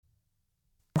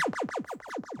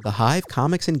The Hive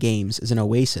Comics and Games is an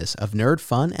oasis of nerd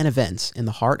fun and events in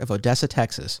the heart of Odessa,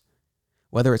 Texas.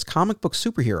 Whether it's comic book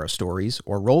superhero stories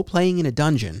or role-playing in a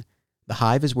dungeon, the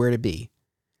Hive is where to be.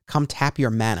 Come tap your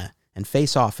mana and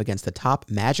face off against the top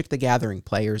Magic the Gathering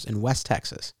players in West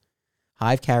Texas.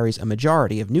 Hive carries a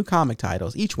majority of new comic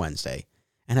titles each Wednesday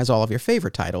and has all of your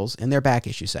favorite titles in their back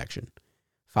issue section.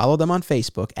 Follow them on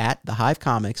Facebook at The Hive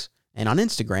Comics and on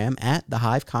Instagram at The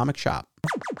Hive Comic Shop.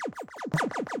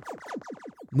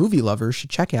 Movie lovers should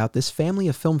check out this family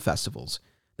of film festivals: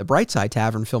 the Brightside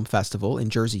Tavern Film Festival in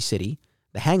Jersey City,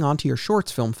 the Hang On to Your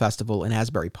Shorts Film Festival in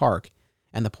Asbury Park,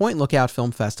 and the Point Lookout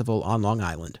Film Festival on Long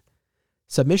Island.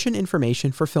 Submission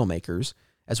information for filmmakers,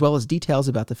 as well as details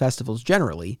about the festivals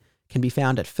generally, can be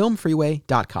found at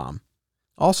filmfreeway.com.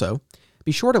 Also,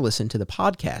 be sure to listen to the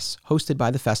podcasts hosted by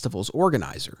the festival's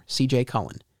organizer, CJ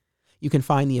Cullen. You can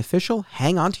find the official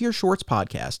Hang On to Your Shorts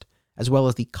podcast, as well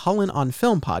as the Cullen on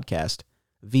Film podcast,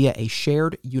 via a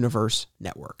shared universe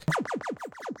network.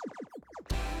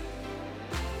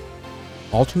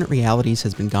 Alternate Realities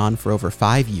has been gone for over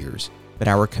 5 years, but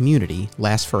our community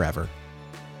lasts forever.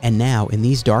 And now, in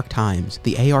these dark times,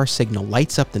 the AR signal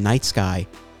lights up the night sky,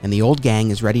 and the old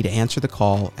gang is ready to answer the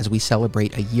call as we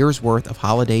celebrate a year's worth of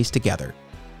holidays together.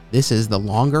 This is the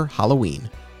Longer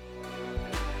Halloween.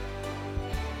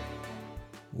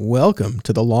 Welcome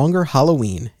to the Longer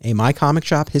Halloween, a My Comic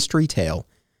Shop history tale.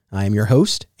 I am your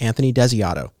host, Anthony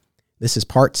Desiato. This is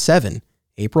part 7,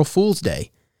 April Fool's Day.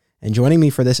 And joining me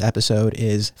for this episode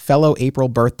is fellow April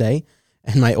birthday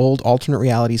and my old Alternate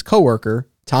Realities coworker,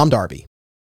 Tom Darby.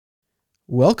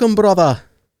 Welcome, brother.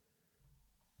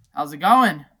 How's it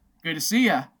going? Good to see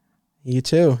ya. You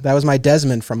too. That was my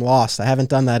Desmond from Lost. I haven't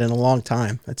done that in a long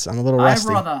time. I'm a little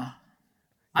rusty. Hi, brother.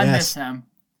 I miss him.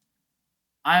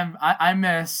 I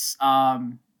miss what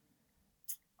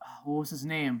was his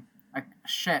name?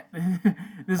 Shit.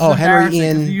 This is Henry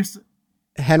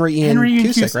Ian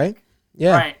Cusick, right?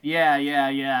 Yeah. Right.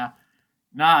 Yeah.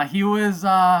 Nah, he was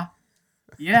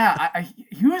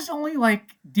he was only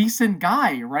like decent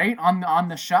guy, right? On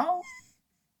the show.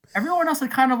 Everyone else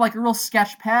had kind of like a real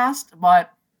sketch past,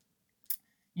 but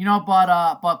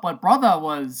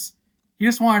brother he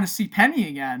just wanted to see Penny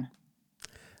again.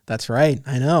 That's right.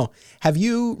 I know. Have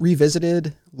you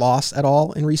revisited Lost at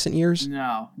all in recent years?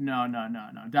 No.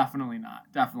 Definitely not.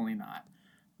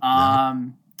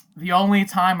 No. The only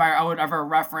time I would ever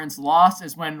reference Lost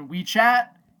is when we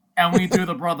chat and we do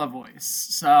the brother voice.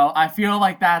 So I feel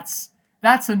like that's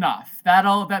enough.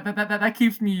 That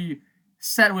keeps me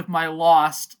set with my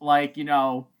Lost,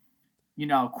 quota.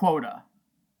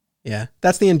 Yeah,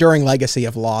 that's the enduring legacy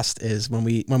of Lost, is when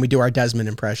we do our Desmond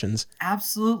impressions.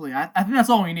 Absolutely. I think that's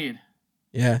all we need.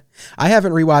 Yeah. I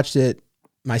haven't rewatched it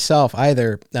myself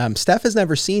either. Steph has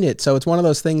never seen it, so it's one of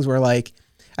those things where I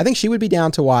think she would be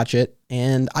down to watch it,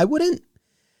 and I wouldn't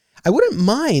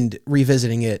mind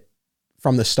revisiting it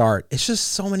from the start. It's just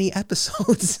so many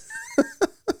episodes.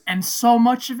 And so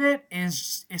much of it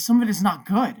is some of it is not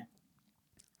good.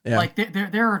 Yeah. Like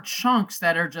there are chunks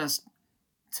that are just,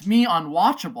 to me,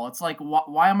 unwatchable. It's like,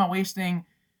 why am I wasting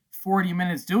 40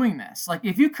 minutes doing this? Like,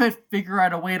 if you could figure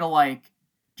out a way to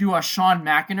do a Sean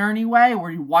McInerney way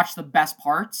where you watch the best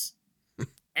parts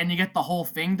and you get the whole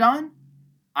thing done,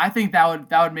 I think that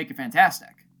would make it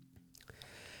fantastic.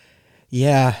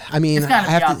 Yeah, I mean, it's got to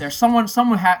be out there. Someone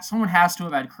has to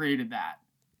have had created that.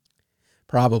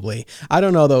 Probably. I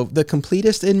don't know though. The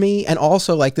completist in me, and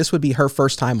also this would be her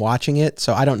first time watching it,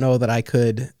 so I don't know that I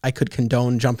could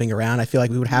condone jumping around. I feel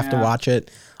like we would have to watch it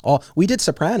all. We did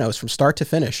Sopranos from start to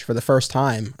finish for the first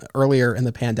time earlier in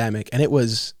the pandemic, and it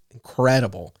was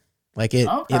incredible.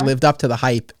 It lived up to the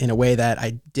hype in a way that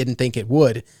I didn't think it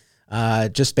would.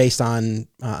 Just based on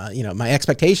my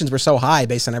expectations were so high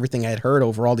based on everything I had heard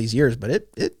over all these years, but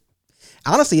it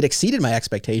honestly exceeded my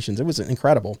expectations. It was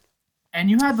incredible. And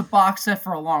you had the box set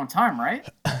for a long time, right?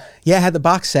 Yeah, I had the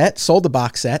box set, sold the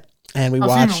box set, and we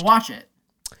watched. So you didn't watch it?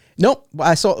 Nope.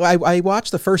 I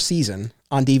watched the first season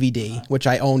on DVD, which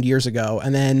I owned years ago,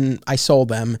 and then I sold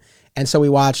them, and so we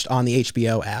watched on the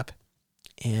HBO app,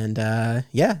 and and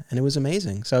it was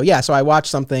amazing. So I watched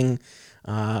something,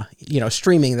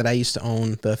 streaming that I used to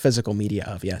own the physical media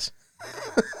of. Yes.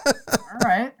 All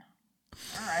right.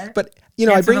 But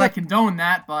I condone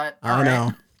that, but I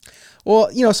know.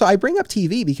 Well, so I bring up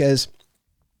TV because,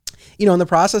 in the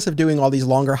process of doing all these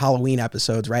longer Halloween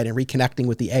episodes, right, and reconnecting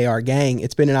with the AR gang,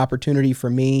 it's been an opportunity for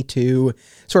me to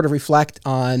sort of reflect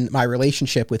on my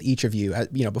relationship with each of you,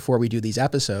 before we do these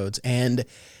episodes. And,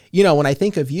 you know, when I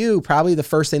think of you, probably the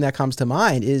first thing that comes to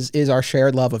mind is our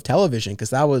shared love of television, because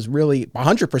that was really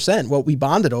 100% what we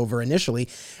bonded over initially.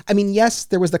 I mean, yes,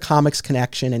 there was the comics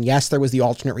connection, and yes, there was the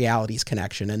alternate realities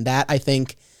connection, and that I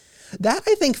think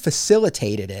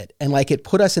facilitated it, and like it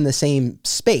put us in the same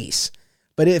space.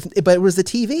 But it was the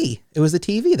TV. It was the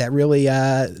TV that really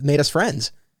made us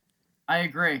friends. I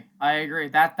agree.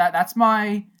 That's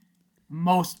my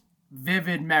most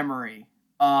vivid memory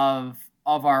of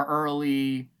our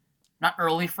early, not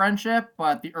early friendship,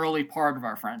 but the early part of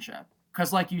our friendship.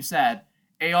 Because like you said,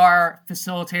 AR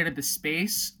facilitated the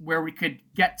space where we could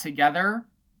get together.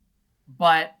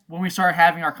 But when we started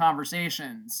having our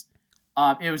conversations,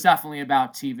 it was definitely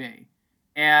about TV.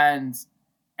 And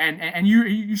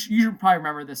you should probably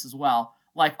remember this as well.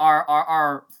 Like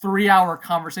our 3-hour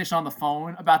conversation on the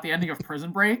phone about the ending of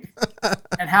Prison Break,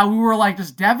 and how we were like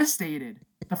just devastated.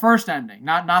 The first ending,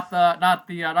 not the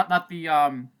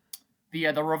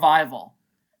revival.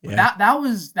 Yeah. That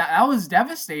was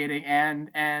devastating,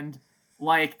 and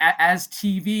like as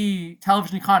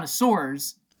television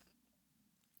connoisseurs,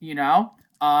 you know,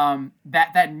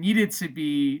 that needed to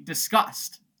be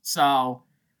discussed. So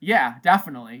yeah,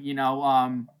 definitely, you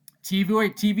know,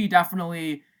 TV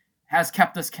definitely has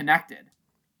kept us connected.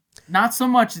 Not so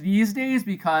much these days,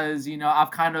 because, you know,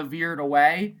 I've kind of veered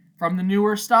away from the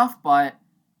newer stuff, but,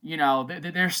 you know,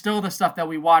 there's still the stuff that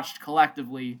we watched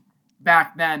collectively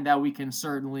back then that we can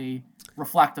certainly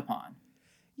reflect upon.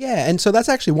 Yeah, and so that's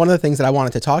actually one of the things that I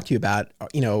wanted to talk to you about,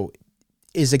 you know,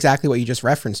 is exactly what you just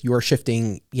referenced, your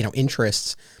shifting, you know,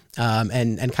 interests,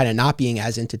 and kind of not being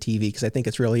as into TV, because I think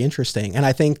it's really interesting. And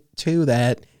I think too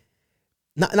that,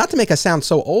 not to make us sound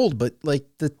so old, but like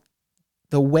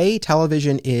the way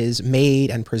television is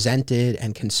made and presented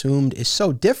and consumed is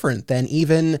so different than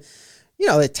even, you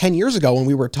know, like 10 years ago when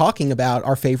we were talking about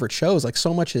our favorite shows. Like,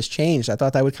 so much has changed. I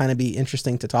thought that would kind of be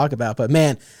interesting to talk about. But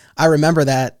man, I remember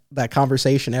that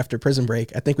conversation after Prison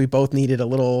Break. I think we both needed a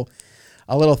little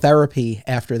therapy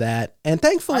after that. And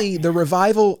thankfully the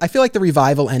revival, I feel like the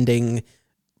revival ending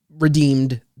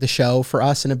redeemed the show for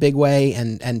us in a big way,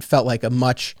 and felt like a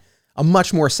much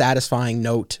more satisfying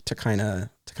note to kind of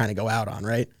go out on,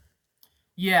 right?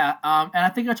 Yeah, and I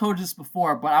think I told you this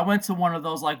before, but I went to one of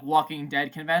those like Walking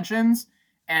Dead conventions,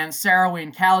 and Sarah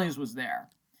Wayne Callies was there,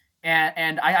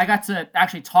 and I got to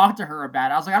actually talk to her about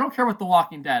it. I was like, I don't care about The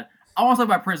Walking Dead, I want to talk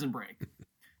about Prison Break.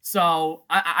 So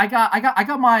I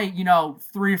got my, you know,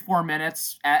 3 or 4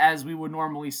 minutes, as we would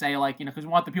normally say, like, you know, because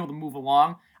we want the people to move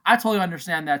along. I totally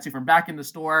understand that too. From back in the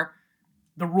store,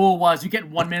 the rule was you get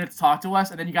 1 minute to talk to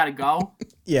us, and then you got to go.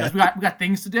 Yeah, because we got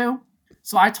things to do.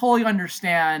 So I totally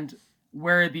understand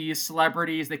where these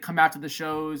celebrities, they come out to the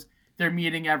shows, they're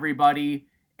meeting everybody,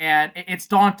 and it's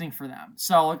daunting for them.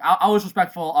 So like, I was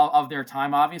respectful of their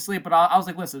time, obviously, but I was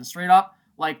like, listen, straight up,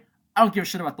 like, I don't give a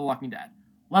shit about The Walking Dead.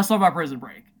 Let's talk about Prison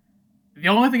Break. The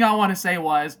only thing I want to say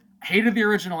was, I hated the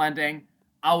original ending.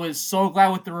 I was so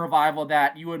glad with the revival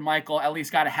that you and Michael at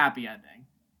least got a happy ending,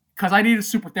 because I needed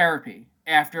super therapy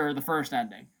after the first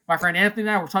ending. My friend Anthony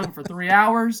and I were talking for 3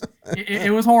 hours.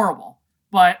 It was horrible.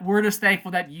 But we're just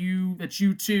thankful that you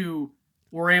two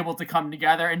were able to come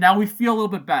together, and now we feel a little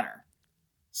bit better.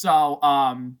 So,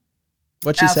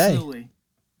 what'd she absolutely.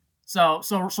 say? So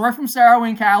right from Sarah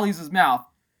Wayne Callies' mouth,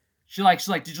 she's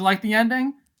like, did you like the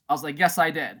ending? I was like, yes,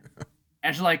 I did.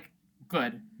 And she's like,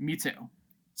 good, me too.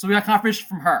 So we got confirmation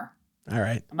from her. All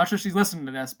right. I'm not sure she's listening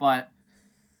to this, but,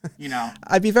 you know,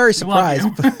 I'd be very surprised.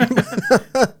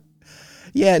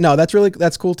 Yeah, no,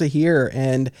 that's cool to hear.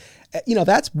 And, you know,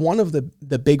 that's one of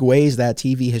the big ways that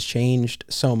TV has changed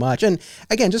so much. And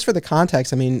again, just for the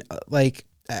context, I mean, like,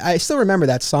 I still remember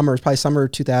that summer, probably summer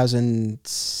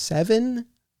 2007,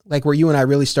 like where you and I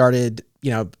really started,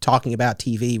 you know, talking about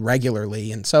TV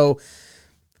regularly. And so,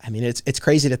 I mean, it's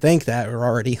crazy to think that we're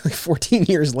already like 14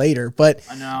 years later, but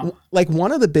I know. Like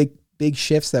one of the big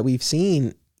shifts that we've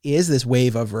seen is this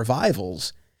wave of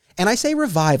revivals. And I say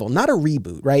revival, not a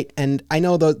reboot, right? And I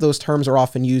know those terms are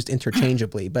often used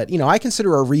interchangeably, but, you know, I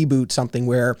consider a reboot something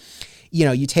where, you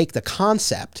know, you take the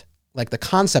concept, like the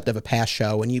concept of a past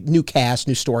show, and new cast,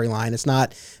 new storyline. It's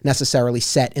not necessarily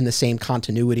set in the same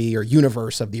continuity or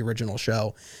universe of the original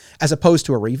show, as opposed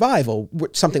to a revival,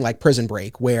 something like Prison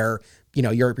Break, where, you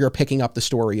know, you're picking up the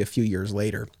story a few years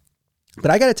later.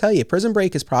 But I got to tell you, Prison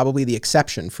Break is probably the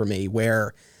exception for me,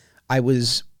 where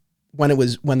when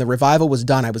the revival was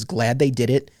done, I was glad they did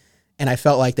it, and I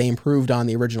felt like they improved on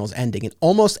the original's ending. In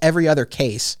almost every other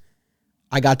case,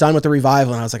 I got done with the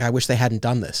revival and I was like, I wish they hadn't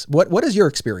done this. What has your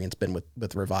experience been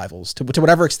with revivals, to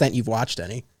whatever extent you've watched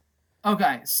any?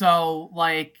 Okay, so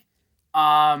like,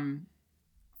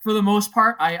 for the most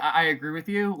part, I agree with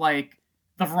you. Like,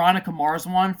 the Veronica Mars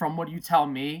one, from what you tell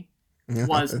me,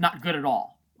 was not good at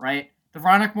all, right? The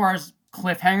Veronica Mars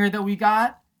cliffhanger that we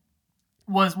got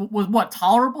was what,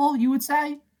 tolerable, you would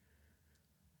say?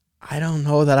 I don't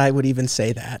know that I would even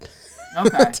say that.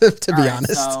 Okay. to be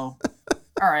honest. All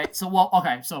right.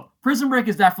 So Prison Break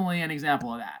is definitely an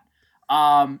example of that.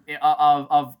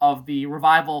 Of the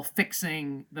revival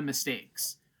fixing the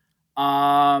mistakes.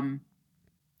 Trying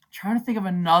to think of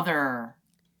another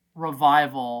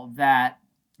revival that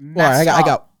messed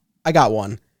up. I got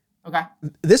one. Okay.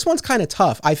 This one's kind of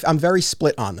tough. I'm very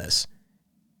split on this.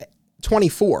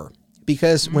 24,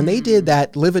 because when they did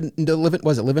that Live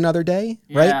Another Day,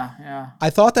 right? Yeah. I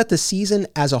thought that the season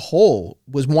as a whole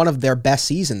was one of their best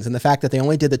seasons, and the fact that they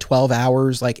only did the 12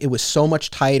 hours, like, it was so much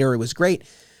tighter, it was great.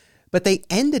 But they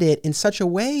ended it in such a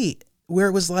way where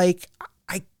it was like,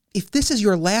 if this is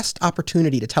your last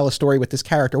opportunity to tell a story with this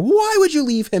character, why would you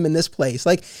leave him in this place?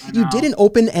 Like, you did an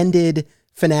open-ended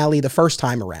finale the first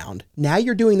time around. Now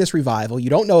you're doing this revival. You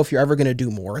don't know if you're ever going to do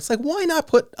more. It's like, why not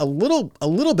put a little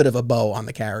bit of a bow on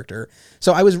the character?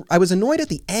 So I was annoyed at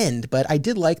the end, but I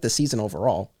did like the season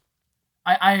overall.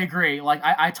 I agree. Like,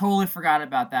 I totally forgot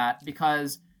about that,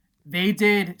 because they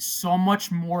did so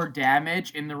much more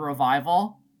damage in the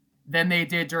revival than they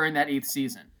did during that 8th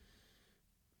season,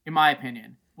 in my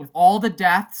opinion. With all the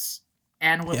deaths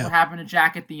and with what happened to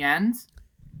Jack at the end,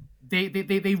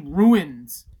 they ruined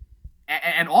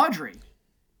and Audrey.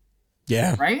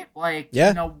 Yeah. Right? Like,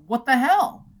 you know, what the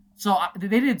hell? So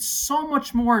they did so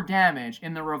much more damage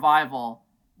in the revival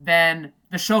than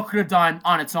the show could have done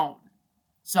on its own.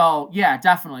 So yeah,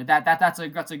 definitely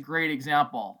that's a great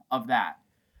example of that.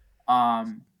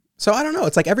 So I don't know.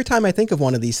 It's like every time I think of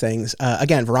one of these things,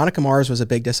 again, Veronica Mars was a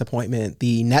big disappointment.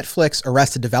 The Netflix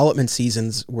Arrested Development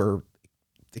seasons were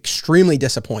extremely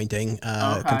disappointing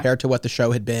compared to what the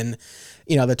show had been.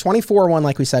 You know, the 24 one,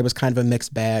 like we said, was kind of a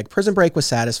mixed bag. Prison Break was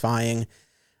satisfying.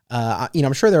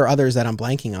 I'm sure there are others that I'm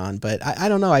blanking on, but I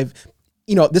don't know.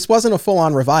 This wasn't a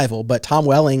full-on revival, but Tom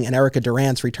Welling and Erica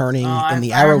Durance returning in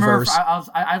the Arrowverse.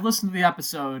 I listened to the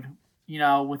episode,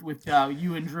 with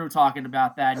you and Drew talking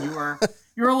about that. And you were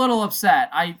a little upset.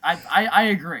 I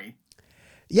agree.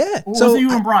 Yeah. Or was it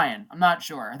you and Brian? I'm not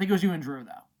sure. I think it was you and Drew,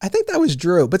 though. I think that was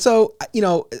Drew. But so in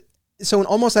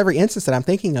almost every instance that I'm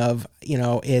thinking of,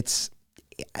 it's,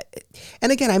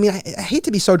 and again, I mean, I hate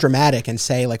to be so dramatic and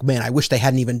say, like, man, I wish they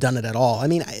hadn't even done it at all. I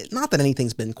mean, not that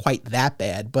anything's been quite that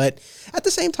bad, but at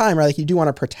the same time, right, like, you do want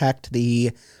to protect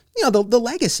the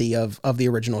legacy of the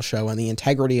original show and the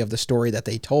integrity of the story that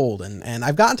they told. And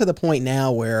I've gotten to the point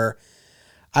now where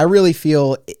I really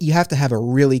feel you have to have a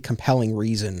really compelling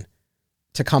reason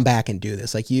to come back and do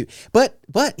this.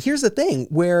 But here's the thing,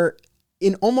 where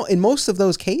in most of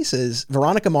those cases,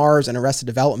 Veronica Mars and Arrested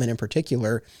Development in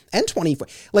particular, and 24,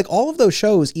 like, all of those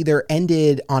shows either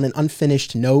ended on an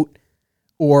unfinished note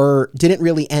or didn't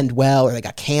really end well, or they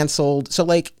got canceled. So,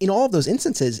 like, in all of those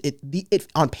instances, it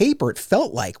on paper, it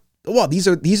felt like, well, these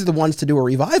are the ones to do a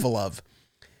revival of.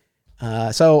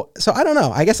 So I don't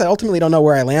know. I guess I ultimately don't know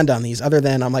where I land on these, other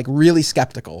than I'm, like, really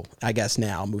skeptical, I guess,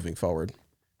 now moving forward.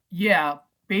 Yeah,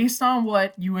 based on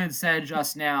what you had said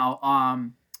just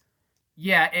now,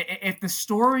 if the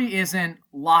story isn't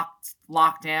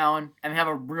locked down and they have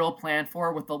a real plan for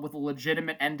it with a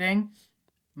legitimate ending,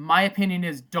 my opinion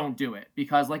is don't do it,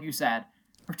 because, like you said,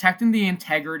 protecting the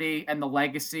integrity and the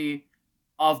legacy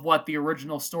of what the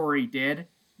original story did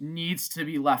needs to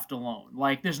be left alone.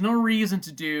 Like, there's no reason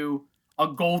to do a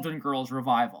Golden Girls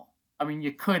revival. I mean,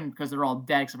 you couldn't, because they're all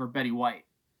dead except for Betty White.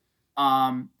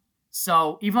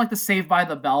 So even like the Saved by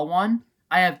the Bell one,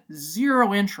 I have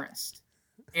zero interest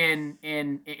in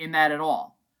that at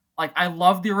all. Like, I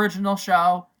love the original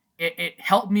show. It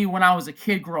helped me when I was a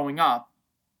kid growing up.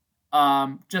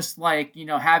 Just like,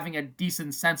 having a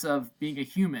decent sense of being a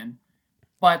human.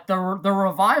 But the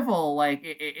revival, like,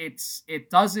 it's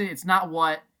not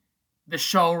what the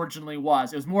show originally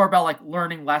was. It was more about, like,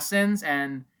 learning lessons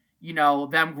and,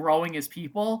 them growing as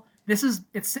people. It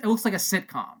looks like a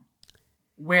sitcom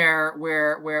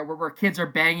where kids are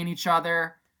banging each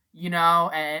other, and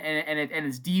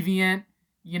it's deviant,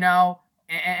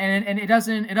 and it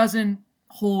doesn't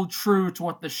hold true to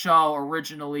what the show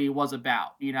originally was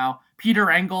about. Peter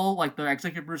Engel, like the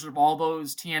executive producer of all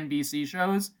those TNBC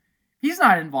shows, he's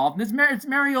not involved. And it's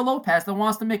Mario Lopez that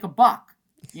wants to make a buck,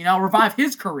 revive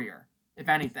his career, if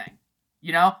anything,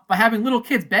 by having little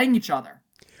kids bang each other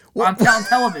on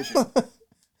television.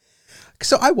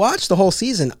 So I watched the whole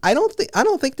season. I don't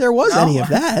think there was any of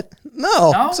that.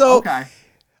 No. So, okay.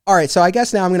 All right. So I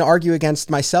guess now I'm going to argue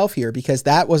against myself here, because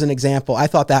that was an example. I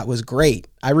thought that was great.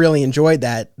 I really enjoyed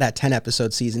that 10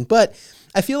 episode season, but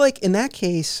I feel like in that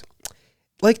case,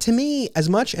 like, to me, as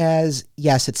much as,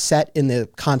 yes, it's set in the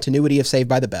continuity of Saved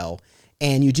by the Bell,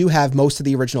 and you do have most of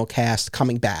the original cast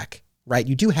coming back, right?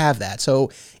 You do have that.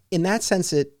 So in that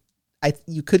sense,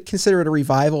 you could consider it a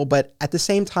revival, but at the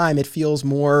same time, it feels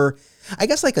more, I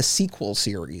guess, like a sequel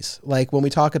series. Like when we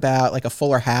talk about like a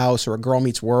Fuller House or a Girl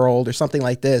Meets World or something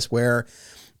like this, where,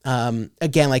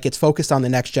 again, like it's focused on the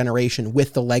next generation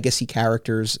with the legacy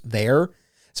characters there.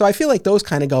 So I feel like those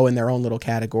kind of go in their own little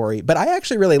category. But I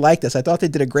actually really like this. I thought they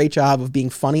did a great job of being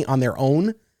funny on their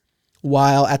own,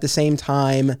 while at the same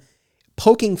time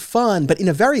poking fun, but in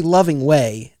a very loving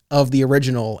way, of the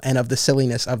original and of the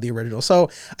silliness of the original. So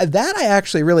that I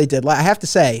actually really did. I have to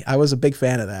say, I was a big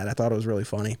fan of that. I thought it was really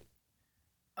funny.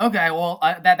 Okay, well,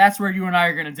 that's where you and I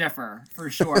are going to differ for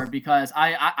sure, because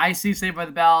I see Saved by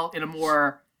the Bell in a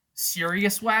more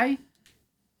serious way,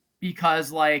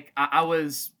 because like I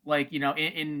was like, you know,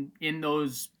 in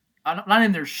those, not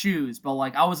in their shoes, but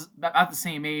like I was about the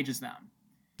same age as them,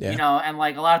 you know, and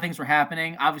like a lot of things were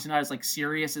happening, obviously not as like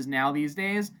serious as now these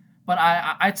days, but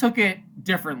I took it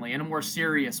differently in a more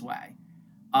serious way.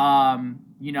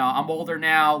 You know, I'm older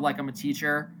now, like I'm a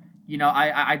teacher. You know,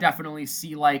 I definitely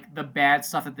see like the bad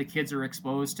stuff that the kids are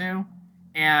exposed to.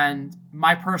 And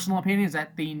my personal opinion is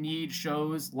that they need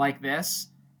shows like this,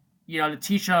 you know, to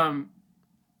teach them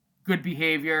good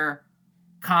behavior,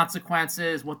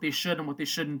 consequences, what they should and what they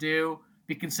shouldn't do,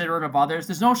 be considerate of others.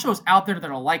 There's no shows out there that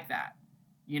are like that,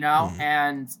 you know?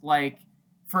 And like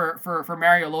for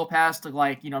Mario Lopez to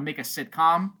like, you know, make a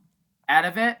sitcom out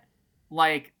of it,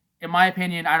 like, in my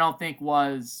opinion, I don't think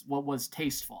was what was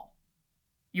tasteful.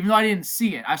 Even though I didn't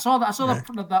see it. I saw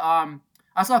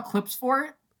clips for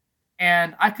it,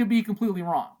 and I could be completely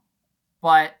wrong.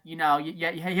 But, you know,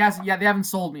 they haven't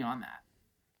sold me on that.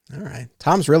 All right.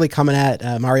 Tom's really coming at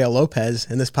Mario Lopez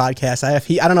in this podcast.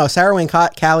 I don't know, Sarah Wayne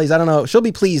Callies, I don't know. She'll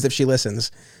be pleased if she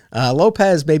listens.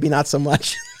 Lopez, maybe not so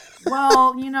much.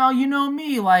 Well, you know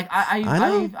me. Like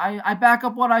I back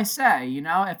up what I say. You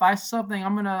know, if I say something,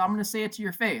 I'm gonna say it to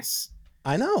your face.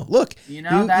 I know. Look, you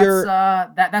know,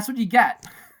 that's what you get.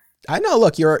 I know.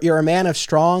 Look, you're a man of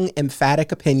strong,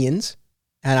 emphatic opinions,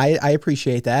 and I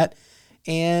appreciate that.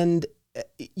 And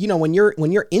you know, when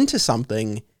you're into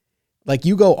something, like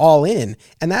you go all in.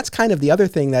 And that's kind of the other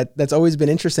thing that's always been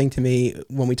interesting to me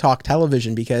when we talk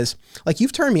television, because like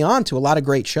you've turned me on to a lot of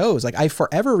great shows. Like I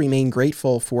forever remain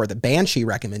grateful for the Banshee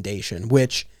recommendation,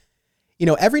 which, you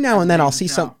know, every now and then I'll see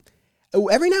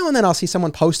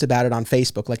someone post about it on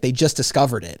Facebook, like they just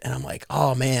discovered it. And I'm like,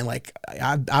 oh man, like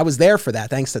I was there for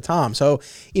that. Thanks to Tom. So,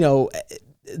 you know,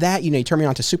 you turn me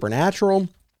on to Supernatural.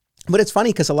 But it's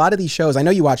funny because a lot of these shows, I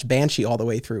know you watched Banshee all the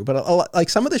way through, but like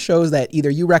some of the shows that either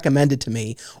you recommended to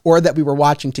me or that we were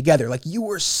watching together, like you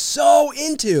were so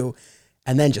into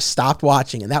and then just stopped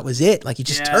watching and that was it. Like you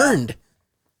just turned.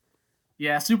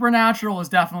 Yeah, Supernatural is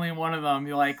definitely one of them.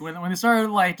 You like when they started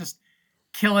like just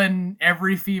killing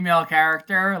every female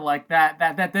character, like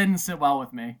that didn't sit well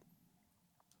with me.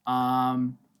 But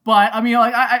I mean,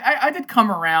 like I did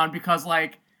come around because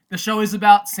like the show is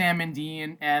about Sam and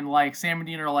Dean, and like Sam and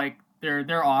Dean are like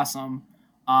they're awesome.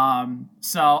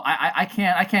 So I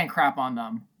can't crap on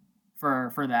them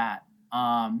for that.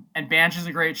 And Banshee's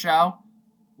a great show.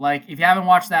 Like if you haven't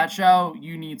watched that show,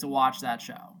 you need to watch that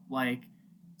show. Like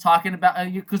talking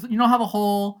about because you know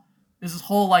how there's this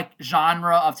whole like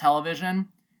genre of television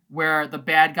where the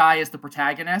bad guy is the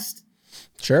protagonist.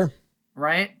 Sure.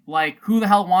 Right? Like who the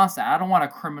hell wants that? I don't want a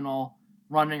criminal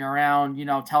running around, you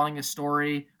know, telling a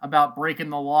story about breaking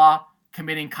the law,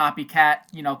 committing copycat,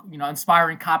 you know,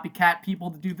 inspiring copycat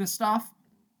people to do this stuff.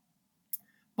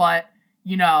 But,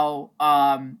 you know,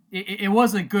 it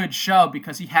was a good show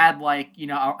because he had like, you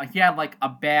know, a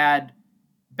bad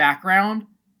background,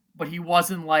 but he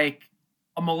wasn't like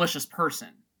a malicious person.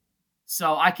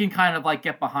 So I can kind of like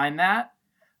get behind that.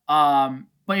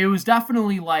 But it was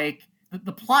definitely like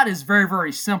the plot is very,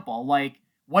 very simple. Like,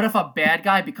 what if a bad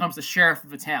guy becomes the sheriff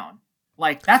of a town?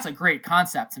 Like, that's a great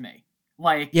concept to me.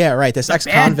 Like, yeah, right. This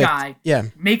ex-convict bad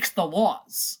guy makes the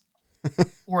laws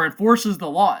or enforces the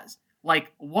laws.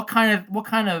 Like, what kind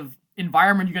of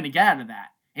environment are you going to get out of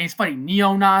that? And he's fighting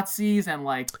neo-Nazis and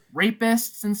like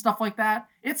rapists and stuff like that.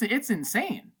 It's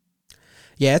insane.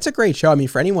 Yeah, it's a great show. I mean,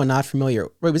 for anyone not familiar,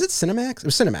 wait, was it Cinemax? It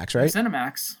was Cinemax, right?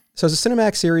 Cinemax. So it's a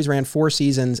Cinemax series, ran 4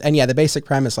 seasons. And yeah, the basic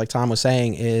premise, like Tom was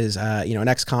saying, is, you know, an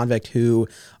ex-convict who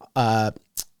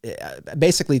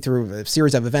basically through a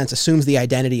series of events, assumes the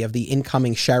identity of the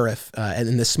incoming sheriff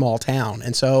in this small town.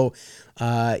 And so,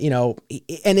 you know,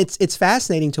 and it's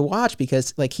fascinating to watch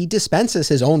because like he dispenses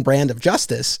his own brand of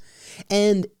justice,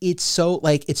 and it's so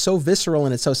visceral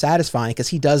and it's so satisfying because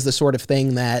he does the sort of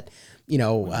thing that, you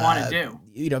know, want to do.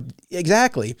 You know,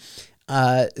 exactly.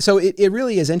 So it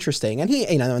really is interesting. And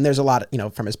he, you know, and there's a lot, you know,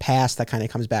 from his past that kind of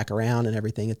comes back around and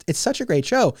everything. It's such a great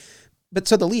show. But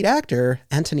so the lead actor,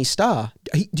 Anthony Starr,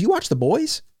 do you watch The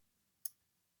Boys?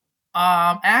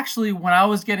 Actually, when I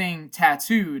was getting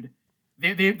tattooed,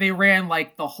 they ran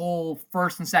like the whole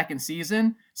first and second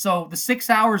season. So the 6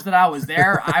 hours that I was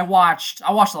there, I watched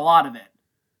a lot of it.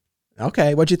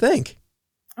 Okay. What'd you think?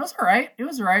 It was all right.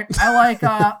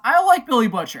 I like Billy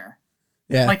Butcher.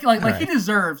 Yeah. Like right. He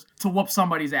deserves to whoop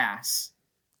somebody's ass.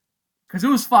 Cause it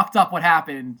was fucked up what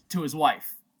happened to his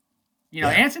wife. You know,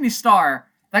 Yeah. Anthony Starr,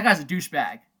 that guy's a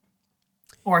douchebag.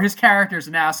 Or his character's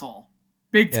an asshole.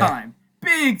 Big time.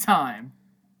 Big time.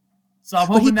 So I'm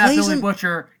hoping that Billy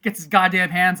Butcher gets his goddamn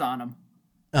hands on him.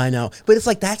 I know. But it's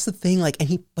like, that's the thing. Like,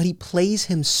 but he plays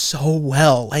him so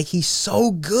well. Like, he's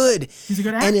so good. He's a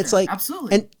good actor. And it's like,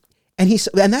 absolutely.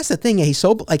 And that's the thing. He's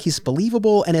so, like, he's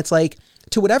believable. And it's like,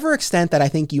 to whatever extent that I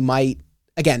think you might,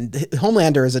 again,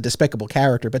 Homelander is a despicable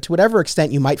character, but to whatever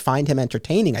extent you might find him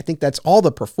entertaining, I think that's all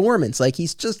the performance. Like,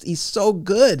 he's so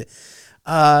good.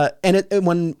 And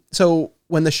when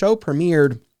the show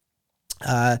premiered,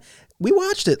 we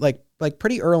watched it like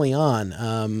pretty early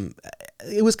on.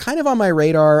 It was kind of on my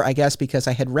radar, I guess, because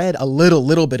I had read a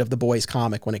little bit of the Boys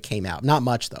comic when it came out. Not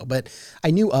much though, but I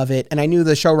knew of it, and I knew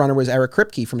the showrunner was Eric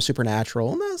Kripke from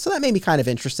Supernatural, so that made me kind of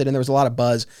interested, and there was a lot of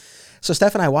buzz. So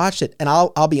Steph and I watched it, and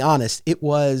I'll be honest, it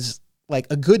was like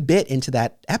a good bit into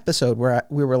that episode where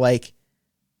we were like,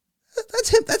 that's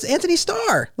him, that's Anthony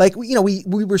Starr. Like, you know, we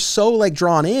were so like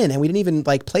drawn in, and we didn't even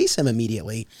like place him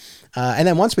immediately. And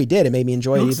then once we did, it made me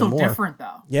enjoy it even more. Different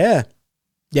though. Yeah.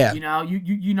 Yeah. You know,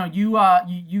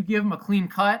 you give him a clean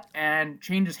cut and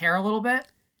change his hair a little bit.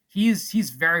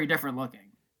 He's very different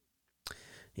looking.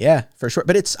 Yeah, for sure.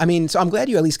 But so I'm glad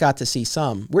you at least got to see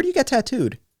some. Where do you get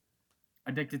tattooed?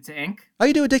 Addicted to Ink. Oh,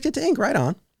 you do Addicted to Ink. Right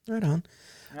on. Yep.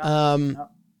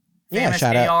 Yeah,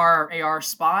 shout out. AR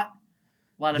spot.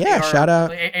 A lot of shout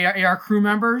out. AR crew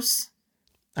members.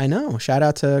 I know. Shout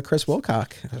out to Chris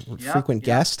Wilcock, frequent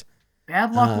guest.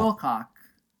 Bad luck, Wilcock.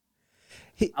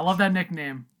 I love that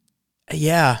nickname.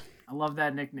 Yeah. I love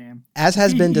that nickname. As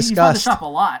has been discussed. He's on the shop a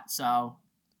lot, so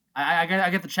I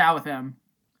get to chat with him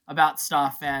about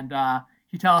stuff, and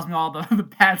he tells me all the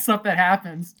bad stuff that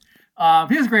happens.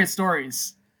 He has great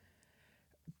stories.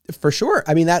 For sure.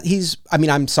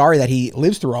 I'm sorry that he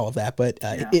lives through all of that, but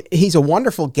he's a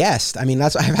wonderful guest. I mean,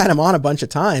 I've had him on a bunch of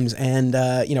times, and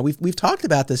you know, we've talked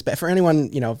about this, but for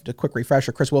anyone, you know, a quick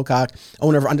refresher, Chris Wilcock,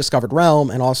 owner of Undiscovered Realm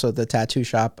and also the tattoo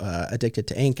shop Addicted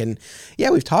to Ink. And yeah,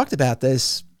 we've talked about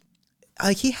this.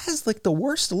 Like, he has like the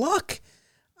worst luck,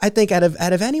 I think, out of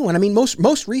anyone. I mean,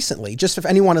 most recently, just if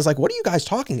anyone is like, what are you guys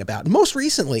talking about? Most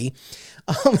recently,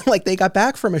 like, they got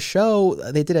back from a show,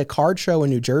 they did a card show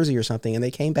in New Jersey or something, and they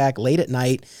came back late at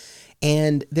night,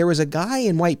 and there was a guy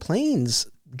in White Plains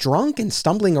drunk and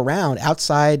stumbling around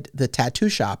outside the tattoo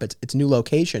shop, its new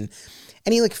location,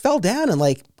 and he like fell down and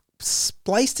like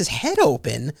spliced his head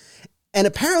open, and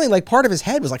apparently like part of his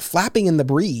head was like flapping in the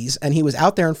breeze, and he was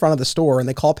out there in front of the store, and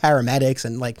they call paramedics,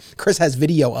 and like Chris has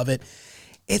video of it.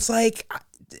 It's like,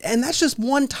 and that's just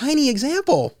one tiny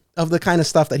example of the kind of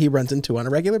stuff that he runs into on a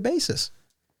regular basis.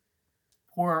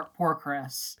 Poor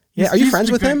Chris. Are you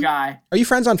friends with him? Guy. Are you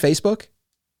friends on Facebook?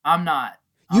 I'm not.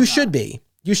 You should be.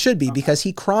 You should be, because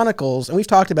he chronicles, and we've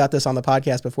talked about this on the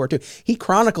podcast before too. He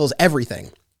chronicles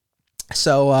everything.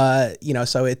 So, you know,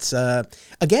 so it's,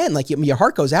 again, like your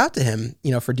heart goes out to him,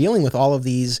 you know, for dealing with all of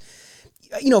these,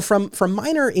 you know, from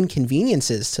minor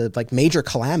inconveniences to like major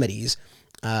calamities.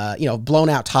 You know, blown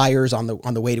out tires on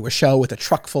the way to a show with a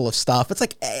truck full of stuff. It's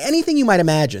like anything you might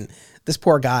imagine this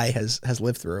poor guy has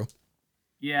lived through.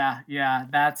 Yeah.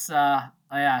 That's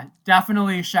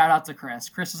definitely shout out to Chris.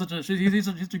 Chris is he's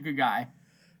a good guy.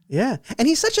 Yeah, and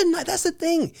he's that's the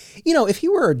thing. You know, if he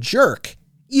were a jerk,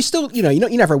 you still, you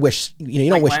never wish, you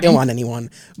don't wish ill on anyone.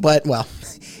 But well,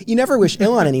 you never wish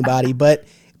ill on anybody. But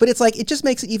it's like, it just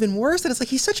makes it even worse that it's like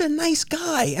he's such a nice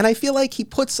guy, and I feel like he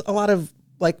puts a lot of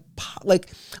like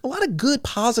a lot of good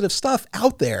positive stuff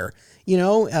out there, you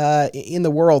know, in the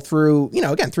world through, you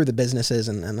know, again, through the businesses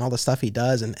and all the stuff he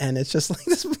does. And it's just like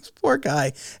this poor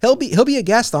guy, he'll be a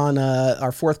guest on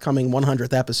our forthcoming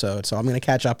 100th episode. So I'm going to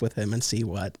catch up with him and see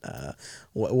what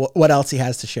else he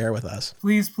has to share with us.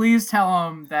 Please tell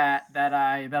him that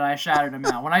I shouted him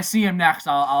out. When I see him next,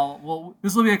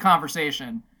 this will be a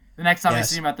conversation. the next time I Yes.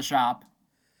 see him at the shop.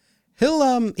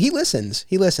 He listens.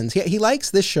 He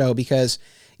likes this show because,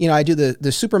 you know, I do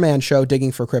the Superman show,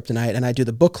 Digging for Kryptonite, and I do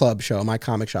the book club show, my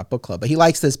comic shop book club. But he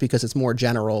likes this because it's more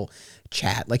general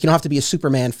chat. Like, you don't have to be a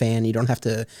Superman fan. You don't have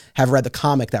to have read the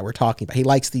comic that we're talking about. He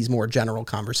likes these more general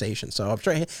conversations. So I'm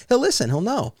sure he'll listen. He'll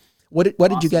know. What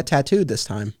did you get tattooed this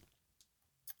time?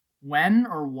 When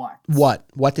or what?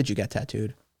 What did you get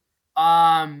tattooed?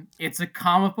 It's a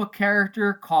comic book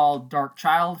character called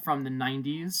Darkchild from the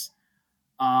 90s.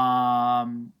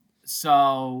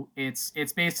 So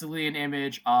it's basically an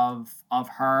image of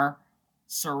her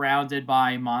surrounded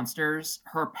by monsters.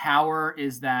 Her power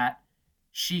is that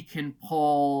she can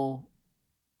pull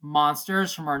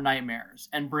monsters from our nightmares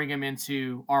and bring them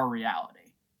into our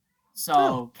reality.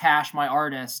 So Cash, my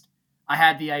artist, I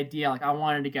had the idea, like, I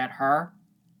wanted to get her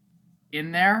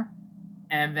in there,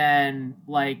 and then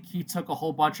like he took a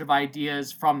whole bunch of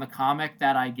ideas from the comic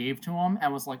that I gave to him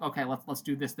and was like, okay, let's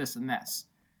do this and this.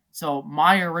 So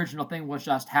my original thing was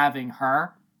just having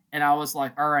her, and I was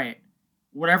like, all right,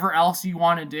 whatever else you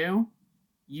want to do,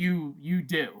 you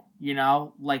do, you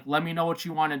know, like, let me know what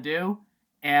you want to do,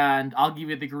 and I'll give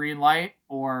you the green light,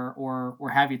 or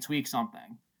have you tweak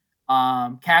something.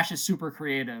 Cash is super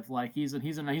creative. Like, he's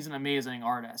an amazing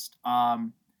artist. I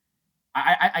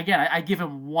give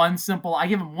him one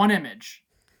image,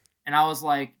 and I was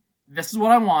like, this is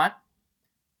what I want.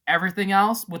 Everything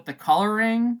else with the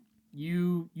coloring,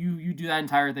 you do that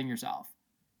entire thing yourself.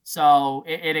 So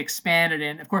it expanded,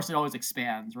 and of course it always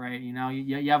expands, right? You know,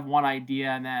 you have one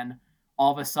idea, and then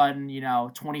all of a sudden, you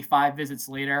know, 25 visits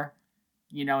later,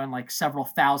 you know, and like several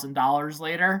 $1,000s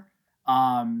later,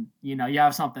 you know, you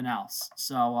have something else.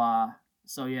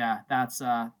 So yeah, that's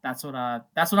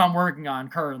what I'm working on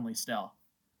currently still.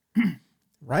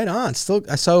 Right on. Still,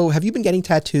 so have you been getting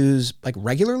tattoos like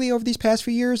regularly over these past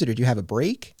few years, or did you have a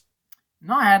break?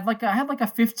 No, I had like a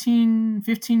 15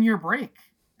 year break,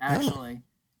 actually.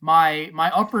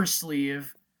 My upper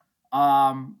sleeve,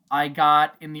 I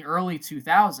got in the early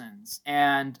 2000s,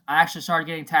 and I actually started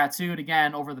getting tattooed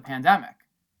again over the pandemic.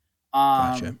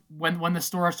 Gotcha. When the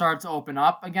store started to open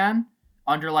up again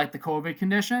under like the COVID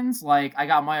conditions, like, I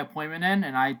got my appointment in,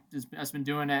 and I just been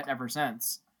doing it ever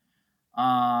since.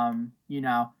 You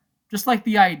know, just like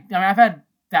I mean, I've had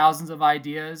thousands of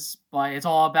ideas, but it's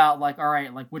all about like, all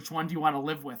right, like, which one do you want to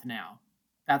live with now?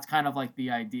 That's kind of like the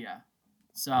idea.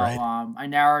 So, Right. I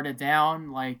narrowed it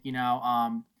down, like, you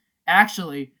know,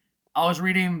 actually, I was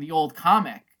reading the old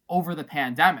comic over the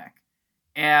pandemic,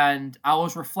 and I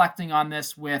was reflecting on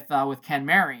this with Ken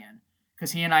Marion,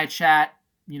 because he and I chat,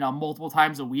 you know, multiple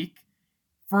times a week.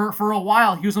 For a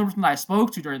while, he was the person that I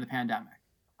spoke to during the pandemic.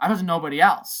 I talked to nobody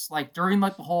else. Like, during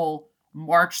like the whole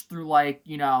March through, like,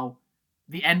 you know,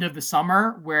 the end of the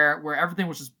summer, where everything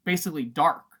was just basically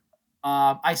dark,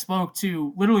 I spoke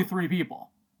to literally 3 people.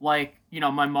 Like, you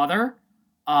know, my mother,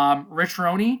 Rich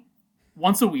Roney,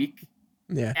 once a week,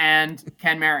 Yeah. and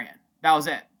Ken Marion. That was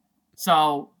it.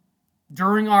 So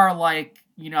during our, like,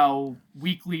 you know,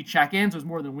 weekly check-ins, it was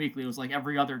more than weekly. It was like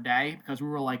every other day, because we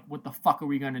were like, what the fuck are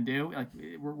we gonna do? Like,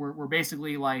 we're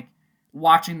basically like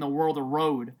watching the world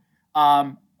erode.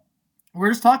 We're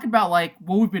just talking about like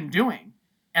what we've been doing,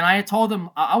 and I had told them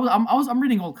I'm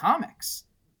reading old comics,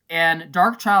 and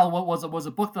Darkchild was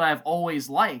a book that I've always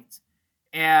liked,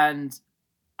 and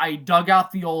I dug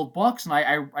out the old books, and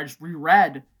I just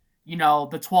reread, you know,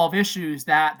 the 12 issues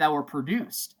that were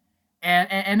produced,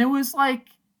 and it was like,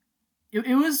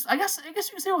 it was, I guess you could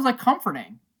say it was like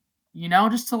comforting, you know,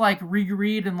 just to like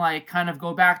reread and like kind of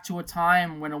go back to a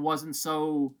time when it wasn't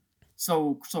so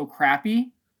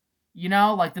crappy, you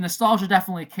know, like the nostalgia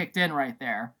definitely kicked in right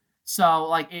there. So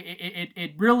like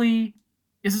it really,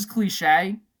 this is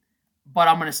cliche, but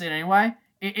I'm gonna say it anyway.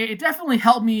 It definitely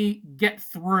helped me get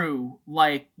through,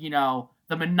 like, you know,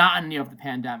 the monotony of the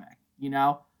pandemic. You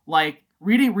know, like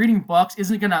reading books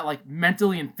isn't gonna like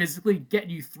mentally and physically get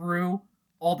you through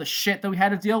all the shit that we had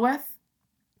to deal with,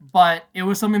 but it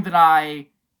was something that I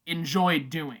enjoyed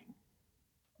doing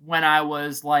when I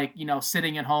was like, you know,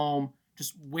 sitting at home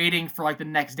just waiting for like the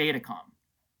next day to come.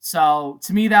 So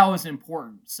to me that was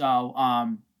important. So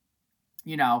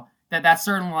you know, that's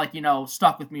certainly like, you know,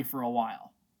 stuck with me for a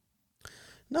while.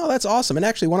 No, that's awesome. And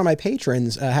actually, one of my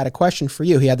patrons had a question for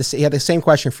you. He had the same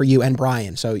question for you and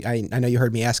Brian. So I know you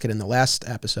heard me ask it in the last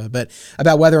episode, but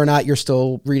about whether or not you're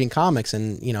still reading comics,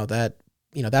 and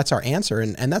that's our answer,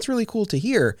 and that's really cool to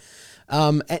hear.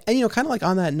 And you know, kind of like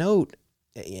on that note,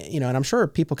 you know, and I'm sure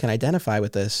people can identify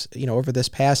with this. You know, over this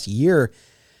past year,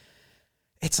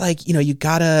 it's like, you know, you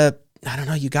gotta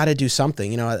do something.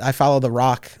 You know, I follow The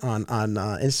Rock on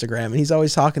Instagram, and he's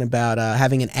always talking about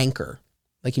having an anchor.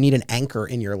 Like you need an anchor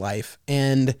in your life.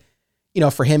 And,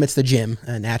 for him, it's the gym,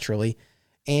 naturally.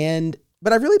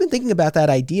 But I've really been thinking about that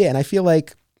idea. And I feel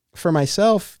like for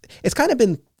myself, it's kind of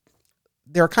been,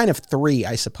 there are kind of three,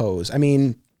 I suppose. I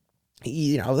mean,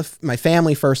 my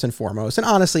family first and foremost, and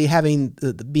honestly,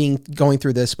 going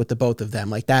through this with the both of them,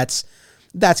 like that's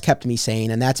kept me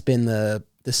sane. And that's been the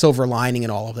silver lining in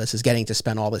all of this, is getting to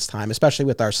spend all this time, especially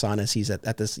with our son as he's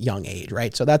at this young age.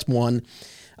 Right. So that's one.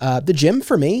 The gym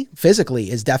for me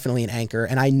physically is definitely an anchor.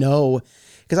 And I know,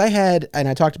 because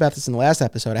I talked about this in the last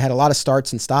episode, I had a lot of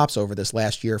starts and stops over this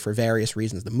last year for various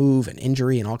reasons, the move and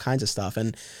injury and all kinds of stuff.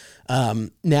 And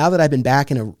now that I've been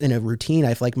back in a routine,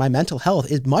 I feel like my mental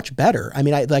health is much better. I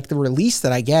mean, I like the release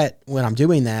that I get when I'm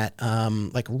doing that,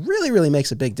 like really, really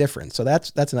makes a big difference. So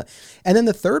that's and then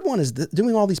the third one is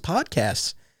doing all these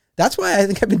podcasts. That's why I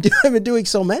think I've been doing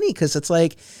so many, because it's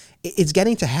like, it's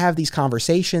getting to have these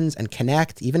conversations and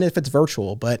connect, even if it's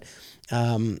virtual. But,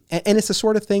 and it's the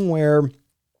sort of thing where,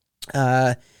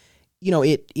 and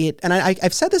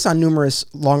I've said this on numerous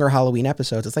longer Halloween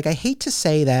episodes. It's like, I hate to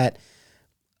say that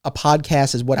a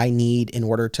podcast is what I need in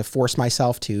order to force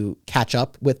myself to catch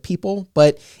up with people,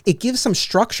 but it gives some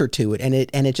structure to it, and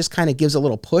it just kind of gives a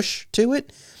little push to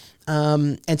it.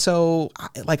 And so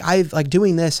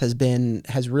doing this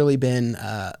has really been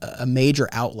a major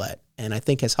outlet, and I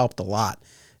think has helped a lot,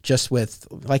 just with,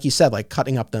 like you said, like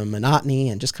cutting up the monotony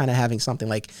and just kind of having something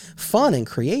like fun and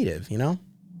creative, No,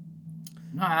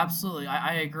 absolutely.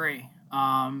 I agree.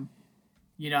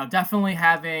 Definitely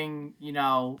having,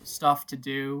 stuff to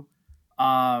do.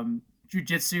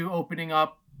 Jiu-jitsu opening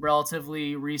up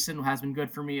relatively recent has been good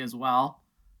for me as well.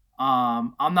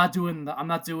 I'm not doing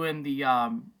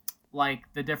the like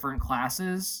the different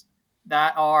classes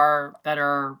that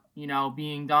are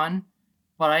being done,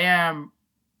 but I am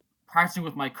practicing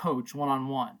with my coach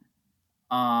one-on-one.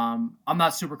 I'm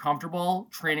not super comfortable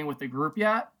training with the group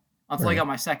yet until I got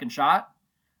my second shot.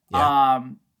 Yeah.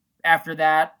 After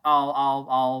that,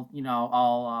 I'll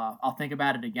think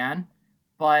about it again.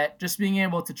 But just being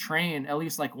able to train at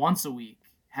least like once a week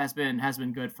has been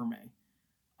good for me.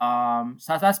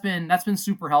 So that's been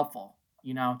super helpful.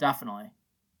 Definitely.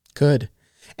 Good.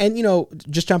 And,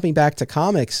 just jumping back to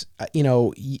comics,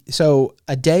 so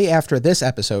a day after this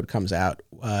episode comes out,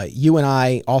 you and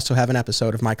I also have an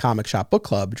episode of my Comic Shop Book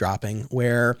Club dropping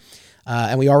where,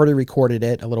 and we already recorded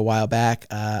it a little while back,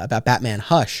 about Batman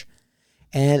Hush.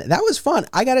 And that was fun.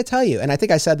 I got to tell you, and I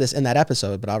think I said this in that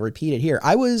episode, but I'll repeat it here.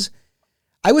 I was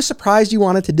surprised you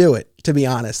wanted to do it, to be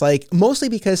honest, like mostly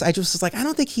because I just was like, I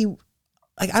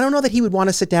don't know that he would want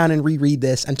to sit down and reread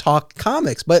this and talk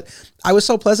comics, but I was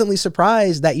so pleasantly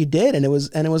surprised that you did. And it was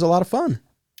a lot of fun.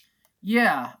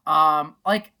 Yeah. I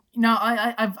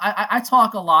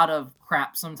talk a lot of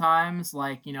crap sometimes,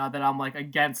 like, that I'm like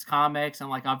against comics and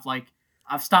like,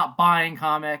 I've stopped buying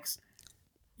comics.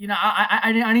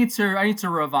 I need to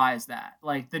revise that.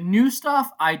 Like the new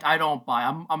stuff, I don't buy.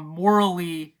 I'm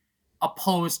morally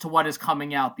opposed to what is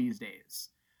coming out these days.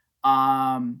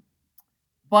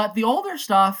 But the older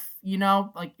stuff,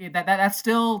 like that's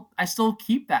still, I still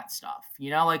keep that stuff.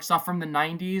 Like stuff from the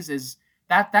 90s is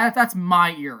that's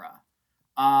my era.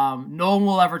 No one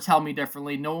will ever tell me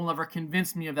differently. No one will ever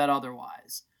convince me of that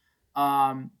otherwise.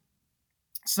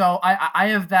 So I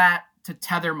have that to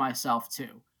tether myself to.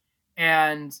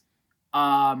 And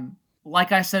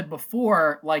like I said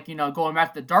before, like, going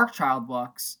back to the Darkchild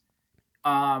books,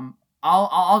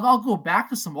 I'll go back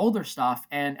to some older stuff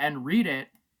and read it,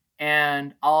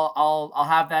 and I'll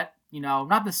have that,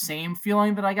 not the same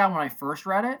feeling that I got when I first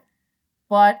read it,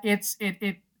 but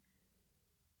it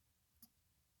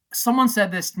someone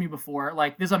said this to me before,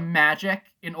 like there's a magic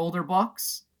in older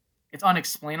books. It's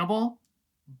unexplainable,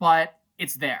 but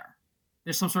it's there.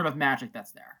 There's some sort of magic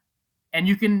that's there. And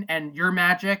your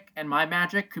magic and my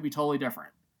magic could be totally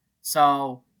different.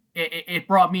 So it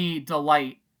brought me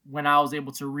delight when I was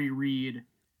able to reread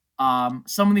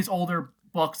some of these older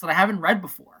books that I haven't read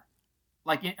before.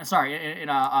 Like,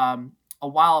 from a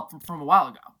while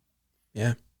ago.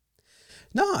 Yeah.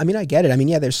 No, I mean, I get it. I mean,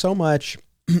 yeah, there's so much,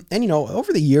 and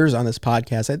over the years on this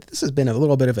podcast, this has been a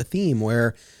little bit of a theme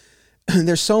where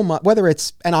there's so much, whether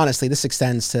it's, and honestly, this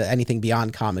extends to anything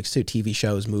beyond comics too, TV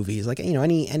shows, movies, like, I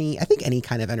think any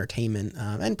kind of entertainment,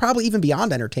 and probably even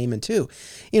beyond entertainment too.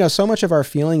 So much of our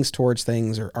feelings towards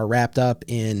things are wrapped up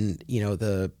in,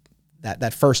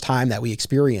 that first time that we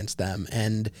experienced them.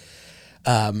 And,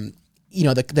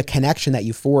 the connection that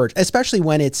you forge, especially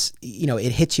when it's,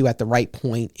 it hits you at the right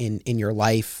point in your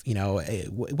life,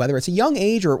 whether it's a young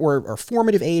age or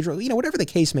formative age, or, whatever the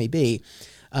case may be.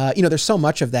 There's so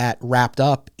much of that wrapped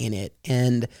up in it.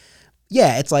 And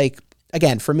yeah, it's like,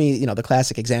 again, for me, you know, the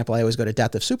classic example, I always go to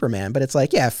Death of Superman, but it's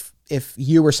like, yeah, if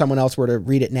you or someone else were to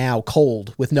read it now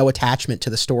cold with no attachment to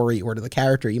the story or to the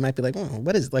character, you might be like,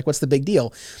 what's the big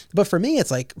deal? But for me,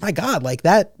 it's like, my God, like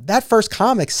that first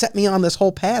comic set me on this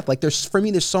whole path. Like there's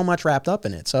so much wrapped up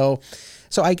in it. So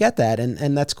I get that.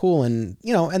 And that's cool. And,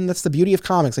 you know, and that's the beauty of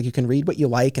comics. Like you can read what you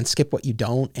like and skip what you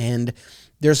don't. And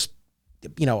there's,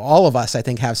 you know, all of us, I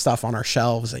think, have stuff on our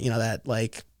shelves, you know, that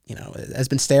like, you know, has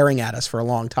been staring at us for a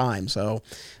long time. So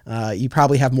you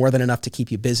probably have more than enough to keep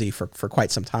you busy for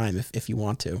quite some time if you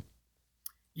want to.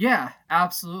 Yeah,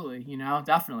 absolutely. You know,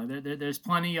 definitely. There's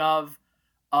plenty of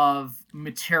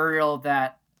material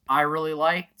that I really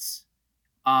liked,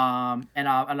 and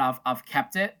I've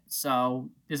kept it. So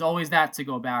there's always that to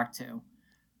go back to.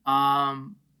 But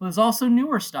there's also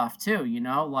newer stuff too. You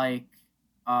know, like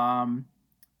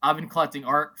I've been collecting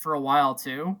art for a while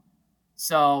too.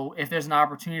 So if there's an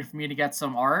opportunity for me to get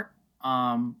some art,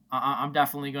 I'm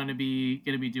definitely going to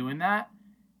be doing that.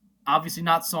 Obviously,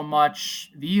 not so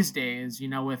much these days, you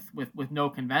know, with no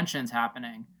conventions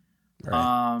happening.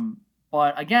 Right.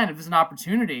 But again, if there's an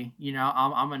opportunity, you know,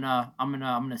 I'm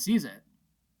gonna seize it.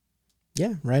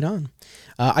 Yeah, right on.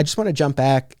 I just want to jump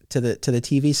back to the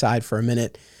TV side for a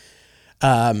minute.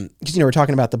 Because, you know, we're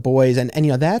talking about The Boys, and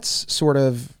you know, that's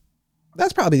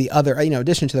probably the other, you know, in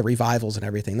addition to the revivals and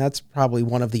everything, that's probably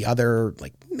one of the other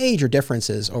like major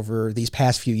differences over these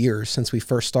past few years since we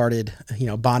first started, you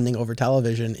know, bonding over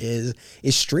television is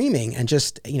streaming, and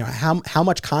just, you know, how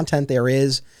much content there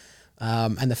is,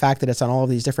 and the fact that it's on all of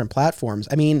these different platforms.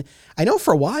 I mean, I know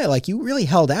for a while, like you really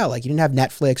held out, like you didn't have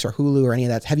Netflix or Hulu or any of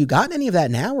that. Have you gotten any of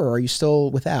that now, or are you still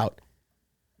without?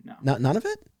 No, None of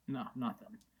it? no,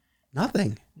 nothing,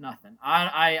 Nothing. nothing.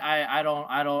 I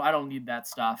don't need that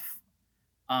stuff.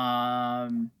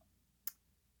 Um,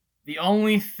 the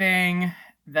only thing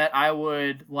that I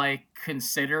would like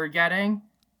consider getting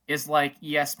is like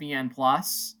ESPN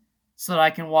Plus, so that I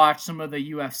can watch some of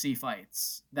the UFC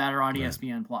fights that are on Right.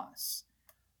 ESPN Plus.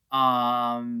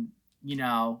 You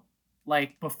know,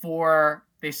 like before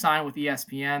they signed with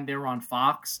ESPN, they were on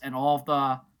Fox, and all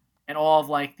of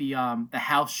like the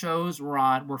house shows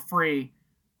were free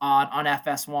on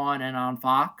FS1 and on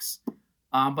Fox.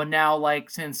 But now, like,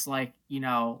 since like, you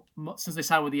know, since they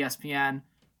signed with ESPN,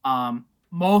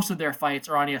 most of their fights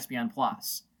are on ESPN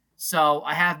Plus. So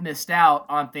I have missed out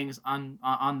on things on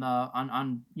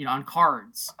you know, on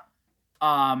cards.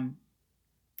 Um,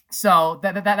 so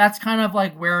that's kind of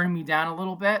like wearing me down a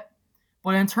little bit.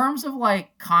 But in terms of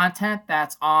like content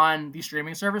that's on these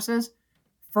streaming services,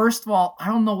 first of all, I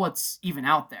don't know what's even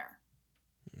out there,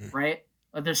 Mm. right?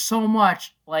 Like, there's so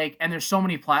much, like, and there's so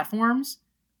many platforms.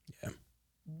 Yeah.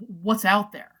 What's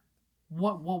out there?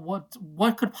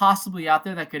 What could possibly out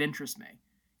there that could interest me?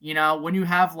 You know, when you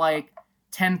have like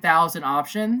 10,000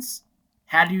 options,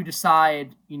 how do you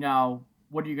decide, you know,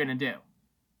 what are you going to do?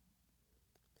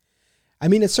 I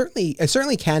mean, it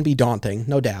certainly can be daunting,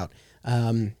 no doubt.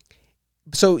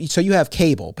 So you have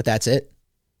cable, but that's it.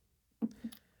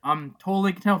 I'm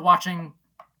totally content with watching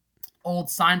old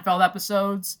Seinfeld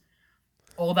episodes,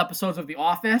 old episodes of The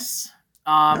Office,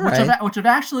 All which right. I've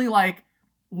actually like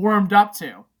warmed up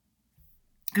to.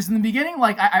 Because in the beginning,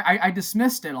 like I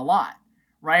dismissed it a lot,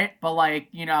 right? But like,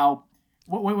 you know,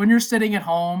 when you're sitting at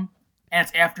home and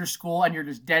it's after school and you're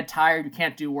just dead tired, you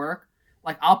can't do work.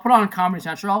 Like I'll put on Comedy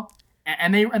Central,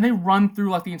 and they run through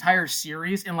like the entire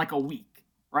series in like a week,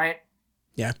 right?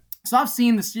 Yeah. So I've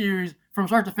seen the series from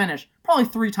start to finish probably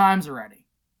 3 times already,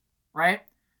 right?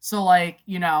 So like,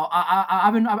 you know,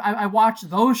 I watch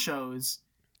those shows,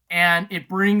 and it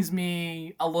brings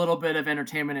me a little bit of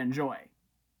entertainment and joy.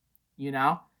 You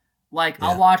know, like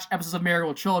I'll Yeah. watch episodes of Married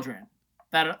with Children,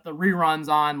 that the reruns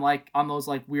on those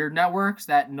like weird networks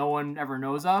that no one ever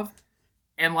knows of,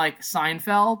 and like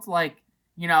Seinfeld. Like,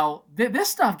 you know, this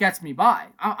stuff gets me by.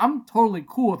 I'm totally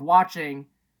cool with watching,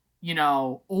 you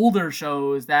know, older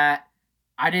shows that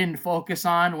I didn't focus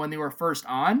on when they were first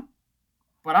on,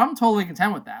 but I'm totally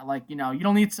content with that. Like, you know, I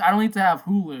don't need to have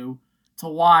Hulu to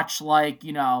watch, like,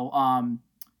 you know,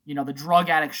 the drug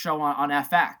addict show on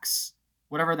FX,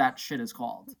 whatever that shit is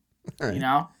called. All You right.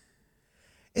 know?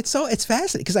 It's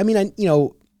fascinating because I mean,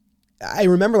 I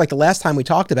remember like the last time we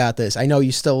talked about this. I know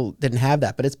you still didn't have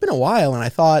that, but it's been a while, and I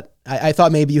thought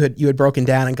maybe you had broken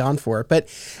down and gone for it. But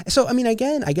so I mean,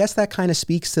 again, I guess that kind of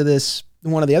speaks to this.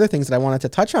 One of the other things that I wanted to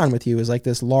touch on with you is like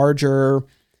this larger,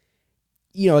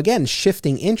 you know, again,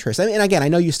 shifting interest. I mean, and again, I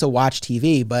know you still watch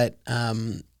TV, but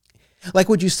like,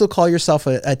 would you still call yourself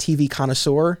a TV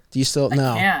connoisseur? Do you still I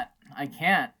no? can't. I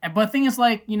can't. But the thing is,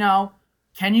 like, you know,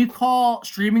 can you call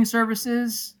streaming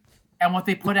services and what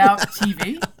they put out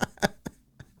TV?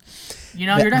 You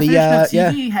know, your definition of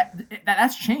TV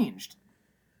that's changed.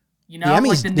 You know, the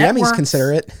Emmys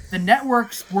consider it. The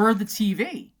networks were the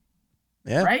TV.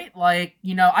 Yeah. Right? Like,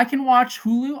 you know, I can watch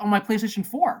Hulu on my PlayStation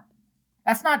 4.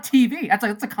 That's not TV.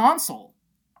 That's a console.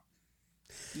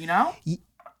 You know?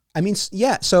 I mean,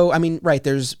 yeah. So, I mean, right.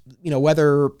 There's, you know,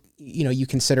 whether, you know, you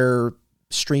consider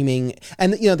streaming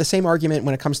and, you know, the same argument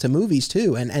when it comes to movies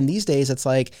too. And these days it's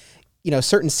like, you know,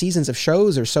 certain seasons of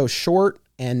shows are so short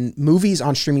and movies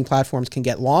on streaming platforms can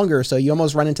get longer. So you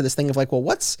almost run into this thing of like, well,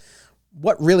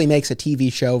 what really makes a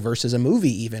TV show versus a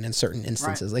movie even in certain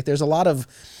instances? Right. Like there's a lot of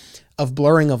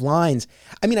blurring of lines.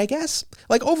 I mean, I guess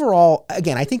like overall,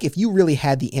 again, I think if you really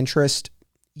had the interest,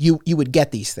 you would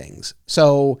get these things.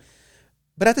 So,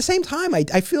 but at the same time,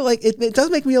 I feel like it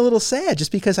does make me a little sad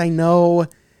just because I know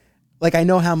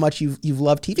how much you've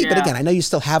loved TV, but again, I know you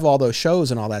still have all those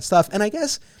shows and all that stuff. And I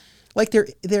guess like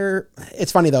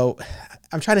it's funny though.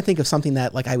 I'm trying to think of something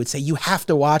that like I would say you have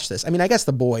to watch this. I mean, I guess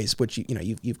The Boys, which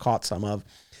you've caught some of.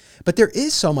 But there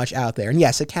is so much out there. And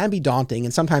yes, it can be daunting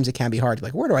and sometimes it can be hard.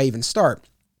 Like, where do I even start?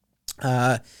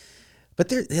 But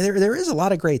there is a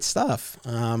lot of great stuff.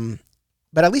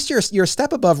 But at least you're a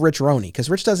step above Rich Roney because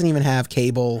Rich doesn't even have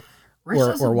cable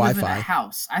or Wi-Fi. Live in a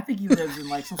house. I think he lives in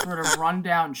like some sort of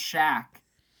rundown shack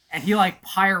and he like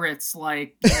pirates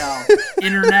like, you know,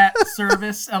 internet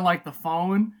service and like the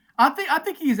phone. I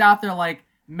think he's out there like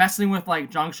messing with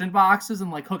like junction boxes and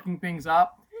like hooking things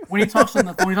up. When he talks on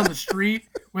the phone, he's on the street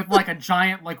with like a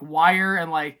giant like wire and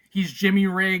like he's jimmy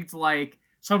rigged like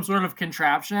some sort of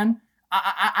contraption.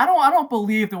 I don't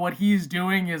believe that what he's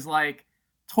doing is like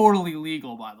totally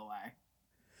legal. By the way,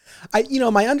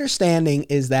 my understanding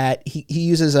is that he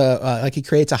uses he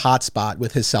creates a hotspot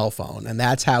with his cell phone, and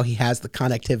that's how he has the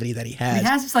connectivity that he has. He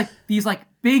has these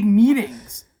big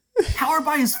meetings powered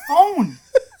by his phone.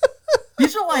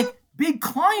 These are like big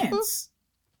clients.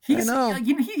 He's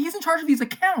in charge of these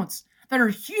accounts that are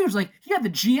huge. Like he had the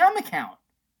GM account.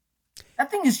 That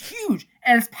thing is huge,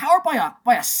 and it's powered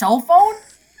by a cell phone.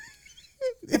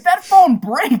 If that phone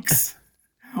breaks,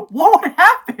 what would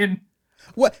happen?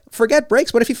 What? Forget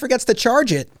breaks. What if he forgets to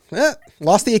charge it?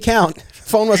 Lost the account.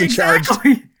 Phone wasn't charged. What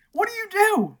do you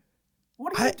do?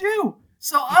 What do you do?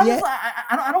 So honestly,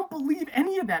 I don't believe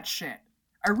any of that shit.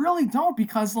 I really don't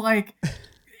because like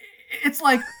it's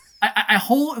like. I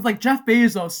hold like Jeff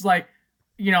Bezos is like,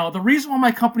 you know, the reason why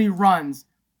my company runs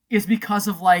is because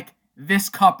of like this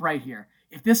cup right here.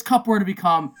 If this cup were to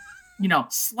become, you know,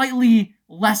 slightly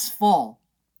less full,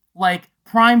 like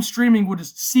Prime streaming would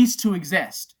just cease to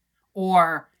exist.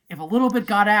 Or if a little bit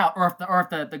got out, or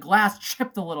if the glass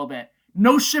chipped a little bit,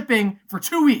 no shipping for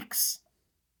 2 weeks.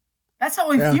 That's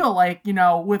how I feel like, you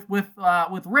know, with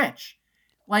Rich.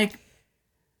 Like,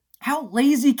 how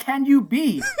lazy can you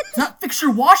be to not fix your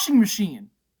washing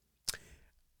machine?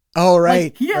 Oh, right.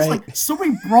 Like, he has like so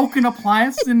many broken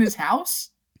appliances in his house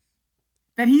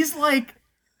that he's like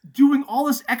doing all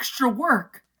this extra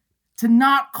work to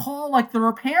not call like the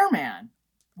repairman.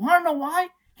 Want to know why?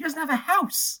 He doesn't have a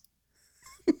house.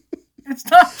 It's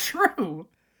not true.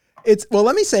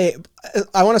 Let me say,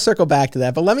 I want to circle back to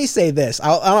that, but let me say this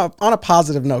on a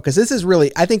positive note, because this is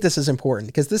really, I think this is important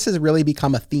because this has really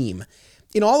become a theme.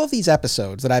 In all of these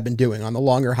episodes that I've been doing on the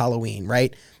longer Halloween,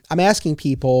 right? I'm asking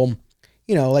people,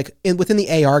 you know, like within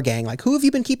the AR gang, like who have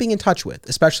you been keeping in touch with,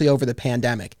 especially over the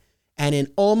pandemic? And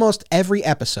in almost every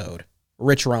episode,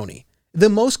 Rich Roney, the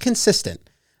most consistent.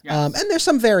 Yes. And there's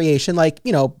some variation, like,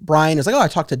 you know, Brian is like, oh, I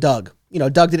talked to Doug. You know,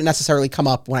 Doug didn't necessarily come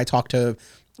up when I talked to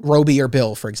Roby or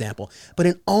Bill, for example. But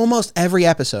in almost every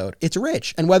episode, it's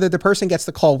Rich. And whether the person gets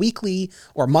the call weekly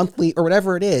or monthly or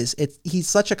whatever it is, he's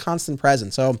such a constant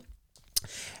presence. So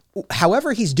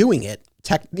however he's doing it,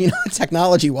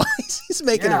 technology-wise, he's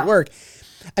making it work.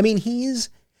 I mean,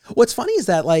 what's funny is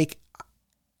that, like,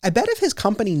 I bet if his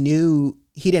company knew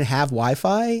he didn't have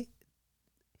Wi-Fi,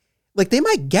 like, they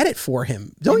might get it for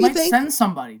him. Don't you think? They might send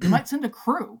somebody. They might send a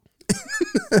crew.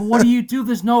 But what do you do?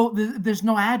 There's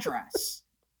no address.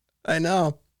 I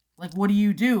know. Like, what do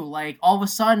you do? Like, all of a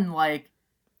sudden, like,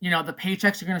 you know, the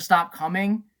paychecks are going to stop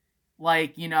coming.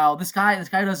 Like, you know, this guy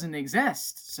doesn't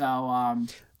exist. So,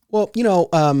 well, you know,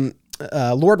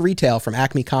 Lord Retail from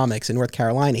Acme Comics in North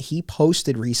Carolina, he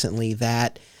posted recently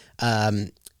that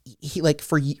he, like,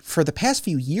 for the past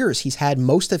few years, he's had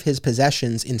most of his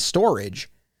possessions in storage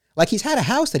Like he's had a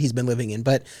house that he's been living in,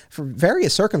 but for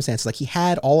various circumstances, like he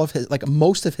had all of his, like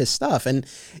most of his stuff. And,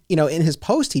 you know, in his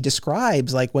post, he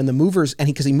describes like when the movers, and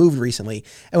because he moved recently,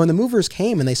 and when the movers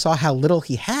came and they saw how little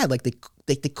he had, like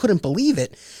they couldn't believe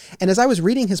it. And as I was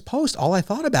reading his post, all I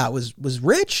thought about was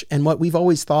Rich and what we've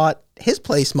always thought his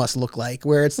place must look like,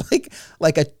 where it's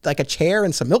like a chair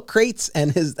and some milk crates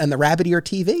and the rabbit ear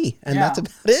TV. And that's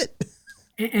about it.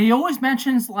 He always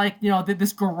mentions like, you know,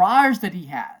 this garage that he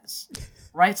has.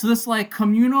 Right? So this like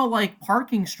communal like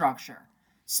parking structure.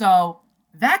 So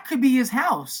that could be his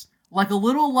house. Like a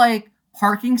little like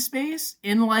parking space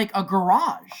in like a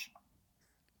garage.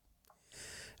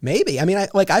 Maybe. I mean,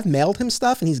 I've mailed him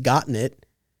stuff and he's gotten it.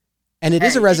 And it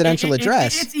is a residential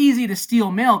address. It's easy to steal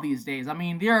mail these days. I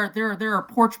mean, there are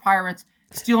porch pirates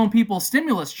stealing people's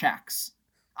stimulus checks.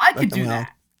 I could do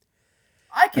that.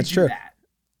 That's true.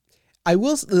 I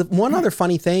will. One other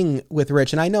funny thing with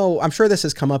Rich, and I'm sure this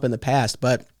has come up in the past,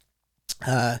 but,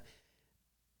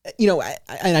 you know,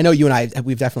 and I know you and I,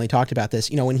 we've definitely talked about this,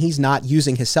 you know, when he's not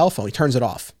using his cell phone, he turns it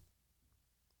off,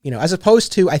 you know, as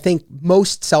opposed to, I think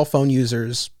most cell phone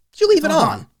users, you leave it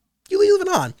on.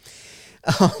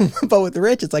 But with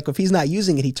Rich, it's like, if he's not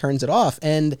using it, he turns it off.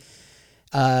 And,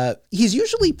 he's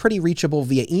usually pretty reachable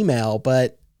via email,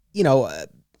 but, you know,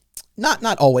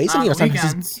 not always. And, you know,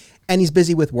 sometimes he's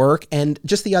busy with work. And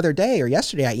just the other day or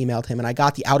yesterday, I emailed him and I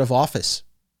got the out of office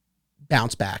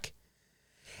bounce back.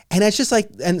 And it's just like,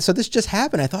 and so this just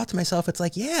happened. I thought to myself, it's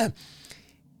like, yeah,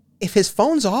 if his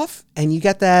phone's off and you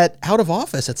get that out of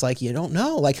office, it's like, you don't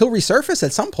know, like he'll resurface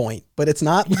at some point, but it's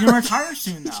not. He's going to retire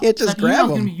soon though. You can't just grab him.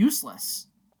 Going to be useless.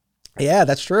 Yeah,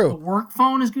 that's true. The work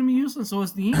phone is going to be useless. So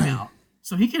is the email.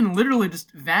 So he can literally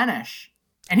just vanish.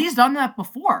 And he's done that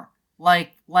before.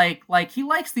 Like he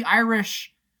likes the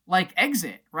Irish, like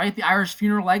exit, right? The Irish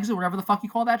funeral exit, whatever the fuck you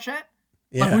call that shit.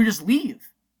 Yeah. Like we just leave.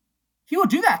 He would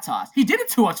do that to us. He did it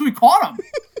to us, so we caught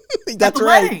him. That's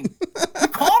right. Wedding. We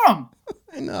caught him.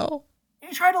 I know. And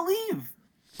he tried to leave.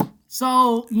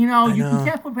 So, you know, you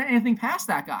can't put anything past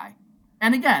that guy.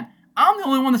 And again, I'm the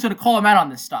only one that's going to call him out on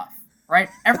this stuff, right?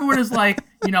 Everyone is like,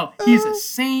 you know, he's a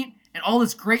saint and all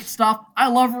this great stuff. I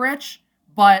love Rich,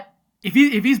 but if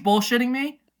he's bullshitting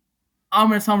me, I'm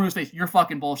going to tell him to his face, you're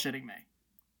fucking bullshitting me.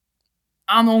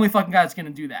 I'm the only fucking guy that's going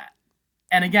to do that.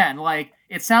 And again, like,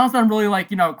 it sounds that I'm really,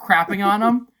 like, you know, crapping on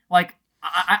him. Like,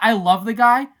 I love the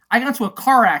guy. I got into a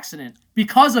car accident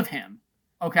because of him,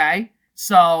 okay?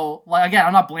 So, like, again,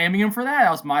 I'm not blaming him for that.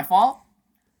 That was my fault.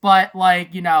 But,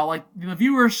 like, you know, like, the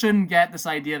viewers shouldn't get this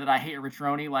idea that I hate Rich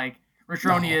Roney. Like, Rich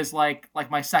Roney is, like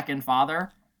my second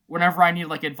father. Whenever I need,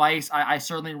 like, advice, I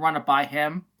certainly run it by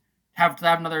him. Have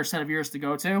another set of ears to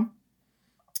go to.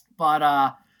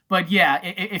 But yeah,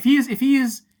 if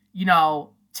he's, you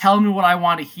know, telling me what I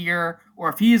want to hear, or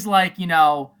if he's like, you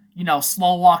know,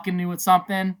 slow walking me with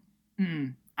something,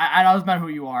 I doesn't matter who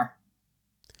you are.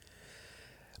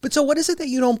 But so what is it that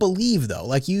you don't believe though?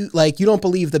 Like you don't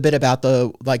believe the bit about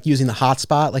the, like, using the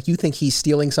hotspot? Like you think he's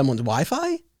stealing someone's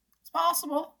Wi-Fi? It's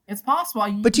possible.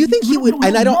 But do you think he would,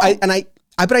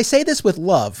 but I say this with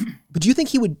love, but do you think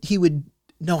he would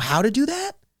know how to do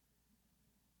that?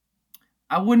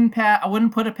 I wouldn't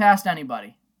put it past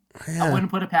anybody. Yeah. I wouldn't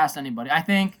put it past anybody. I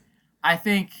think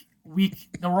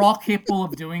we're all capable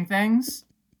of doing things,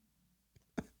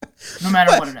 no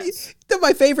matter what it is.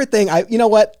 My favorite thing, you know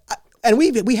what, and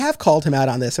we have called him out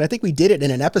on this, and I think we did it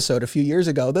in an episode a few years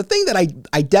ago. The thing that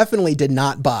I definitely did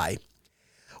not buy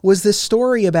was this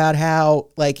story about how,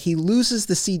 like, he loses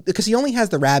the C, because he only has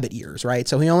the rabbit ears, right?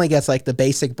 So he only gets like the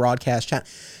basic broadcast channel,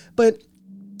 but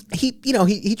he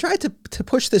tried to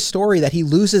push this story that he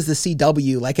loses the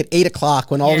CW like at 8:00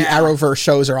 when all the Arrowverse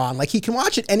shows are on. Like he can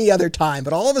watch it any other time,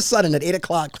 but all of a sudden at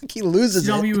 8:00, like he loses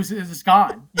CW it. CW is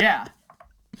gone. Yeah.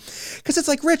 Because it's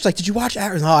like, Rich, like, did you watch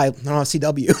Arrow? No, I don't have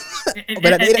CW.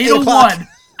 But at 8:01,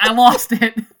 I lost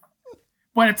it.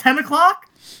 But at 10:00,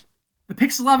 the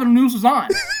Pix 11 news was on.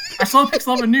 I saw the Pix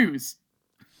 11 news.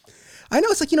 I know,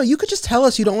 it's like, you know, you could just tell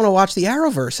us you don't want to watch the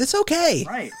Arrowverse. It's okay.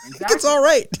 Right. Exactly. It's all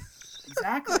right.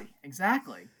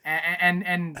 Exactly.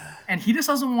 And he just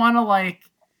doesn't want to, like,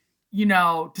 you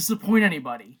know, disappoint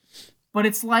anybody. But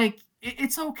it's like,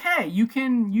 it's okay. You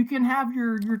can have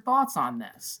your thoughts on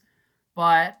this.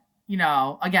 But, you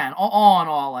know, again, all in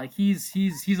all, like, he's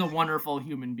a wonderful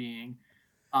human being.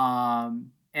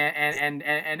 And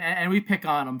we pick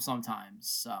on him sometimes.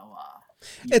 So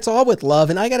yeah. It's all with love.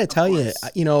 And I got to tell you,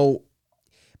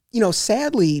 you know,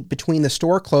 sadly, between the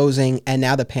store closing and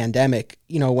now the pandemic,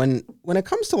 you know, when it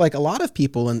comes to, like, a lot of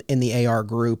people in the AR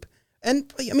group,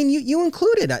 and I mean, you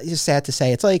included, it's sad to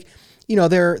say, it's like, you know,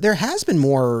 there has been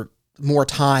more more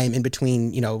time in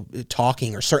between,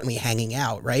 talking or certainly hanging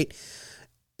out, right?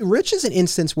 Rich is an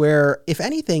instance where, if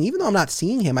anything, even though I'm not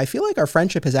seeing him, I feel like our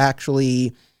friendship has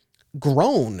actually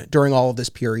grown during all of this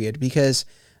period, because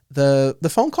the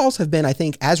phone calls have been, I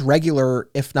think, as regular,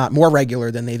 if not more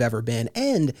regular than they've ever been.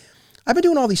 And I've been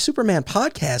doing all these Superman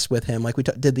podcasts with him. Like we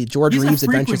did the George Reeves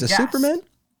Adventures of Superman.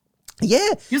 Yeah.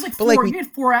 He was we had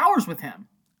 4 hours with him.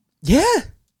 Yeah.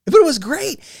 But it was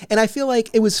great. And I feel like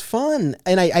it was fun.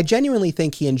 And I genuinely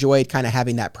think he enjoyed kind of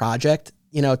having that project,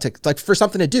 to like for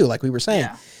something to do, like we were saying.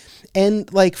 Yeah.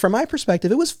 And like, from my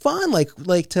perspective, it was fun,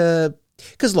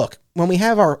 because look, when we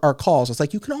have our calls, it's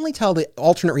like, you can only tell the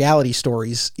alternate reality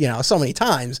stories, so many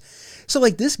times. So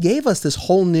like, this gave us this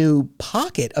whole new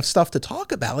pocket of stuff to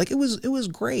talk about. Like, it was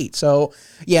great. So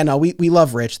yeah, no, we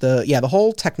love Rich. The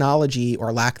whole technology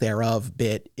or lack thereof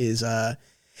bit is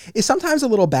sometimes a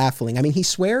little baffling. I mean, he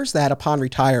swears that upon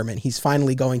retirement, he's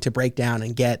finally going to break down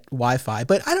and get Wi-Fi,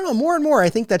 but I don't know, more and more, I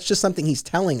think that's just something he's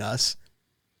telling us.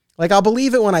 Like, I'll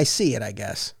believe it when I see it, I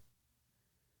guess.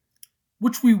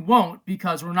 Which we won't,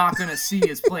 because we're not going to see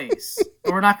his place.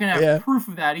 Or we're not going to have proof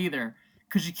of that either,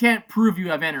 because you can't prove you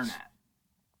have internet.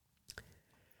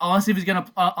 Unless he's gonna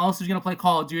play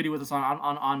Call of Duty with us on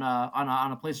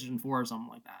a PlayStation 4 or something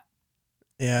like that.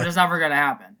 Yeah, but it's never gonna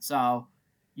happen. So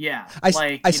yeah,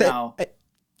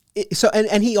 So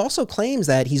and he also claims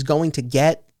that he's going to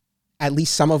get at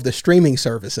least some of the streaming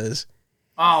services.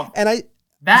 Oh, and I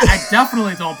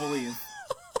definitely don't believe.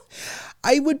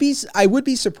 I would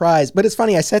be surprised, but it's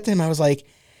funny. I said to him, I was like,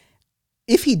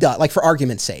 if he does, like, for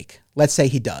argument's sake, let's say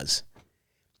he does,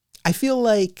 I feel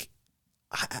like,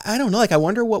 I don't know, like, I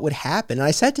wonder what would happen. And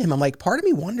I said to him, I'm like, part of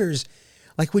me wonders,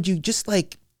 like, would you just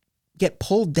like get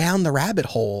pulled down the rabbit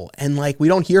hole and like, we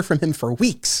don't hear from him for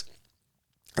weeks?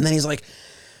 And then he's like,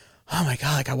 oh my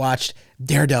God, like, I watched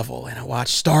Daredevil and I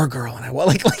watched Stargirl and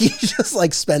like he just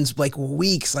like spends like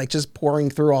weeks like just pouring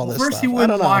through all this stuff. First, he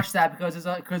wouldn't watch that because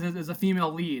it's a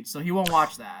female lead, so he won't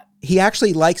watch that. He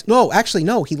actually likes, he likes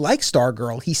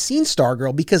Stargirl. He's seen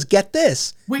Stargirl because, get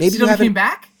this. Wait, maybe CW came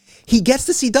back? He gets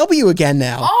the CW again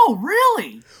now. Oh,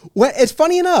 really? Well, it's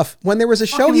funny enough, when there was a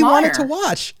show he wanted to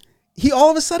watch, he all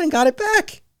of a sudden got it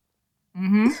back.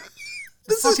 Mm-hmm.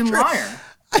 This is fucking liar.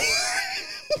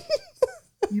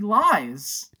 He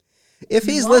lies. If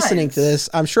he's listening to this,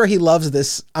 I'm sure he loves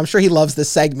this. I'm sure he loves this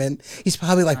segment. He's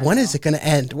probably like, when is it going to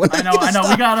end? I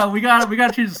know. We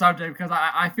gotta change the subject, because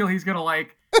I feel he's going to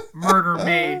like murder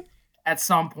me at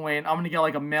some point. I'm going to get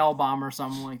like a mail bomb or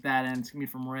something like that, and it's going to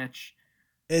be from Rich.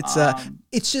 It's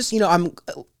just, I'm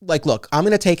like, look, I'm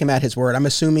going to take him at his word. I'm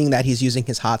assuming that he's using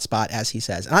his hotspot, as he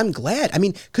says. And I'm glad. I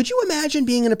mean, could you imagine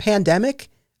being in a pandemic,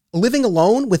 living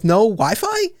alone with no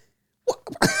Wi-Fi?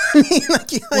 I mean,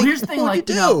 well, here's the thing,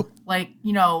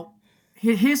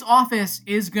 his office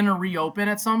is going to reopen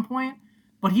at some point,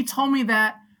 but he told me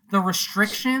that the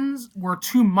restrictions were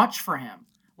too much for him.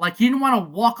 Like, he didn't want to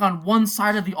walk on one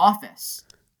side of the office.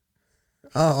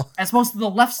 Oh. As opposed to the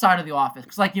left side of the office.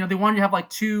 Because, they wanted to have,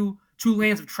 two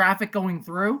lanes of traffic going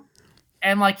through.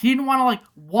 And, he didn't want to,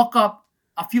 walk up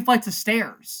a few flights of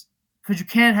stairs. Because you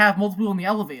can't have multiple people in the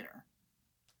elevator.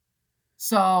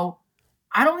 So,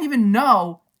 I don't even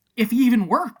know if he even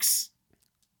works.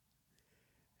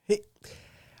 It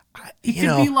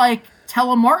could be,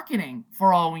 telemarketing,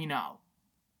 for all we know.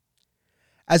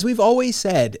 As we've always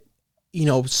said,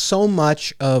 so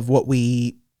much of what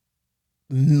we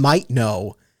might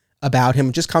know about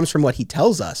him just comes from what he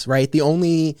tells us, right? The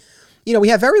only, we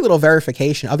have very little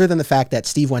verification other than the fact that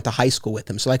Steve went to high school with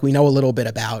him. So we know a little bit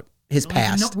about his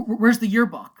past. Where's the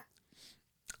yearbook?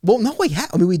 Well, no,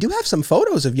 we do have some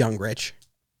photos of young Rich.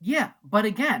 Yeah, but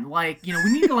again, we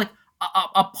need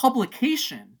a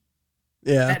publication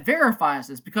that verifies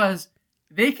this, because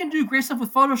they can do great stuff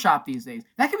with Photoshop these days.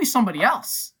 That could be somebody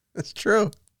else. That's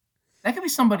true. That could be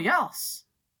somebody else.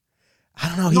 I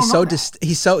don't know.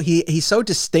 He's so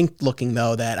distinct looking,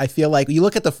 though, that I feel like you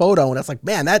look at the photo and it's like,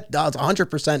 man, that's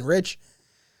 100% Rich.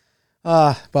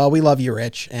 Well, we love you,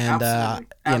 Rich, and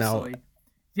Absolutely.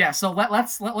 Yeah. So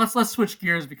let's switch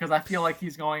gears, because I feel like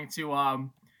he's going to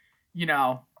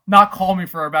not call me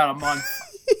for about a month.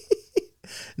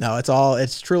 No,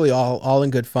 it's truly all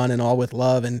in good fun and all with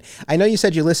love. And I know you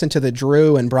said you listened to the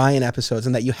Drew and Brian episodes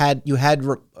and that you had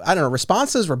I don't know,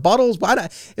 responses, rebuttals,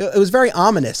 but it was very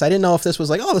ominous. I didn't know if this was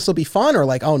like, oh, this will be fun, or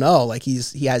like, oh no, like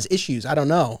he has issues. I don't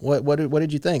know. What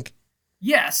did you think?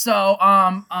 Yeah. So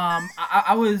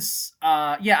I was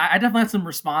I definitely had some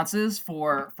responses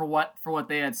for what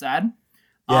they had said.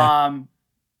 Yeah.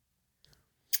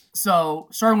 So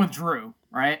starting with Drew,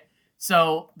 right?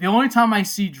 So the only time I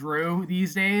see Drew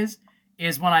these days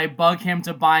is when I bug him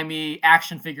to buy me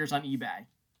action figures on eBay.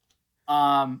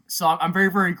 So I'm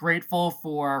very, very grateful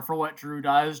for what Drew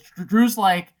does. Drew's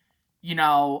like, you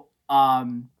know,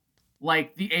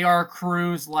 like the AR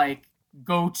crew's like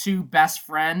go-to best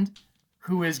friend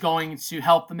who is going to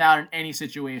help them out in any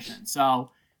situation. So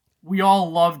we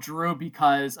all love Drew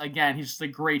because, again, he's just a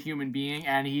great human being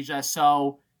and he's just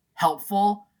so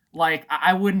helpful. Like,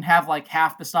 I wouldn't have like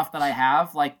half the stuff that I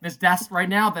have. Like this desk right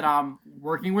now that I'm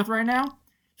working with right now,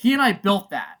 he and I built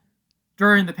that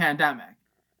during the pandemic.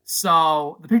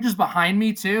 So the pictures behind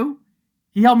me too,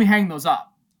 he helped me hang those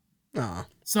up. Aww.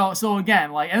 So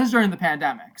again, like, and this is during the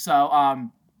pandemic. So,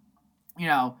 you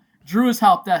know, Drew has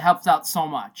helped out so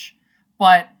much.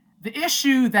 But the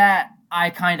issue that I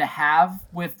kind of have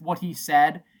with what he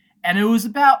said, and it was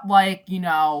about like, you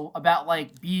know, about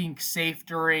like being safe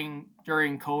during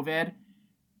COVID.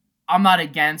 I'm not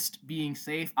against being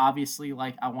safe. Obviously,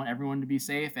 like I want everyone to be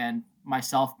safe and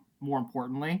myself more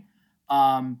importantly.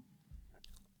 But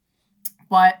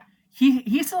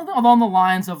he said along the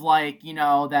lines of like, you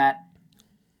know, that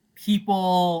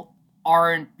people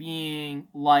aren't being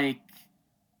like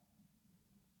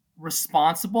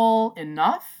responsible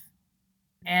enough.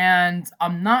 And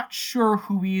I'm not sure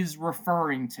who he's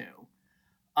referring to.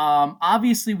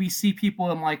 Obviously, we see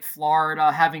people in like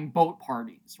Florida having boat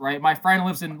parties, right? My friend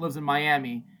lives in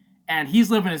Miami, and he's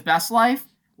living his best life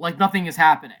like nothing is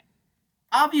happening.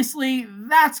 Obviously,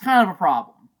 that's kind of a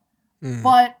problem.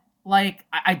 But like,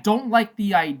 I don't like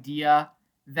the idea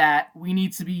that we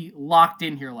need to be locked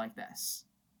in here like this.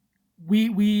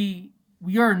 We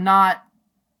are not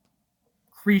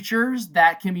creatures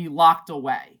that can be locked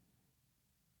away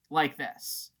like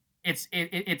this.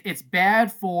 It's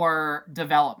bad for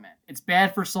development. It's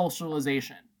bad for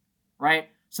socialization, right?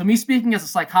 So me speaking as a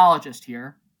psychologist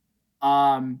here,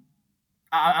 I'm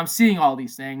seeing all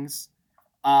these things.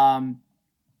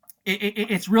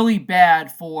 It's really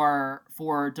bad for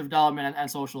development and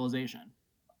socialization.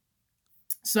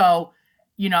 So,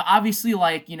 you know, obviously,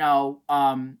 like, you know,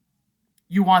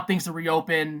 you want things to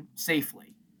reopen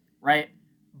safely, right?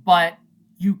 But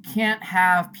you can't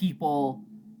have people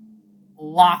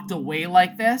locked away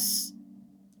like this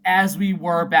as we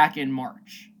were back in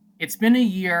March. It's been a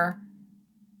year.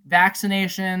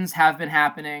 Vaccinations have been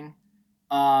happening.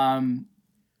 I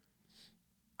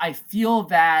feel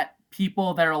that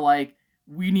people that are like,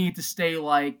 we need to stay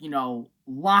like, you know,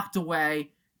 locked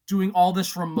away, doing all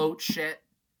this remote shit,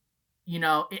 you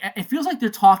know, it feels like they're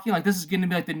talking like this is going to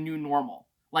be like the new normal.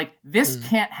 Like this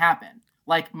can't happen.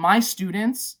 Like my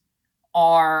students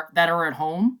that are at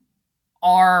home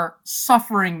are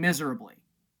suffering miserably.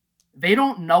 They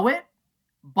don't know it,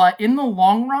 but in the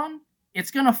long run, it's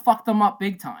going to fuck them up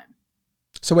big time.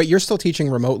 So wait, you're still teaching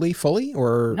remotely fully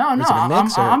or no, is it a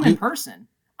mix, I'm in person.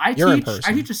 I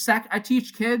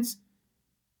teach kids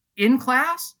in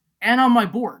class and on my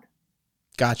board.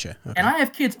 Gotcha. Okay. And I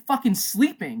have kids fucking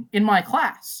sleeping in my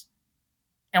class.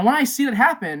 And when I see that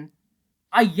happen,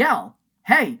 I yell,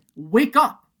 "Hey, wake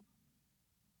up."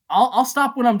 I'll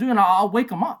stop what I'm doing. I'll wake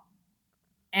them up.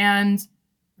 And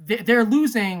they're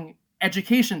losing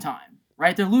education time,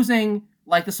 right? They're losing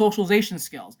like the socialization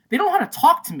skills. They don't know how to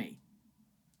talk to me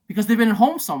because they've been at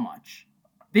home so much.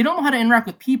 They don't know how to interact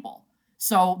with people.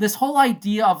 So this whole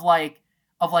idea of like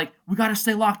we got to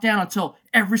stay locked down until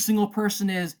every single person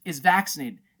is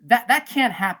vaccinated. That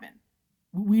can't happen.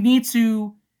 We need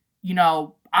to, you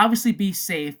know, obviously be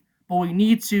safe, but we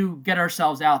need to get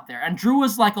ourselves out there. And Drew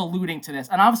was like alluding to this,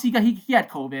 and obviously he had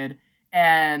COVID,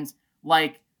 and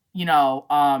like, you know,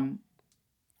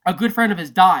 a good friend of his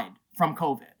died from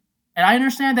COVID, and I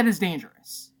understand that it's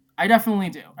dangerous. I definitely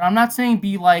do, and I'm not saying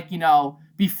be like, you know,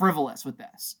 be frivolous with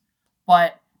this,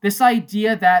 but this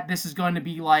idea that this is going to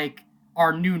be like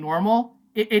our new normal,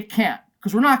 it can't,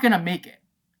 because we're not going to make it.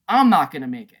 I'm not going to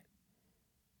make it.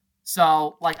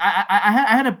 So like I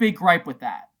had a big gripe with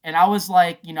that, and I was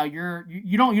like, you know,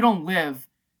 you don't live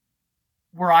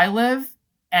where I live,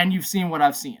 and you've seen what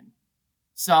I've seen.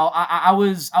 So I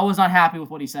was not happy with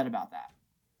what he said about that.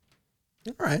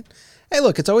 All right. Hey,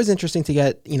 look, it's always interesting to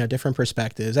get, you know, different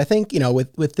perspectives. I think, you know,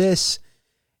 with this,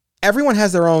 everyone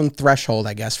has their own threshold,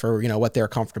 I guess, for, you know, what they're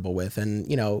comfortable with. And,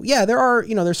 you know, yeah,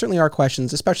 there certainly are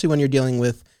questions, especially when you're dealing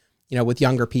with, you know, with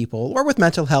younger people or with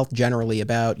mental health generally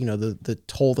about, you know, the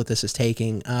toll that this is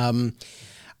taking.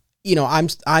 You know,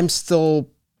 I'm still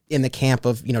in the camp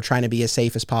of, you know, trying to be as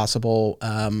safe as possible.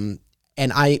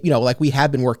 And I, you know, like we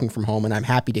have been working from home, and I'm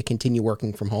happy to continue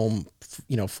working from home,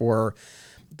 you know, for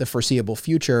the foreseeable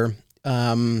future.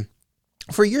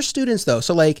 For your students though,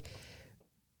 so like,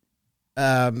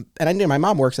 and I know my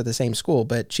mom works at the same school,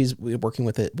 but she's working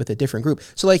with a different group.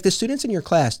 So like the students in your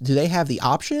class, do they have the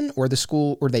option, or the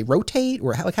school, or they rotate,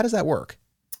 or how does that work?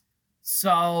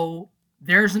 So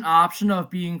there's an option of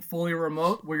being fully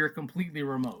remote where you're completely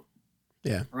remote.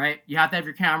 Yeah. Right? You have to have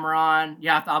your camera on. You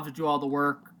have to obviously do all the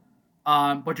work,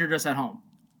 but you're just at home.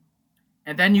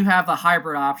 And then you have the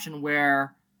hybrid option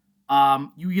where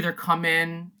you either come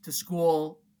in to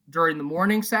school during the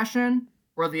morning session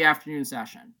or the afternoon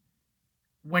session.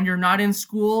 When you're not in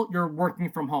school, you're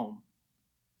working from home.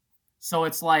 So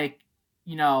it's like,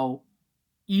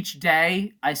 each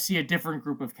day I see a different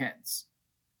group of kids.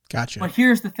 Gotcha. But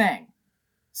here's the thing.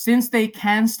 Since they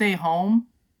can stay home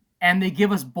and they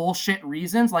give us bullshit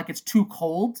reasons, like it's too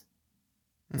cold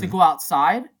to go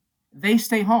outside, they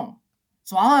stay home.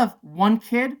 So I'll have one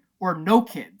kid or no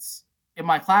kids in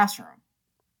my classroom.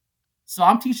 So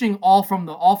I'm teaching all from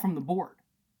the board,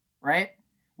 right?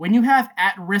 When you have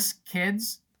at-risk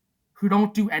kids who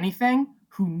don't do anything,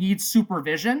 who need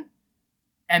supervision,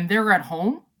 and they're at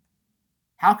home,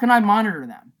 how can I monitor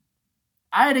them?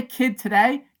 I had a kid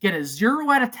today get a 0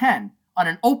 out of 10 on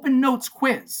an open notes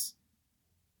quiz.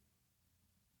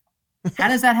 How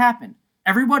does that happen?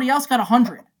 Everybody else got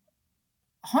 100.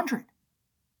 100.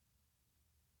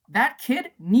 That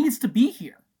kid needs to be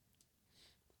here.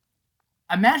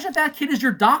 Imagine if that kid is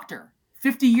your doctor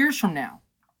 50 years from now.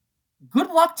 Good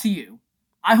luck to you.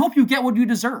 I hope you get what you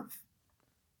deserve.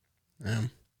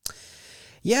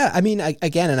 Yeah, I mean,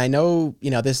 again, and I know,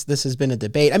 this has been a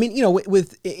debate. I mean,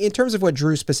 with in terms of what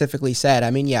Drew specifically said, I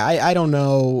mean, yeah, I don't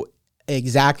know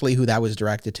exactly who that was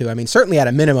directed to. I mean, certainly at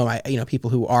a minimum,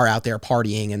 people who are out there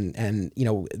partying and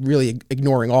really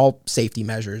ignoring all safety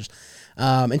measures.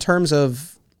 In terms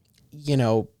of,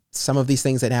 some of these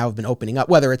things that now have been opening up,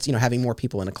 whether it's, having more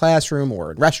people in a classroom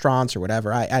or in restaurants or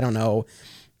whatever, I don't know,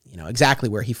 exactly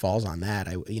where he falls on that.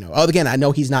 Again, I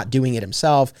know he's not doing it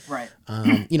himself. Right.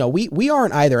 We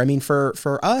aren't either. I mean,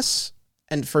 for us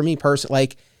and for me personally,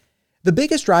 like the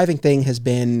biggest driving thing has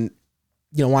been,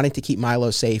 wanting to keep Milo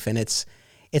safe. And it's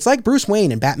like Bruce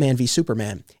Wayne in Batman v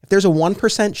Superman. If there's a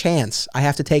 1% chance, I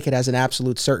have to take it as an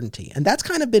absolute certainty. And that's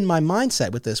kind of been my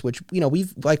mindset with this, which,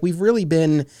 we've really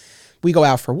been, we go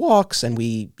out for walks and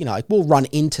we'll run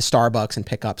into Starbucks and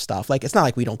pick up stuff. Like, it's not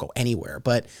like we don't go anywhere,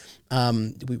 but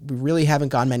we really haven't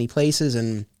gone many places.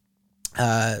 And,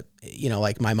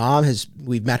 like my mom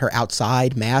we've met her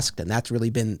outside masked, and that's really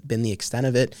been the extent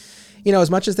of it. As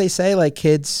much as they say, like,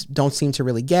 kids don't seem to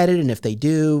really get it. And if they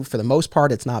do, for the most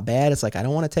part, it's not bad. It's like, I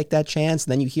don't want to take that chance.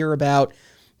 And then you hear about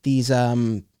these,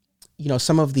 some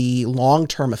of the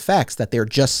long-term effects that they're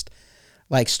just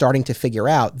like starting to figure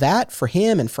out. That for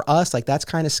him and for us, like, that's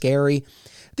kind of scary.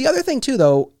 The other thing too,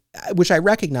 though, which I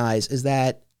recognize, is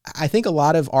that I think a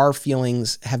lot of our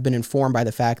feelings have been informed by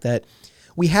the fact that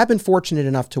we have been fortunate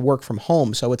enough to work from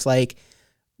home. So it's like,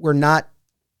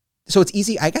 so it's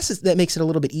easy. I guess that makes it a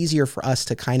little bit easier for us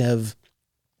to kind of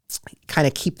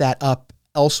keep that up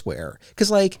elsewhere.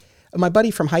 Cause like my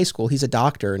buddy from high school, he's a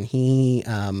doctor, and he's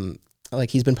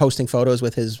been posting photos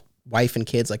with his wife and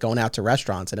kids, like going out to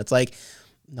restaurants. And it's like,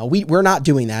 no, we're not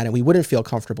doing that, and we wouldn't feel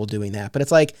comfortable doing that. But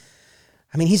it's like,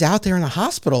 I mean, he's out there in the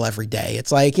hospital every day. It's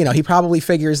like, he probably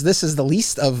figures this is the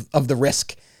least of the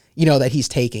risk, that he's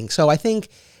taking. So I think,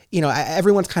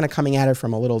 everyone's kind of coming at it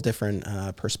from a little different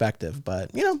perspective.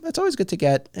 But, it's always good to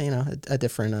get, a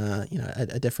different,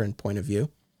 a different point of view.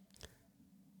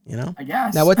 I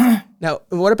guess. Now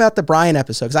what about the Brian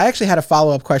episode? Because I actually had a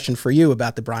follow-up question for you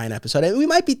about the Brian episode. We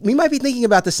might be thinking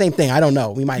about the same thing. I don't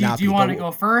know. We might not. Do you want to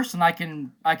go first, and I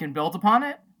can build upon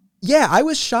it? Yeah, I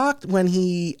was shocked when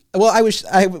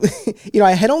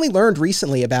I had only learned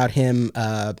recently about him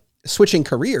switching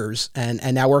careers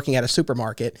and now working at a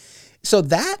supermarket. So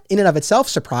that in and of itself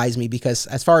surprised me, because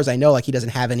as far as I know, like, he doesn't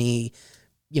have any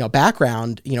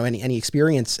background, any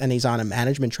experience, and he's on a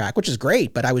management track, which is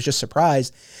great, but I was just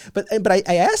surprised. But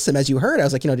I asked him, as you heard, I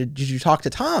was like, did you talk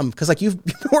to Tom? Because, like, you've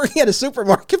been working at a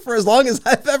supermarket for as long as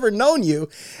I've ever known you.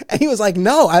 And he was like,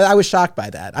 no. I was shocked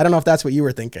by that. I don't know if that's what you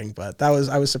were thinking, but I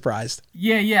was surprised.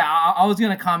 Yeah. I was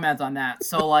going to comment on that.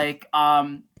 So, like,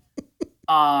 the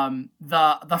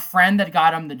friend that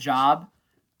got him the job,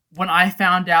 when I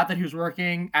found out that he was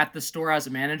working at the store as a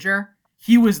manager,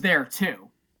 he was there too.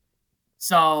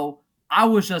 So I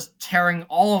was just tearing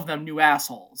all of them new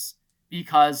assholes,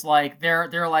 because, like, they're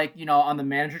like, on the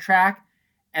manager track,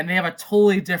 and they have a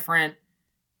totally different,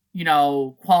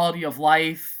 quality of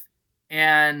life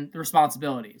and the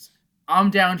responsibilities. I'm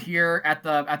down here at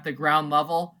the ground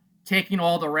level, taking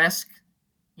all the risk,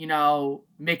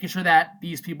 making sure that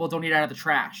these people don't eat out of the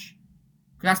trash.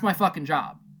 'Cause that's my fucking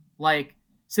job. Like,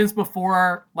 since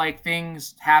before like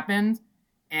things happened,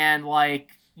 and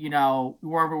like we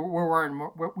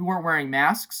weren't wearing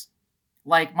masks.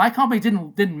 Like my company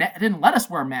didn't let us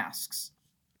wear masks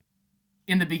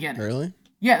in the beginning. Really?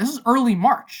 Yeah, this is early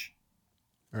March.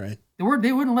 All right. They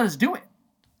wouldn't let us do it.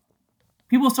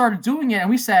 People started doing it, and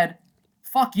we said,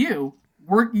 "Fuck you!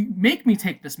 You make me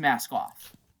take this mask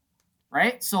off."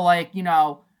 Right? So like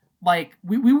like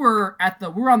we were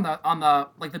on the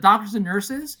like the doctors and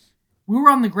nurses, we were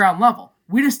on the ground level.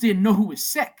 We just didn't know who was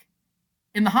sick.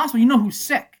 In the hospital, you know who's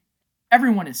sick.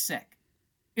 Everyone is sick.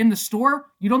 In the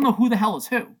store, you don't know who the hell is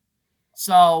who.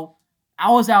 So I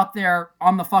was out there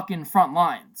on the fucking front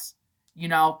lines,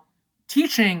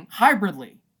 teaching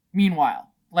hybridly. Meanwhile,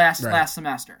 last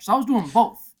semester, so I was doing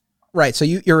both. Right. So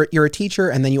you're a teacher,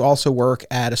 and then you also work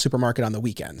at a supermarket on the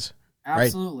weekends.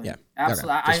 Absolutely. Right? Yeah.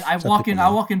 Absolutely. Okay. I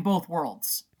walk in both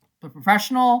worlds, the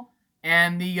professional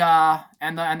and the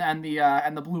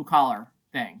blue collar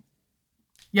thing.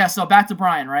 Yeah. So back to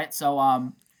Brian, right? So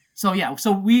So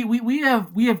we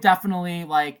have definitely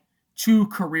like two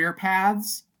career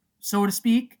paths, so to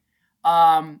speak.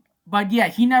 But yeah,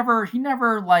 he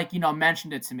never like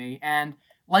mentioned it to me, and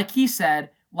like he said,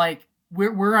 like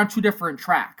we're on two different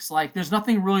tracks. Like there's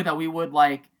nothing really that we would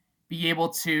like be able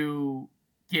to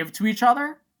give to each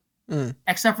other,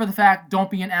 except for the fact, don't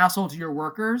be an asshole to your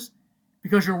workers,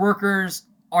 because your workers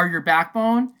are your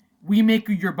backbone. We make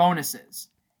you your bonuses.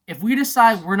 If we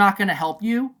decide we're not going to help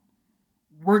you,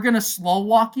 we're going to slow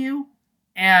walk you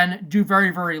and do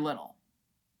very, very little.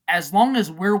 As long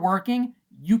as we're working,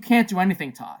 you can't do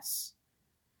anything to us.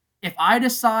 If I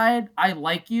decide I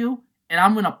like you and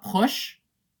I'm going to push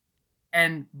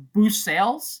and boost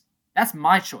sales, that's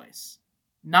my choice,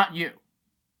 not you.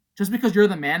 Just because you're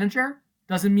the manager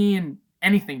doesn't mean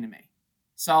anything to me.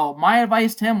 So my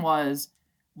advice to him was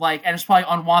like, and it's probably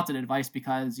unwanted advice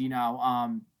because,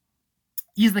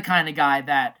 he's the kind of guy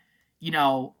that,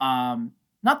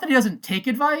 not that he doesn't take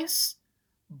advice,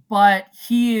 but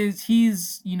he's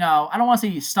I don't want to say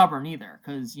he's stubborn either,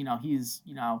 because he's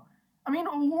I mean,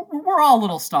 we're all a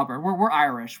little stubborn. We're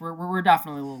Irish. We're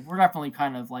definitely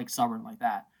kind of like stubborn like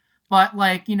that. But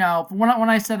like when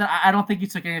I said that, I don't think he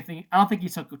took anything. I don't think he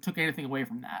took anything away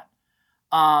from that.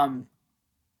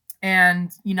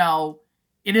 And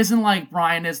it isn't like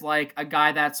Brian is like a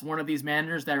guy that's one of these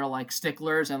managers that are like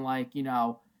sticklers and like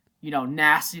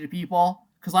nasty to people,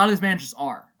 because a lot of these managers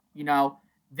are.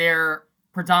 They're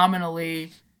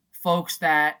predominantly folks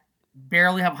that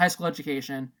barely have a high school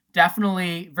education,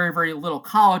 definitely very, very little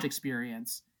college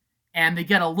experience, and they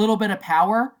get a little bit of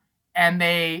power and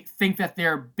they think that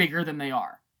they're bigger than they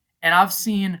are. And I've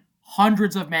seen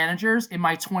hundreds of managers in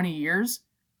my 20 years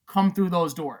come through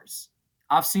those doors.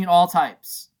 I've seen all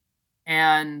types.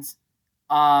 And,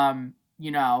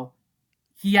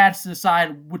 he has to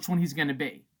decide which one he's going to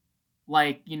be.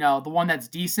 Like, the one that's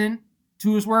decent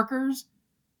to his workers,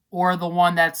 or the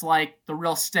one that's like the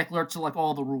real stickler to like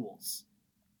all the rules.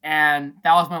 And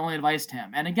that was my only advice to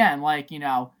him. And again, like,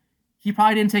 he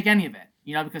probably didn't take any of it,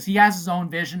 because he has his own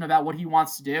vision about what he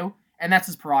wants to do, and that's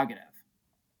his prerogative.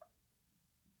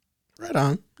 Right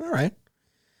on. All right.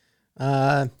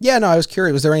 Yeah, no, I was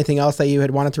curious. Was there anything else that you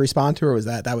had wanted to respond to, or was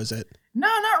that was it? No,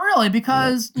 not really,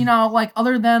 because, like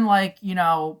other than like,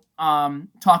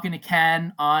 talking to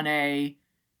Ken on a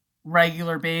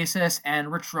regular basis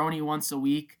and Rich Roney once a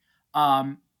week,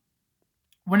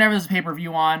 whenever there's a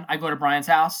pay-per-view on, I go to Brian's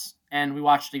house and we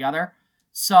watch together.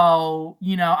 So,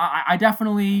 I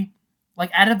definitely,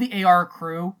 like, out of the AR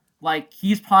crew, like,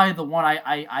 he's probably the one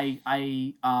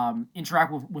I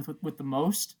interact with the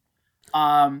most.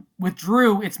 With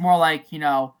Drew, it's more like,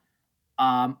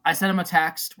 I send him a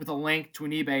text with a link to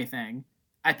an eBay thing.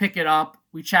 I pick it up,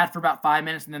 we chat for about 5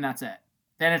 minutes, and then that's it.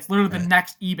 Then it's literally the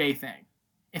next eBay thing.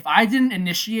 If I didn't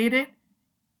initiate it,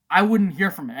 I wouldn't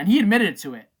hear from him. And he admitted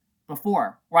to it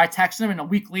before, where I texted him and a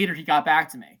week later he got back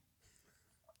to me.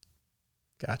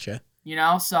 Gotcha.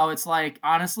 So it's like,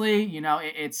 honestly,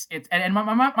 it's and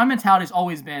my mentality's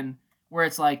always been where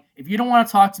it's like, if you don't want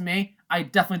to talk to me, I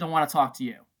definitely don't want to talk to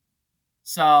you.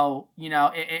 So,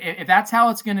 if that's how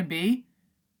it's going to be,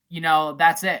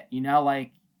 that's it.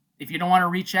 Like, if you don't want to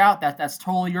reach out, that's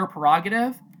totally your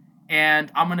prerogative,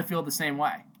 and I'm going to feel the same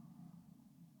way.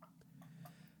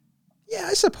 Yeah,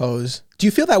 I suppose. Do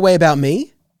you feel that way about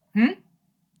me? Do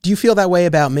you feel that way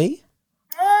about me?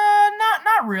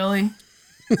 Not really.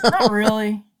 Not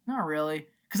really. Not really.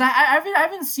 Because I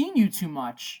haven't seen you too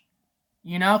much.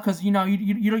 Because you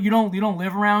don't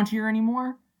live around here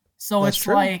anymore. So that's it's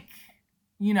true. Like,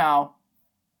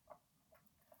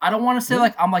 I don't want to say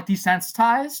like I'm like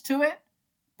desensitized to it,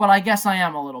 but I guess I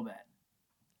am a little bit.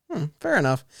 Fair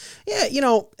enough. Yeah,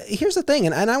 here's the thing,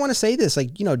 and I want to say this,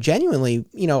 like, genuinely,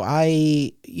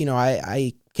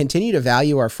 I continue to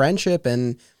value our friendship,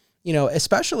 and,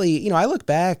 especially, I look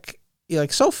back,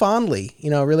 like, so fondly,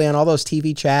 really on all those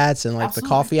TV chats and like Absolutely.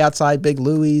 the coffee outside Big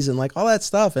Louie's and like all that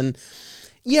stuff. And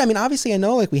yeah, I mean, obviously I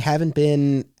know like we haven't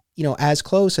been, as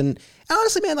close, and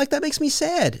honestly, man, like that makes me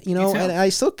sad, Me too. and I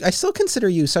still consider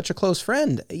you such a close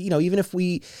friend, even if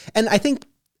and I think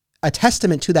a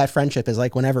testament to that friendship is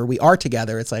like whenever we are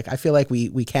together, it's like I feel like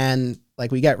we can,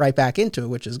 like, we get right back into it,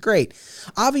 which is great.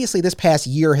 Obviously, this past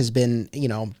year has been,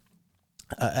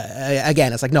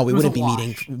 again, it's like, no, we wouldn't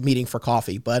be meeting for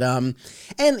coffee, but and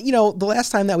the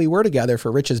last time that we were together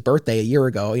for Rich's birthday a year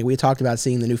ago, we talked about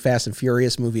seeing the new Fast and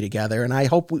Furious movie together, and I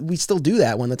hope we still do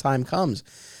that when the time comes.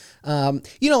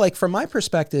 Like from my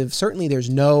perspective, certainly there's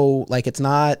no, like, it's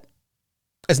not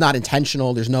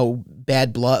intentional. There's no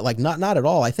bad blood, like not at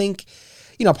all. I think,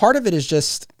 part of it is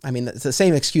just, I mean, it's the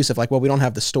same excuse of like, well, we don't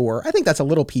have the store. I think that's a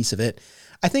little piece of it.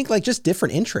 I think like just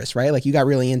different interests, right? Like you got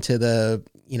really into the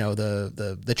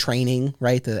training,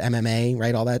 right? The MMA,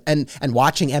 right? All that, and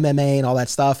watching MMA and all that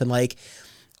stuff. And like,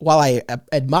 while I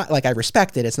admire, like I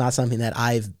respect it, it's not something that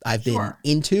I've been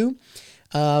into.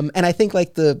 And I think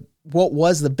like what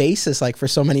was the basis, like for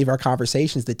so many of our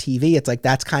conversations, the TV, it's like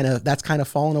that's kind of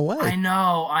fallen away. I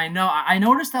know. I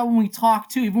noticed that when we talk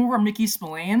too, even when we're Mickey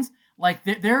Spillane's, like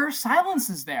there are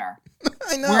silences there.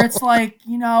 I know. Where it's like,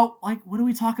 like what do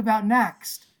we talk about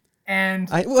next? And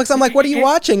I'm like, what are you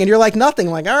watching? And you're like, nothing.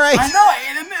 I'm like, all right. I know.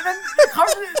 And then the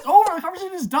conversation is over. The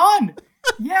conversation is done.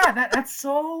 Yeah, that's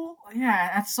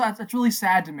really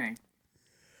sad to me.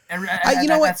 And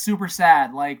that's super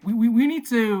sad. Like we need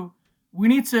to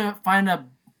find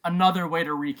another way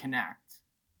to reconnect.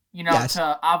 Yes.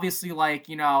 To obviously like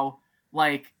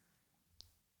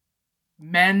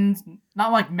mend,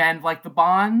 not like mend like the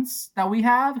bonds that we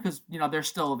have, because they're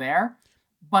still there,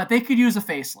 but they could use a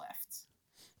facelift.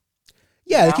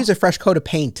 Yeah, they could use a fresh coat of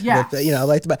paint. Yeah.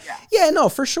 Yeah, no,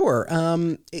 for sure.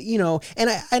 And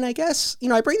I guess,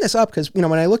 I bring this up because,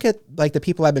 when I look at like the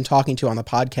people I've been talking to on the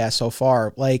podcast so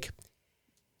far, like,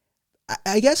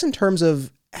 I guess in terms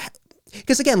of,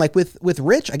 because again, like with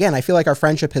Rich, again, I feel like our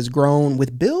friendship has grown.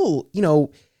 With Bill,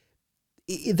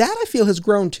 that I feel has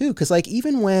grown too. Because like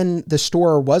even when the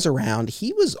store was around,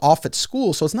 he was off at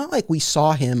school, so it's not like we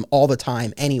saw him all the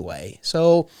time anyway.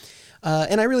 So,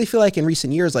 and I really feel like in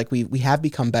recent years, like we have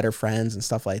become better friends and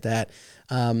stuff like that.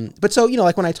 But so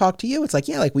like when I talk to you, it's like,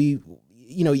 yeah, like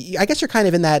I guess you're kind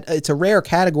of in that. It's a rare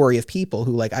category of people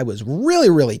who like I was really,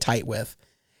 really tight with,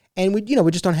 and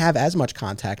we just don't have as much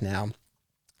contact now.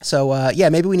 So, yeah,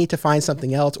 maybe we need to find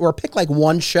something else, or pick like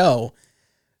one show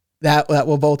that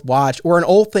we'll both watch, or an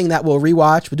old thing that we'll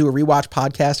rewatch. We'll do a rewatch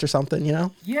podcast or something,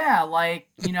 Yeah, like,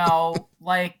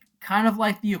 like kind of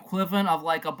like the equivalent of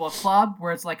like a book club,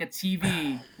 where it's like a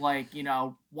TV, like,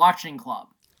 watching club.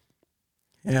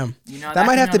 Yeah. That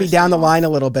might have to be down the line a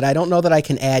little bit. I don't know that I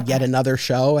can add yet another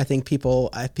show. I think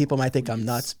people might think I'm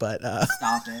nuts, but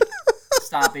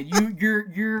Stop it.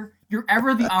 You're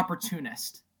ever the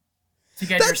opportunist. To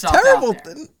get That's yourself terrible. Out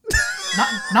there.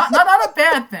 Not a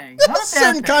bad thing. Not a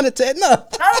bad thing. No.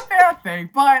 Not a bad thing,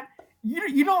 but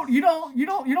you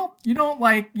don't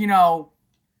like,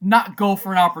 not go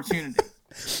for an opportunity.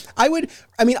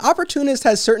 Opportunist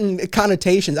has certain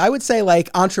connotations. I would say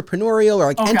like entrepreneurial or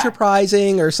like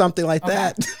enterprising or something like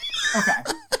that.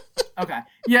 Okay.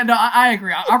 Yeah, no, I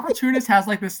agree. Opportunist has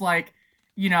like this like,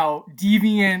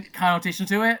 deviant connotation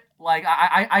to it. Like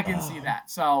I can see that.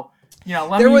 So,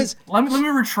 let me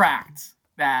retract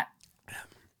that.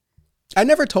 I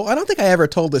don't think I ever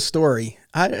told this story.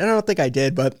 I don't think I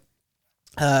did, but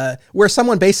where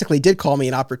someone basically did call me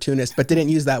an opportunist, but didn't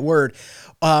use that word.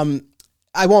 I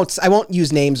won't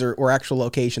use names or actual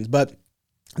locations, but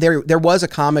there was a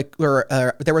comic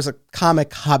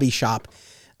hobby shop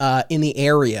in the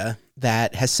area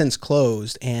that has since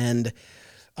closed. And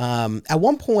at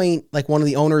one point, like one of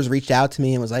the owners reached out to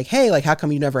me and was like, "Hey, like, how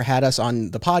come you never had us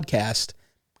on the podcast?"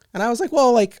 And I was like,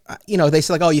 well, like, they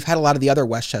said like, "Oh, you've had a lot of the other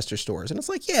Westchester stores." And it's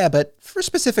like, yeah, but for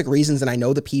specific reasons. And I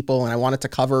know the people and I wanted to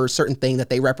cover a certain thing that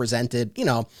they represented,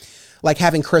 like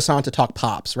having Chris on to talk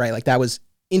Pops, right? Like that was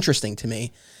interesting to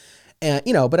me. And,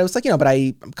 but I was like, but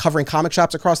I'm covering comic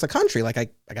shops across the country. Like I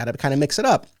got to kind of mix it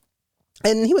up.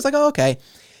 And he was like, "Oh, okay."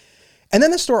 And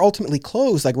then the store ultimately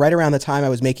closed, like right around the time I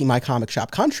was making my Comic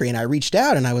Shop Country. And I reached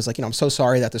out and I was like, "I'm so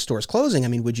sorry that the store's closing. I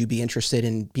mean, would you be interested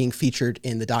in being featured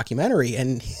in the documentary?"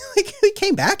 And he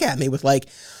came back at me with like,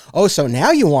 "Oh, so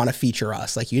now you want to feature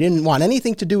us? Like you didn't want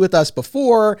anything to do with us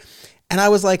before." And I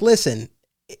was like, "Listen,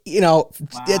 you know,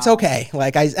 it's Wow. okay.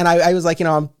 Like I was like, you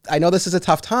know, I know this is a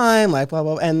tough time, like blah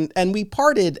blah, and we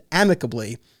parted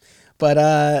amicably, but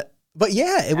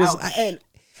yeah, it was, Ouch. and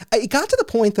it got to the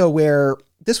point though where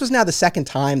this was now the second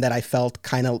time that I felt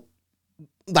kind of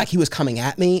like he was coming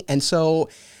at me, and so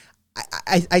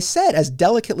I said as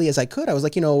delicately as I could, I was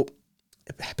like, you know,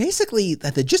 basically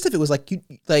the gist of it was like,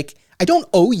 like I don't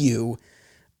owe you,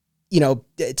 you know,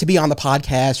 to be on the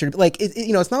podcast, or like,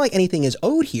 you know, it's not like anything is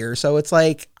owed here. So it's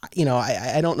like, you know,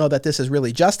 I don't know that this is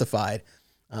really justified.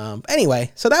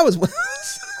 Anyway, so that was,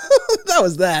 that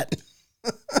was that.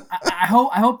 I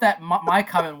hope that my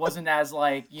comment wasn't as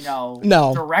like, you know,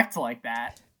 No. direct like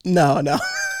that. No. Not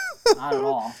at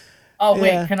all. Oh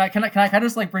wait, Yeah. can I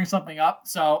just like bring something up?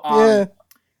 So Yeah.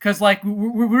 because like we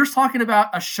were just talking about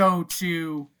a show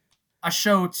to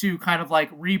kind of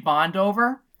like rebond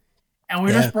over, and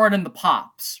we Yeah. just brought in the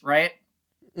Pops, right?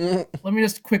 Mhm. Let me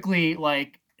just quickly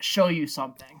like show you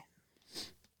something.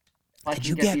 If I Did can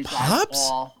you get get these guys Pops?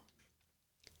 all,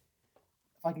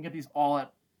 if I can get these all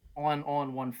at all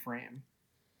in one frame.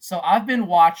 So I've been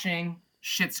watching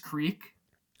Schitt's Creek.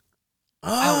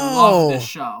 I love this Oh,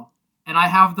 show, and I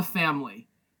have the family.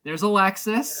 There's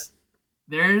Alexis.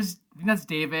 I think that's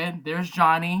David. There's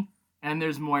Johnny, and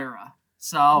there's Moira.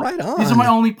 So right these are my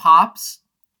on. only Pops,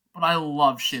 but I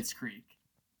love Schitt's Creek.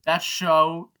 That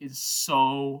show is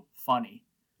so funny.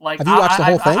 Like Have you watched the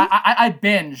whole thing? I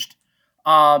binged,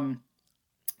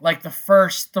 like the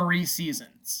first 3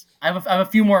 seasons. I have a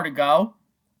few more to go.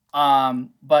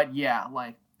 But yeah,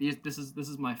 like this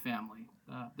is my family.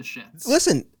 The Shits.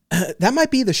 Listen, that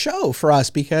might be the show for us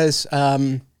because,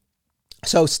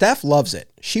 so Steph loves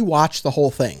it. She watched the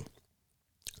whole thing.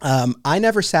 I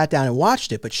never sat down and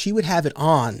watched it, but she would have it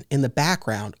on in the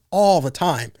background all the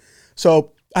time.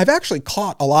 So I've actually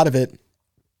caught a lot of it,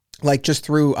 like just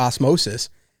through osmosis,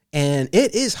 and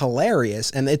it is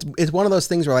hilarious. And it's one of those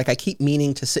things where like I keep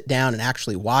meaning to sit down and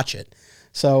actually watch it.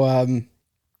 So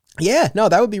yeah, no,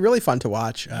 that would be really fun to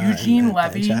watch. Eugene and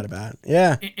Levy, chat about.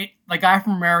 Yeah, the guy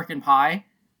from American Pie,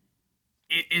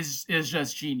 is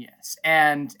just genius.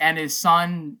 And his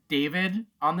son David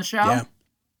on the show, yeah.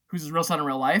 who's his real son in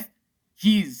real life,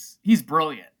 he's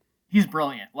brilliant. He's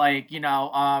brilliant. Like, you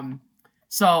know,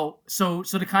 so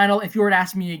to kind of, if you were to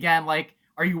ask me again, like,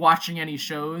 are you watching any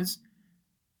shows?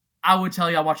 I would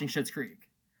tell you I'm watching Schitt's Creek.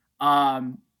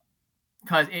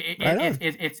 Because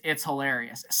it's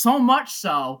hilarious. So much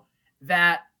so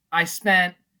that I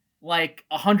spent like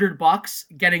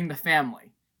 $100 getting the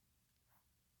family.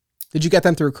 Did you get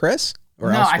them through Chris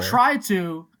or No, elsewhere? I tried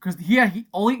to, because he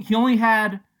only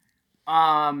had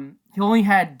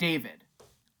David,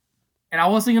 and I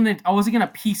wasn't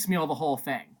gonna piecemeal the whole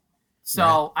thing.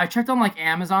 So Right. I checked on like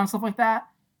Amazon and stuff like that.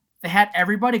 They had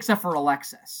everybody except for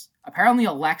Alexis. Apparently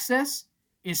Alexis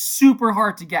is super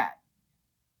hard to get,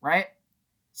 right?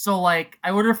 So like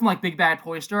I ordered from like Big Bad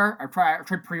Toy Store. I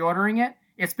tried pre-ordering it.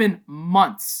 It's been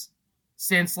months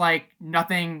since like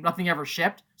nothing ever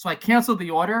shipped. So I canceled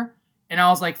the order, and I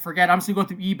was like, forget it. I'm just gonna go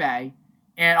through eBay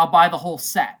and I'll buy the whole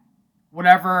set,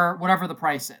 whatever the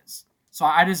price is. So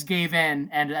I just gave in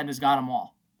and just got them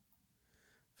all.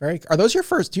 Are those your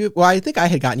first? Well, I think I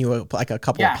had gotten you like a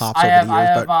couple Yes, of Pops I over have. the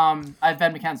years, but I have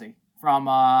Ben McKenzie from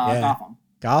Gotham.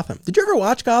 Gotham. Did you ever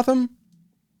watch Gotham?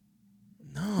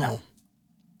 No.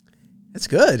 It's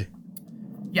good.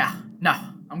 Yeah, no,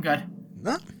 I'm good.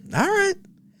 No. All right.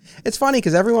 It's funny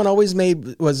because everyone always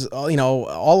was you know,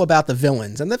 all about the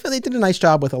villains, and they did a nice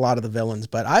job with a lot of the villains.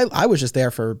 But I was just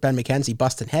there for Ben McKenzie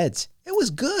busting heads. It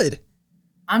was good.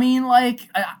 I mean, like,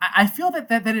 I feel that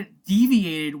it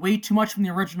deviated way too much from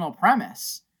the original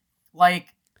premise.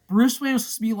 Like, Bruce Wayne was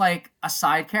supposed to be like a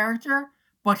side character,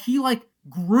 but he like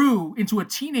grew into a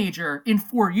teenager in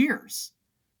 4 years.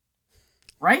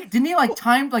 Right? Didn't he like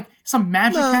time like some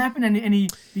magic No. happened and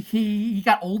he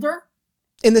got older?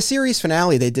 In the series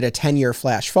finale, they did a 10-year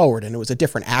flash forward, and it was a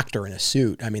different actor in a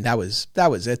suit. I mean, that was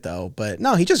it though. But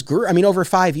no, he just grew. I mean, over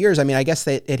 5 years. I mean, I guess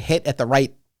that it hit at the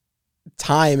right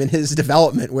time in his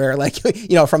development, where like,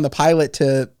 you know, from the pilot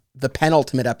to the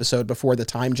penultimate episode before the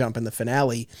time jump in the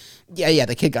finale. Yeah,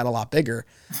 the kid got a lot bigger.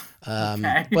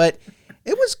 Okay. But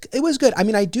it was good. I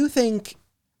mean, I do think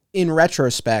in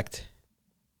retrospect,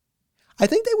 I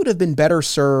think they would have been better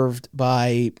served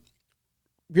by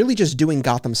really just doing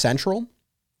Gotham Central.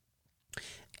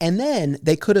 And then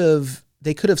they could have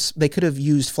used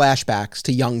flashbacks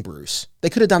to young Bruce. They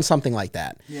could have done something like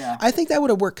that. Yeah. I think that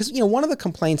would have worked because, you know, one of the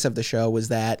complaints of the show was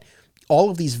that all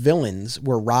of these villains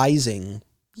were rising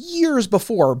years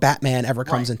before Batman ever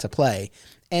comes into play.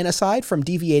 And aside from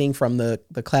deviating from the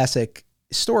classic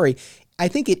story, I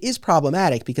think it is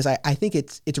problematic because I think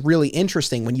it's really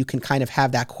interesting when you can kind of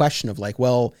have that question of like,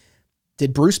 well,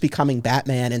 did Bruce becoming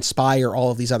Batman inspire all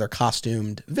of these other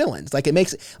costumed villains? Like it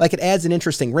makes like it adds an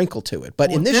interesting wrinkle to it.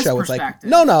 But in this show, it's like,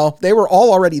 no, they were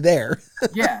all already there.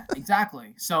 Yeah,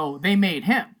 exactly. So they made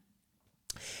him.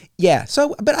 Yeah.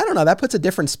 So, but I don't know. That puts a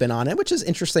different spin on it, which is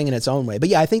interesting in its own way. But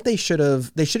yeah, I think they should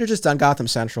have just done Gotham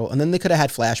Central, and then they could have had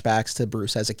flashbacks to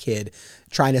Bruce as a kid,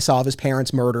 trying to solve his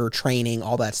parents' murder, training,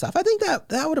 all that stuff. I think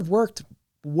that would have worked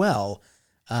well.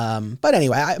 But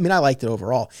anyway, I mean, I liked it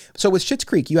overall. So with Schitt's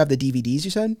Creek, you have the DVDs,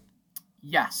 you said?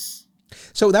 Yes.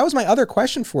 So that was my other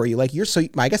question for you. Like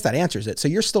I guess that answers it. So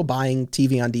you're still buying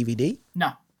TV on DVD?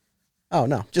 No. Oh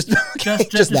no, just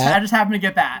that. I just happened to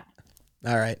get that.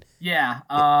 All right. Yeah.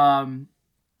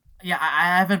 Yeah,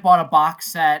 I haven't bought a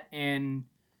box set in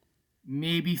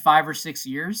maybe 5 or 6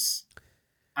 years.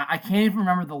 I can't even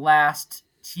remember the last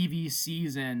TV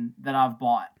season that I've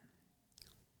bought.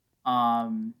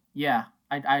 Yeah,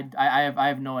 I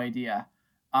have no idea.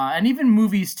 And even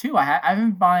movies too. I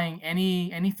haven't been buying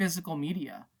any physical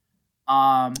media.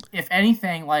 If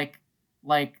anything, like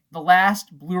the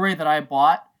last Blu-ray that I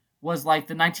bought was like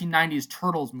the 1990s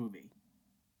Turtles movie.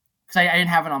 Because I didn't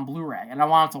have it on Blu-ray, and I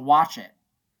wanted to watch it,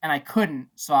 and I couldn't,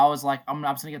 so I was like, I'm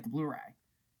just going to get the Blu-ray.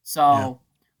 So,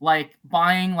 like,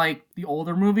 buying, like, the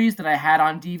older movies that I had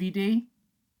on DVD,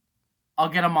 I'll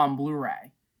get them on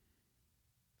Blu-ray.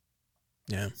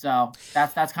 Yeah. So,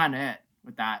 that's kind of it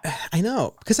with that. I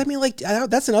know, because, I mean, like,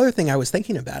 that's another thing I was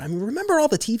thinking about. I mean, remember all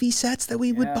the TV sets that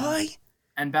we would buy?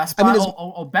 And Best Buy,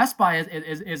 Best Buy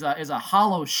is a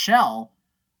hollow shell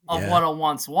of what it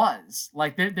once was.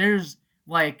 Like, there's,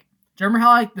 like... Do you remember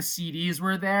how like the CDs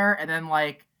were there, and then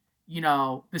like the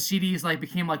CDs like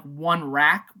became like one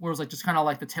rack, where it was like just kind of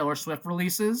like the Taylor Swift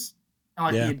releases and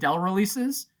like the Adele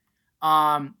releases.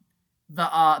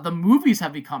 The movies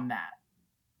have become that,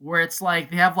 where it's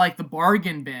like they have like the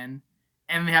bargain bin,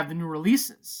 and they have the new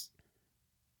releases.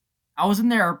 I was in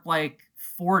there like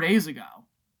 4 days ago,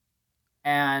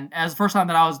 and as the first time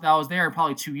that I was there in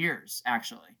probably 2 years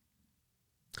actually.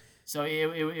 So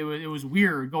it was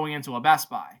weird going into a Best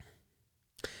Buy.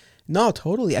 No,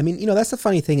 totally. I mean, that's the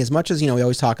funny thing. As much as, we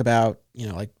always talk about,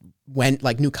 like when,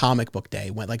 like new comic book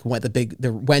day, when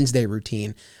the Wednesday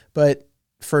routine. But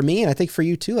for me, and I think for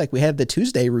you too, like we had the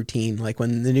Tuesday routine, like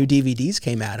when the new DVDs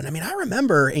came out. And I mean, I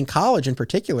remember in college in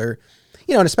particular,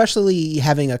 and especially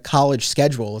having a college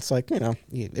schedule, it's like,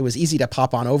 it was easy to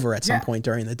pop on over at some point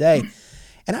during the day.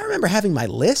 And I remember having my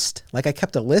list, like I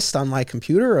kept a list on my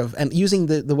computer and using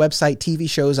the website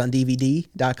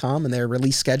tvshowsondvd.com and their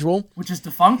release schedule. Which is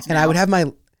defunct now. And I would have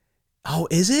oh,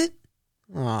 is it?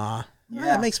 Aw,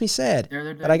 that makes me sad.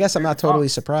 But I guess I'm not totally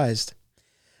surprised.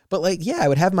 But like, I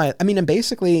would have and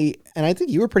basically, and I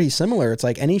think you were pretty similar. It's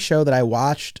like any show that I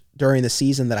watched during the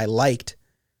season that I liked,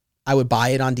 I would buy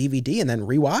it on DVD and then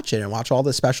rewatch it and watch all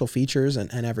the special features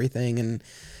and everything. And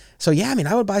so,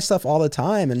 I would buy stuff all the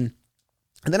time. And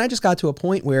then I just got to a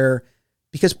point where,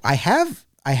 because I have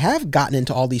gotten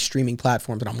into all these streaming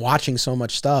platforms and I'm watching so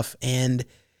much stuff, and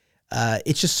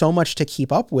it's just so much to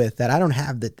keep up with that I don't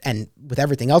have and with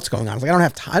everything else going on, it's like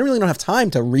I really don't have time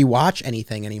to rewatch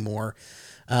anything anymore.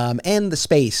 And the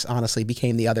space, honestly,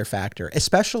 became the other factor,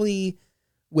 especially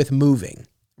with moving,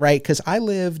 right? Because I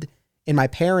lived in my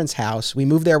parents' house. We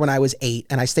moved there when I was 8,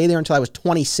 and I stayed there until I was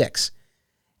 26.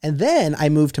 And then I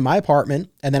moved to my apartment,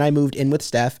 and then I moved in with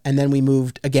Steph, and then we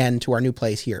moved again to our new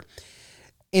place here.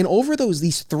 And over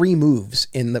these 3 moves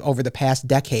over the past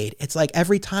decade, it's like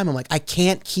every time I'm like, I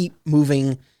can't keep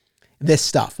moving this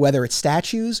stuff, whether it's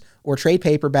statues or trade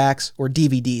paperbacks or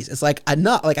DVDs. It's like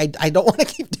enough. Like I don't want to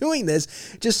keep doing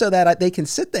this just so that they can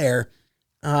sit there.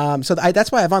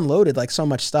 That's why I've unloaded like so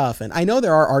much stuff. And I know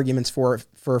there are arguments for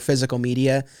physical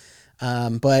media.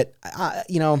 But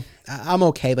I'm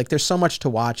okay. Like there's so much to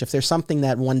watch. If there's something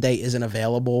that one day isn't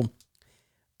available,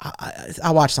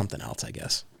 I'll watch something else, I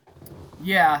guess.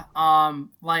 Yeah.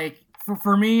 Like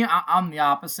for me, I'm the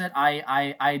opposite.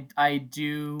 I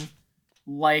do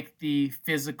like the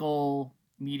physical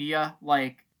media.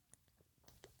 Like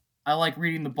I like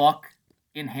reading the book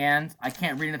in hand. I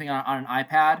can't read anything on an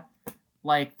iPad.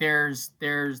 Like there's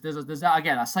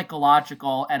again a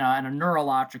psychological and a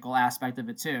neurological aspect of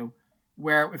it too,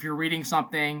 where if you're reading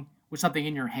something with something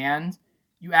in your hand,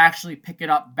 you actually pick it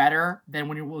up better than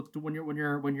when you're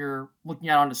looking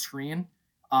at it on the screen.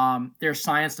 There's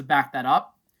science to back that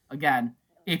up. Again,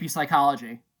 AP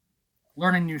Psychology,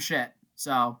 learning new shit.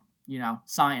 So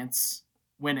science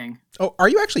winning. Oh, are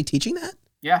you actually teaching that?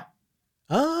 Yeah.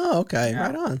 Oh, okay,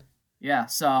 right on. Yeah.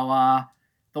 So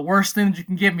the worst thing that you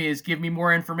can give me is give me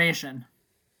more information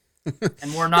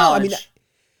and more knowledge.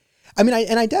 I mean,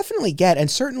 I definitely get, and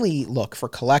certainly look for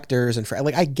collectors and for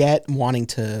like, I get wanting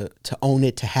to own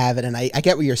it, to have it, and I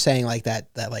get what you're saying, like that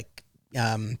like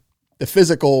the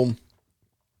physical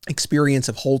experience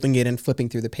of holding it and flipping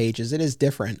through the pages, it is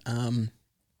different.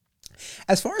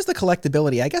 As far as the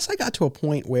collectability, I guess I got to a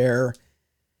point where,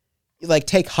 like,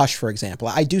 take Hush for example.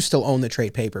 I do still own the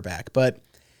trade paperback, but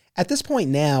at this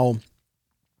point now,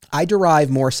 I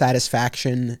derive more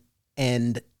satisfaction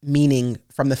and meaning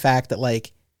from the fact that,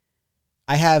 like,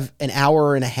 I have an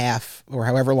hour and a half or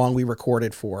however long we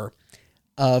recorded for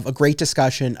of a great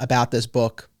discussion about this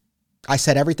book. I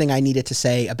said everything I needed to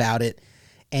say about it,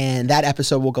 and that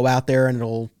episode will go out there and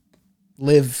it'll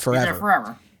live forever. Be there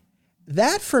forever.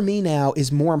 That for me now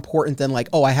is more important than like,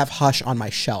 oh, I have Hush on my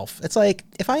shelf. It's like,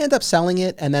 if I end up selling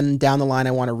it and then down the line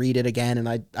I want to read it again and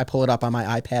I pull it up on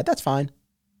my iPad, that's fine.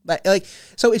 But like,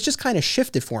 so it's just kind of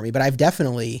shifted for me, but I've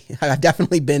definitely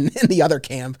been in the other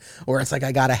camp where it's like,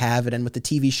 I got to have it. And with the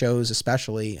TV shows,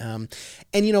 especially, and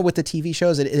you know, with the TV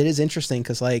shows, it is interesting.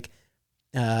 Cause like,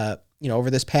 you know, over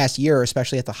this past year,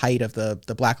 especially at the height of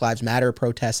the Black Lives Matter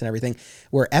protests and everything,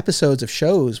 where episodes of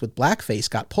shows with blackface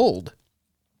got pulled.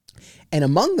 And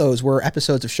among those were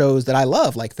episodes of shows that I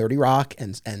love, like 30 Rock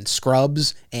and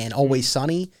Scrubs and Always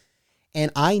Sunny.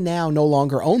 And I now no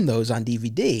longer own those on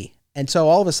DVD. And so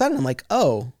all of a sudden I'm like,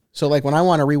 oh, so like when I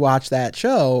want to rewatch that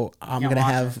show, I'm going to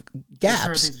have gaps.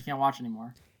 There are things you can't watch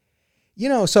anymore. You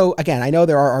know, so again, I know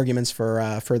there are arguments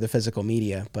for the physical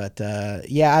media, but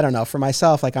yeah, I don't know. For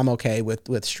myself, like I'm okay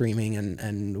with streaming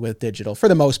and with digital for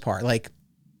the most part. Like,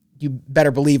 you better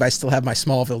believe I still have my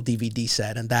Smallville DVD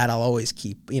set, and that I'll always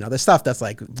keep. You know, the stuff that's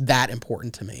like that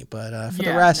important to me. But for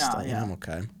the rest, yeah, I'm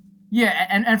okay. Yeah,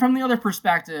 and from the other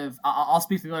perspective, I'll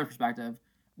speak to the other perspective,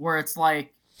 where it's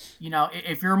like, you know,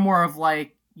 if you're more of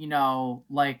like, you know,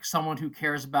 like someone who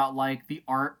cares about like the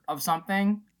art of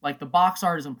something, like the box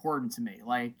art is important to me.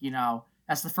 Like, you know,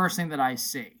 that's the first thing that I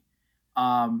see.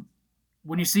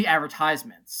 When you see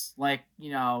advertisements, like,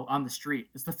 you know, on the street,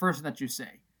 it's the first thing that you see.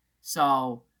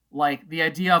 So, like, the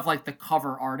idea of like the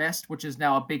cover artist, which is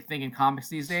now a big thing in comics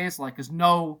these days, like, because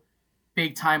no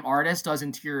big time artist does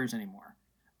interiors anymore.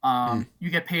 You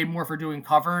get paid more for doing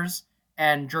covers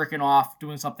and jerking off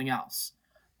doing something else.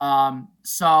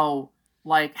 So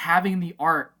like having the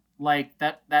art, like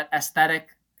that aesthetic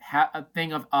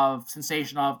thing of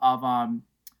sensation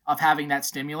of having that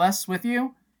stimulus with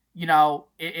you, you know,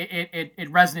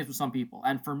 it resonates with some people.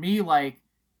 And for me, like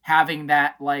having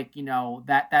that, like, you know,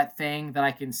 that thing that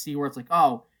I can see where it's like,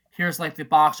 oh, here's like the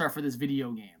box art for this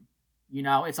video game. You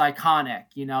know, it's iconic.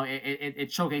 You know,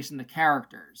 it's showcasing the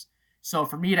characters. So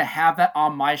for me to have that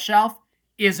on my shelf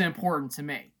is important to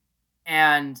me.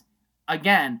 And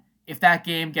again, if that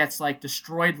game gets like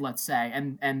destroyed, let's say,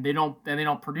 and they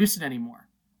don't produce it anymore,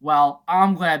 well,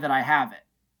 I'm glad that I have it.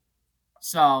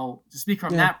 So to speak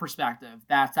from that perspective,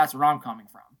 that's where I'm coming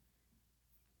from.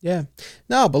 Yeah,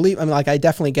 no, I mean, like I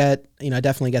definitely get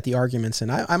the arguments,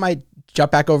 and I might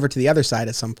jump back over to the other side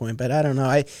at some point, but I don't know.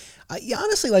 I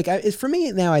honestly, like, for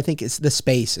me now, I think it's the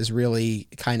space is really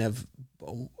kind of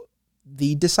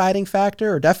the deciding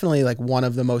factor, or definitely like one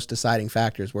of the most deciding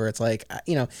factors, where it's like,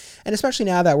 you know, and especially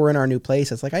now that we're in our new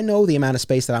place, it's like, I know the amount of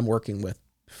space that I'm working with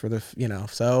for the, you know,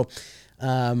 so,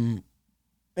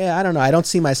 yeah, I don't know. I don't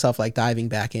see myself like diving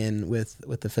back in with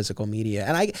the physical media.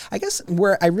 And I guess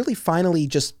where I really finally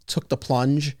just took the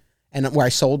plunge and where I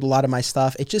sold a lot of my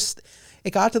stuff,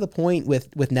 it got to the point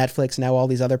with Netflix, now all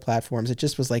these other platforms, it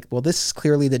just was like, well, this is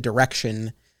clearly the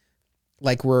direction.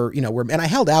 Like and I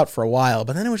held out for a while,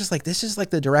 but then it was just like, this is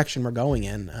like the direction we're going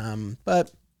in.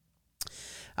 But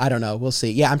I don't know. We'll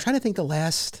see. Yeah. I'm trying to think what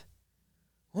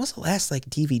was the last like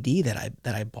DVD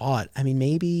that I bought? I mean,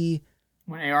 maybe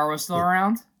when AR was still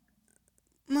around?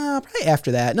 No, probably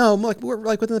after that. No, like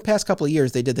within the past couple of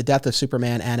years, they did the Death of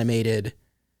Superman animated.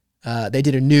 They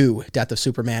did a new Death of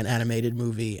Superman animated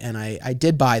movie, and I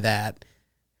did buy that.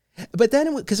 But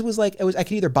then, because it was I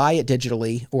could either buy it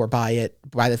digitally or buy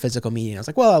the physical media. I was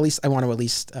like, well, at least I want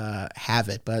to have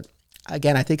it. But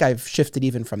again, I think I've shifted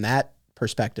even from that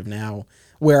perspective now,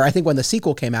 where I think when the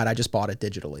sequel came out, I just bought it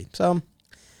digitally. So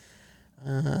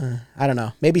I don't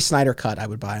know. Maybe Snyder Cut I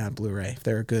would buy on Blu-ray if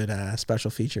they're good special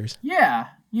features. Yeah,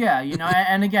 you know,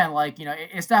 and again, like, you know,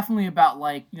 it's definitely about,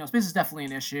 like, you know, space is definitely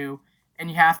an issue, and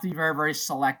you have to be very, very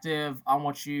selective on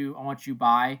what you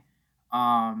buy.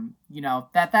 You know,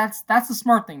 that's the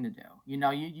smart thing to do. You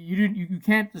know, you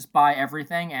can't just buy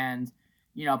everything, and,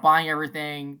 you know, buying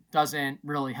everything doesn't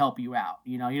really help you out.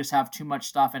 You know, you just have too much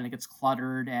stuff and it gets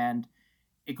cluttered and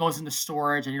it goes into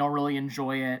storage and you don't really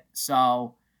enjoy it.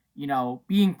 So, you know,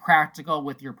 being practical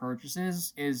with your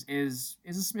purchases is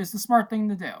the smart thing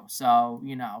to do. So,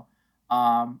 you know,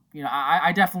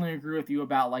 I definitely agree with you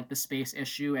about like the space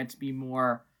issue and to be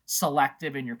more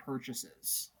selective in your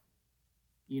purchases.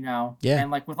 Yeah,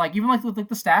 And like with like even like with like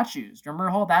the statues.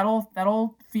 Remember that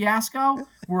old fiasco?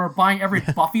 We were buying every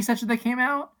Buffy statue that came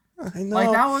out. I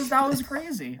Like know. that was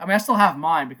crazy. I mean, I still have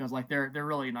mine because like they're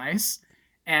really nice,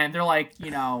 and they're like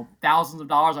thousands of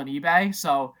dollars on eBay.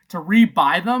 So to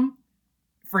rebuy them,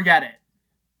 forget it.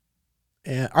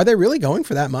 Yeah. Are they really going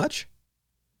for that much?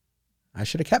 I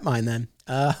should have kept mine then.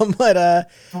 But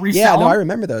To yeah, resell no, I them,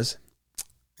 remember those.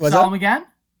 to Was sell that? them again.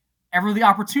 Ever the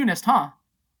opportunist, huh?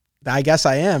 I guess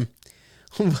I am.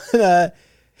 But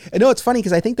I know it's funny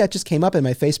because I think that just came up in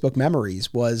my Facebook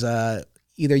memories was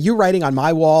either you writing on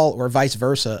my wall or vice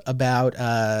versa about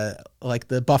like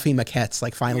the Buffy maquettes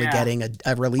like finally Yeah, getting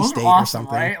a release those are date or awesome,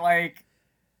 something. right? Like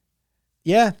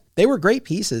Yeah, they were great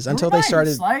pieces they were until they nice.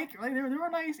 started. Like they were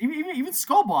nice. Even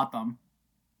Skull bought them.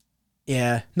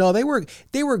 Yeah, no, they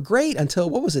were great until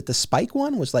what was it? The Spike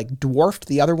one was like dwarfed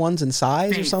the other ones in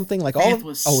size or Faith. something. Like all Faith of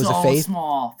was was it so Faith?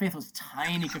 small. Faith was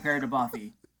tiny compared to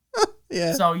Buffy.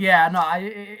 Yeah, So yeah, no,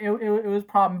 it was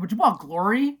problem. But you bought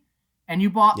Glory, and you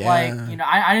bought like yeah.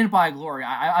 I didn't buy Glory.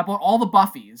 I bought all the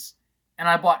Buffys, and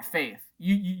I bought Faith.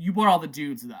 You bought all the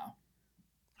dudes though.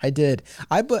 I did.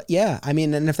 But yeah, I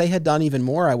mean, and if they had done even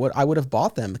more, I would have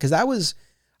bought them because that was,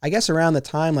 I guess, around the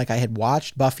time like I had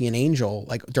watched Buffy and Angel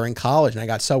like during college, and I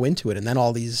got so into it, and then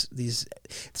all these,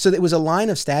 so it was a line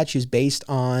of statues based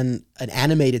on an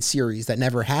animated series that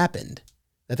never happened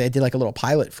that they did like a little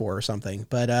pilot for or something.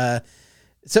 But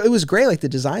so it was great. Like the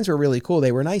designs were really cool.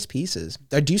 They were nice pieces.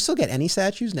 Do you still get any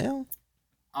statues now?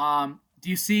 Do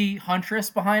you see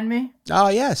Huntress behind me? Oh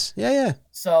yes, yeah, yeah.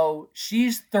 So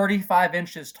she's 35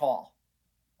 inches tall.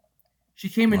 She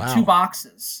came in two Wow.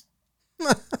 boxes.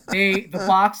 The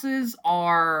boxes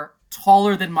are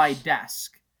taller than my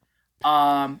desk.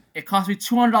 It cost me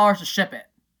 $200 to ship it.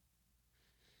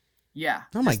 Yeah,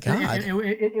 Oh my god.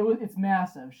 it's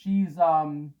massive. She's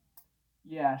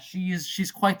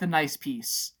quite the nice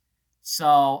piece.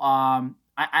 So I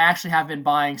actually have been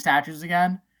buying statues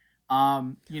again.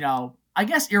 I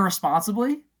guess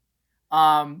irresponsibly.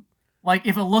 Um, like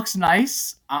if it looks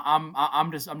nice,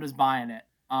 I'm just buying it.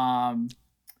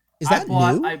 Is that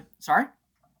new? I sorry.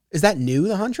 Is that new,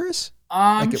 the Huntress?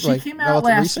 She Like came out relative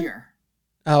last recent? year.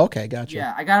 Oh, okay, gotcha.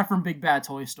 Yeah, I got it from Big Bad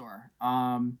Toy Store.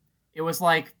 It was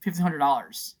like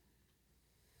 $1,500.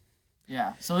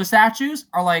 Yeah, so the statues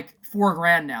are like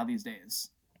 $4,000 now these days.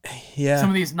 Some Yeah.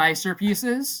 of these nicer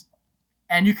pieces,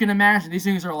 and you can imagine these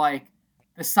things are like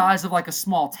the size of like a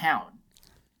small town.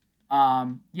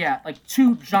 Yeah, like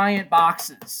two giant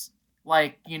boxes,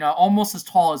 like almost as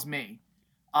tall as me,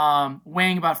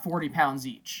 weighing about 40 pounds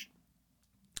each,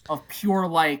 of pure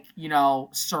like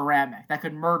ceramic that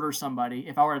could murder somebody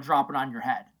if I were to drop it on your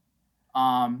head.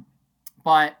 Um,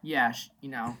 but yeah,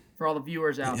 for all the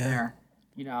viewers out Yeah.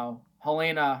 there,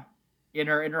 Helena in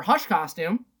her Hush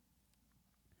costume.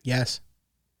 Yes.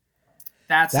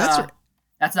 That's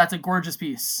That's that's a gorgeous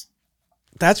piece.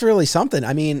 that's really something.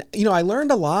 I mean, I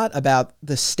learned a lot about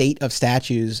the state of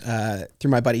statues through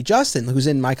my buddy Justin, who's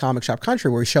in my comic shop country,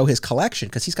 where we show his collection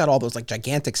because he's got all those like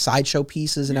gigantic sideshow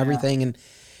pieces and Yeah. everything. And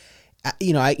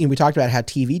we talked about how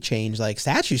TV changed, like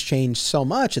statues changed so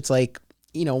much. It's like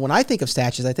when I think of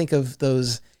statues, I think of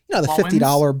those the Bowens?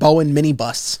 $50 Bowen mini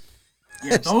busts.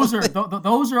 Yeah,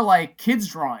 those are like kids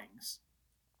drawings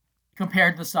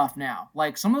compared to the stuff now.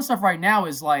 Like some of the stuff right now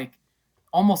is like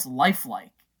almost lifelike.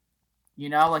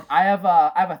 Like I have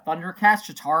a Thundercats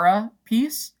Chitara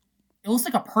piece. It looks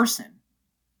like a person.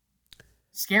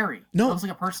 Scary. It No, looks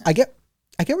like a person. I get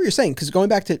what you're saying because going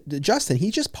back to Justin,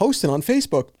 he just posted on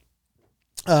Facebook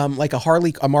like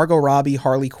a Margot Robbie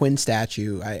Harley Quinn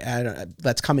statue. I don't,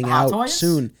 that's coming The Hot out Toys?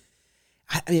 soon.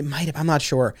 It might have. I'm not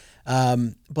sure.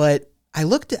 But I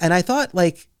looked and I thought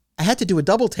like I had to do a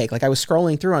double take. Like I was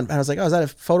scrolling through and I was like, oh, is that a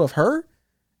photo of her?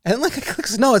 And like I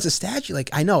clicked, no, it's a statue. Like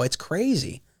I know it's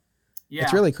crazy. Yeah.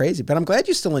 It's really crazy. But I'm glad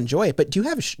you still enjoy it. But do you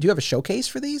have a showcase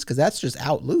for these? Because that's just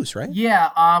out loose, right? Yeah.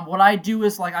 What I do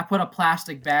is like I put a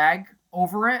plastic bag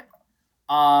over it,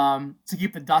 to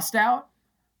keep the dust out.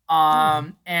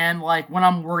 And like when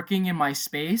I'm working in my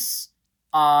space,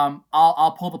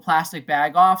 I'll pull the plastic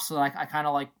bag off so that I kind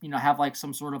of like have like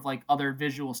some sort of like other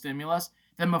visual stimulus.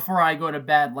 Then before I go to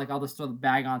bed, like I'll just throw the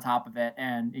bag on top of it,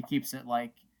 and it keeps it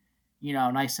like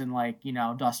nice and like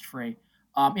dust free.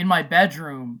 In my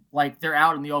bedroom, like they're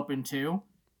out in the open too.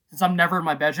 Since I'm never in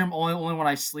my bedroom, only when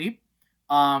I sleep,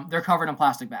 they're covered in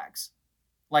plastic bags,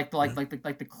 like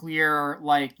the clear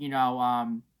like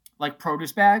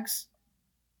produce bags.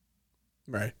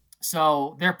 Right.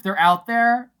 So they're out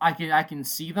there. I can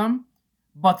see them,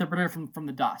 but they're protected from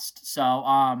the dust. So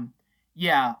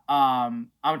yeah, I'm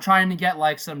trying to get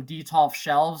like some detolf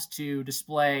shelves to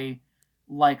display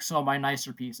like some of my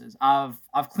nicer pieces. I've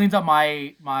cleaned up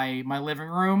my living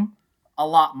room a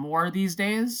lot more these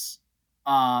days.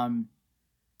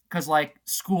 Because like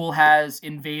school has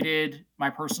invaded my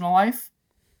personal life.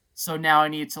 So now I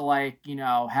need to like,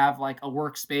 have like a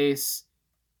workspace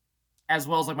as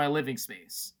well as like my living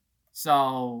space.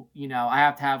 So, I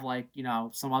have to have like,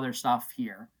 some other stuff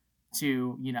here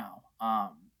to,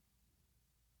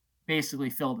 basically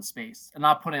fill the space. I'm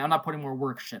not putting more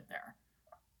work shit there.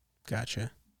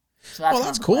 Gotcha. So that's well,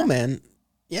 that's cool, man.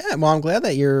 Yeah, well, I'm glad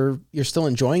that you're still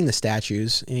enjoying the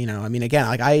statues. I mean, again,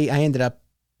 like I ended up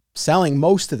selling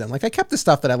most of them. Like I kept the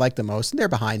stuff that I liked the most, and they're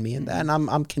behind me, and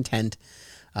I'm content.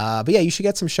 But yeah, you should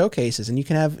get some showcases, and you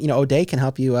can have O'Day can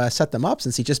help you set them up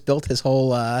since he just built his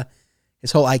whole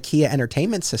IKEA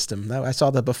entertainment system. I saw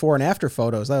the before and after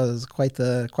photos. That was quite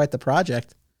the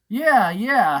project.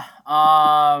 Yeah.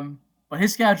 But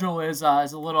his schedule is a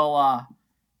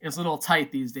little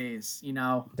tight these days.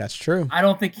 That's true. I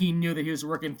don't think he knew that he was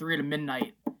working 3 to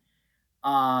midnight.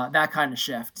 That kind of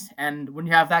shift. And when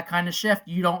you have that kind of shift,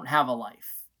 you don't have a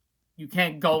life. You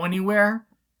can't go anywhere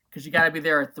because you got to be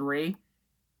there at 3.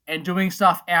 And doing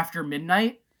stuff after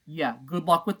midnight, yeah, good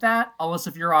luck with that. Unless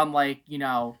if you're on like,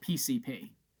 PCP.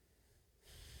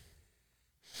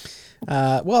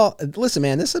 Well, listen,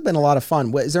 man, this has been a lot of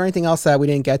fun. Is there anything else that we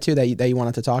didn't get to that you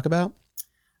wanted to talk about?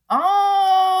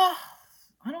 I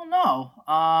don't know.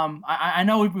 I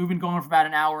know we've been going for about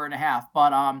an hour and a half,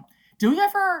 but do we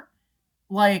ever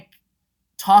like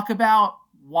talk about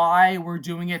why we're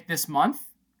doing it this month?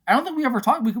 I don't think we ever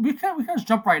talked. We kind of just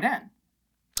jump right in.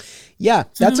 Yeah,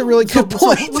 that's a really good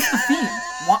point. So what's the theme?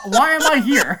 Why am I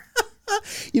here?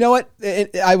 You know what?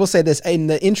 I will say this. In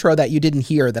the intro that you didn't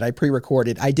hear that I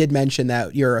pre-recorded, I did mention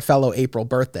that you're a fellow April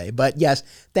birthday. But yes,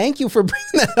 thank you for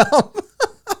bringing that up.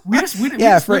 we just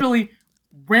literally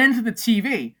ran to the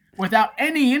TV without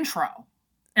any intro.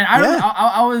 And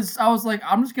I was like,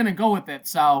 I'm just going to go with it.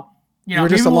 So, maybe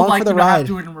just we'll along for the ride. have to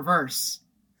do it in reverse.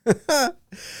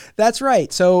 That's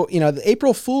right. So, the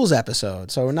April Fool's episode.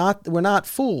 So we're not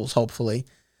fools, hopefully.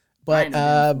 But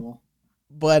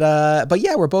But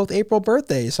yeah, we're both April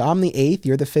birthdays. So I'm the 8th,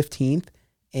 you're the 15th,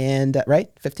 and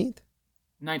right? 15th?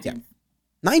 19th. Yeah.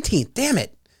 19th. Damn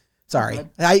it. Sorry.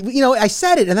 I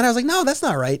said it and then I was like, no, that's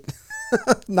not right.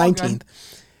 19th.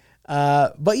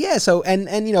 But yeah, so and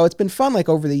it's been fun like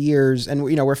over the years, and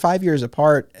we're 5 years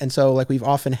apart, and so like we've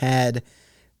often had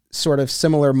sort of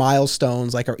similar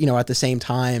milestones like at the same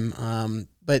time.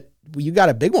 But you got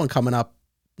a big one coming up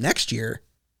next year.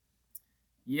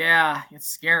 Yeah, it's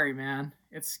scary, man.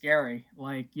 It's scary.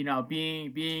 Like,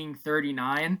 being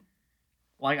 39,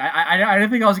 like I didn't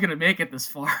think I was going to make it this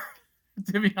far,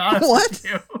 to be honest with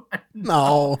you.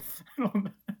 No.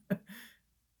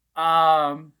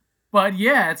 But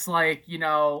yeah, it's like,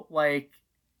 like,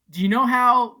 do you know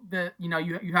how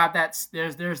you have that,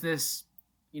 there's this,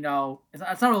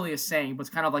 it's not really a saying, but it's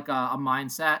kind of like a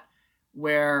mindset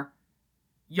where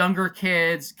younger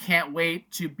kids can't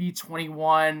wait to be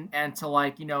 21 and to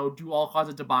like, do all kinds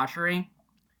of debauchery.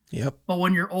 Yep. But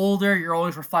when you're older, you're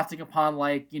always reflecting upon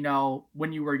like,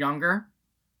 when you were younger.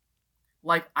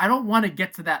 Like, I don't want to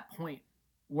get to that point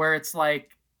where it's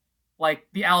like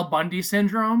the Al Bundy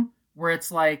syndrome, where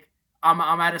it's like, I'm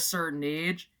at a certain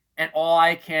age and all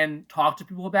I can talk to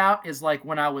people about is like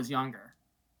when I was younger.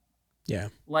 Yeah.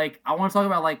 Like, I want to talk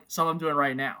about like stuff I'm doing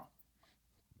right now.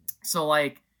 So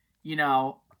like,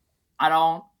 I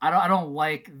don't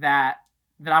like that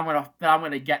I'm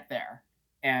gonna get there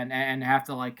and have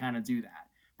to like kind of do that.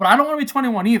 But I don't want to be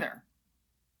 21 either,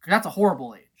 because that's a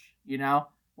horrible age.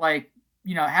 Like,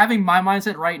 having my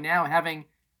mindset right now, having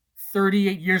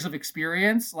 38 years of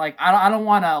experience, like I don't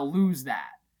want to lose that.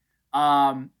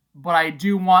 But I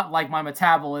do want like my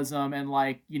metabolism and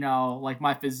like like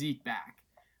my physique back.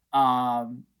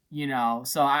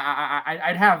 So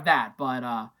I'd have that,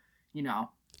 but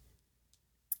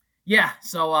yeah,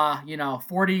 so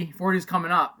 40 is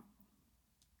coming up.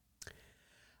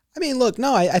 I mean, look,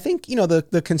 no, I think,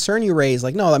 the concern you raise,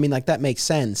 like, no, I mean, like, that makes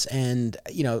sense. And,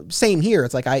 same here.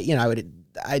 It's like, I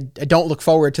don't look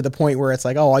forward to the point where it's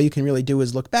like, oh, all you can really do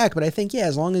is look back. But I think, yeah,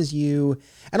 as long as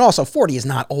and also 40 is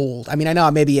not old. I mean, I know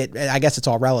I guess it's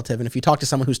all relative. And if you talk to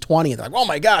someone who's 20 and they're like, oh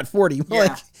my God, 40, yeah.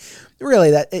 Like,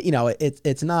 really that,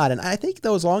 it's not. And I think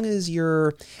though, as long as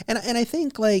you're, and I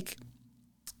think like,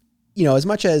 as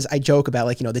much as I joke about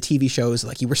like, the TV shows,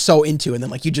 like you were so into and then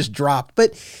like you just dropped,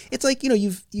 but it's like,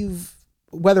 you've,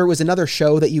 whether it was another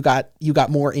show that you got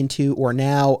more into or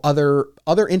now other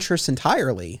interests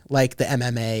entirely, like the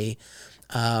MMA,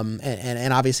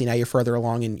 And obviously now you're further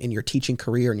along in your teaching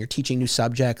career and you're teaching new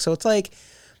subjects. So it's like,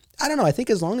 I don't know. I think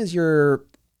as long as you're,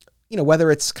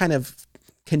 whether it's kind of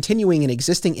continuing an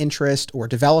existing interest or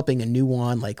developing a new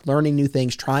one, like learning new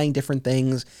things, trying different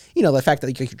things, the fact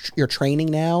that you're training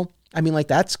now, I mean, like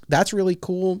that's really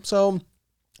cool. So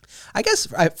I guess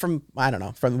from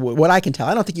what I can tell,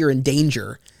 I don't think you're in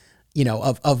danger,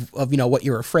 of what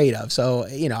you're afraid of. So,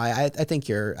 I think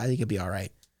you'll be all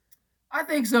right. I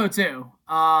think so too.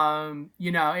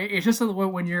 It's just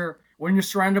when you're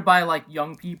surrounded by like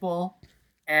young people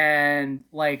and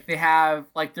like they have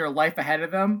like their life ahead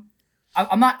of them.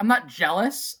 I'm not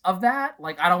jealous of that.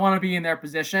 Like I don't want to be in their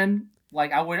position.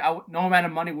 Like I would no amount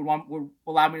of money would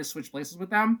allow me to switch places with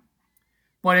them.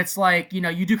 But it's like,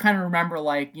 you do kind of remember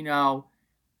like, we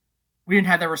didn't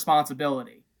have that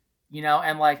responsibility,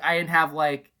 and like I didn't have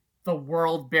like the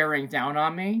world bearing down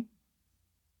on me.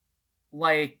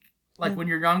 Like when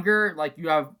you're younger, like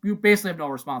you basically have no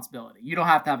responsibility. You don't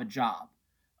have to have a job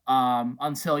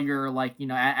until you're like,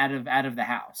 out of the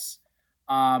house.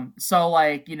 So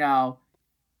like, in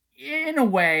a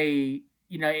way,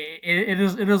 it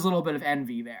is a little bit of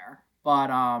envy there. But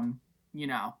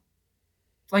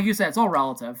like you said, it's all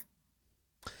relative.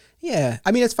 Yeah.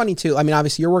 I mean, it's funny too. I mean,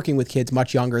 obviously you're working with kids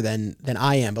much younger than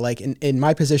I am, but like in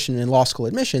my position in law school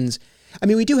admissions, I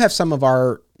mean, we do have some of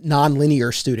our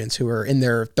non-linear students who are in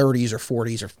their 30s or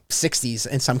 40s or 60s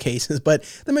in some cases, but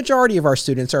the majority of our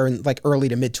students are in like early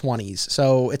to mid 20s.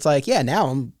 So it's like, yeah, now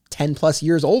I'm 10 plus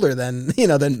years older than,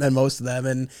 than most of them.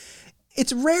 And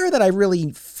it's rare that I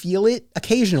really feel it.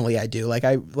 Occasionally I do.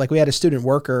 Like we had a student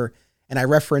worker and I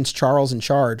referenced Charles in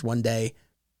Charge one day.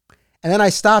 And then I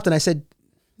stopped and I said,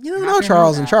 "You don't know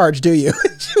Charles in Charge, do you?"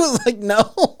 She was like,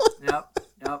 "No." Yep.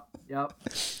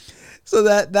 So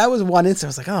that was one instance. I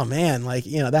was like, "Oh man," like,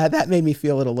 that made me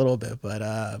feel it a little bit,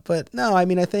 but no, I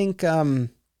mean, I think, yeah,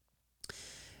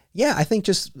 I think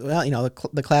just, well,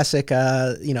 the classic,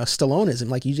 Stalloneism,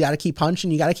 like you got to keep punching,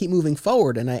 you got to keep moving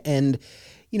forward.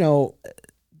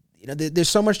 There's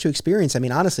so much to experience. I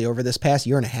mean, honestly, over this past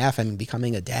year and a half, I mean,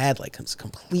 becoming a dad, like it's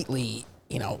completely,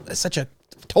 such a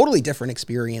totally different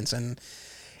experience and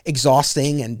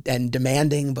exhausting and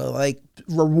demanding, but like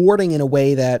rewarding in a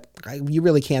way that you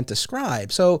really can't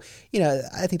describe. So,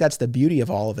 I think that's the beauty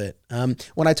of all of it.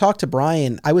 When I talked to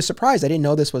Brian, I was surprised. I didn't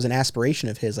know this was an aspiration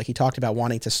of his. Like he talked about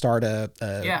wanting to start a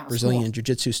Brazilian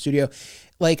Jiu-Jitsu studio.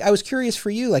 Like I was curious for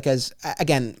you, like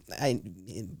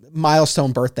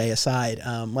milestone birthday aside,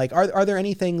 like are there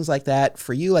any things like that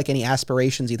for you? Like any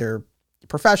aspirations, either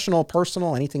professional,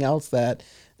 personal, anything else that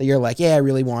you're like, yeah, I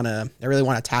really want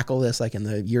to tackle this like in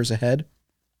the years ahead?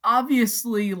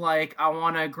 Obviously, like I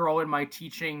want to grow in my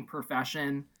teaching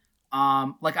profession.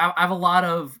 Like I have a lot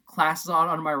of classes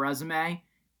on my resume,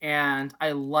 and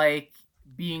I like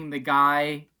being the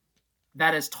guy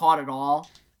that has taught it all.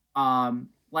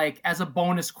 Like as a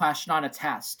bonus question on a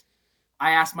test,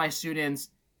 I ask my students,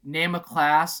 name a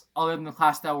class other than the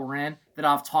class that we're in that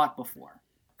I've taught before.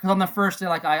 Because on the first day,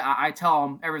 like I tell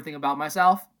them everything about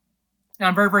myself. And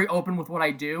I'm very, very open with what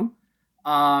I do,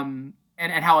 and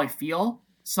how I feel.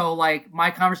 So, like,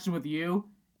 my conversation with you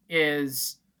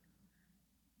is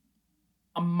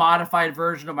a modified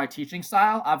version of my teaching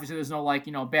style. Obviously, there's no, like,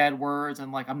 bad words,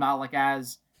 and, like, I'm not, like,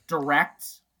 as direct,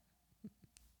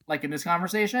 like, in this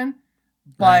conversation.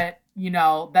 But,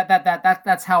 right.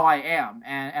 That's how I am.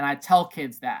 And I tell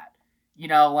kids that,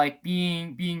 like,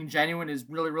 being genuine is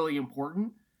really, really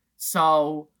important.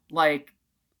 So, like,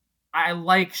 I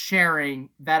like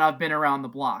sharing that I've been around the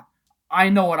block. I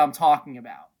know what I'm talking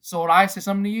about. So when I say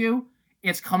something to you,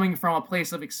 it's coming from a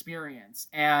place of experience.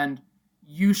 And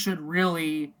you should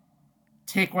really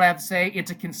take what I have to say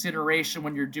into consideration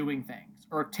when you're doing things,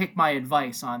 or take my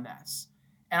advice on this.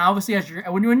 And obviously,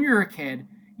 when you're a kid,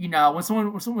 when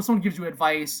someone gives you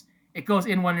advice, it goes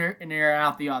in one ear and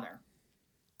out the other.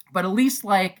 But at least,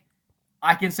 like,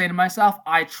 I can say to myself,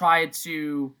 I tried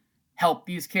to help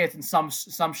these kids in some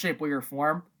shape, way, or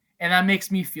form, and that makes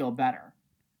me feel better.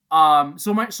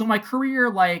 So my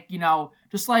career, like,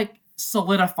 just like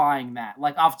solidifying that.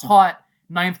 Like I've taught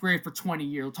ninth grade for 20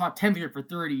 years, I've taught 10th grade for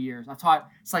 30 years, I've taught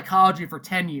psychology for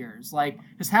 10 years. Like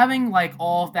just having like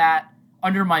all of that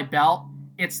under my belt,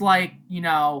 it's like,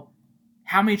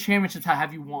 how many championships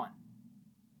have you won?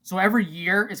 So every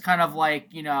year is kind of like,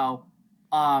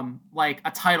 like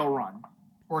a title run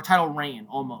or a title reign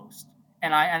almost.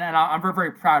 And I'm very,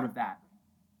 very proud of that.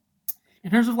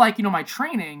 In terms of like, my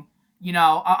training,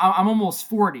 I'm almost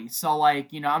 40. So like,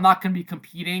 I'm not going to be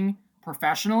competing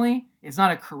professionally. It's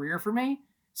not a career for me.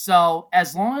 So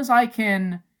as long as I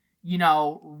can,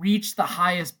 reach the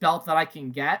highest belt that I can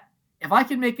get if I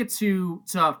can make it to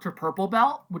purple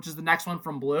belt, which is the next one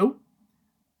from blue,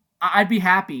 I'd be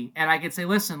happy. And I could say,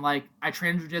 listen, like, I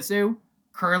train jiu-jitsu.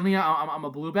 Currently, I'm a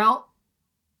blue belt.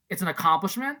 It's an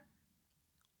accomplishment,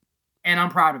 and I'm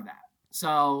proud of that.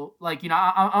 So, like,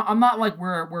 I'm not like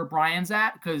where Brian's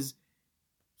at, because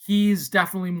he's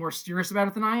definitely more serious about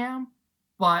it than I am.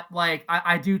 But, like,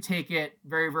 I do take it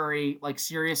very, very, like,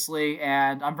 seriously,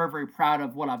 and I'm very, very proud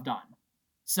of what I've done.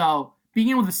 So being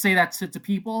able to say that to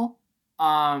people,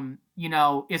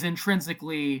 is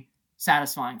intrinsically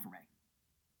satisfying for me.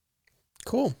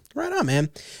 Cool. Right on, man.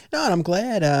 No, and I'm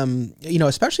glad,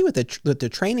 especially with the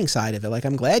training side of it, like,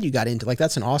 I'm glad you got into, like,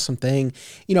 that's an awesome thing.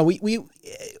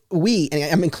 We, and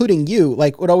I'm including you,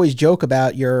 like, would always joke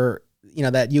about your,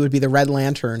 that you would be the Red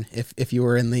Lantern if you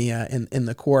were in the, in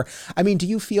the Corps. I mean, do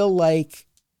you feel like,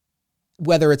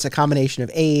 whether it's a combination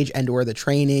of age and or the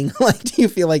training, like, do you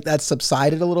feel like that's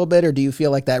subsided a little bit, or do you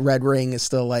feel like that red ring is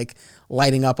still, like,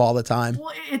 lighting up all the time?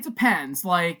 Well, it depends.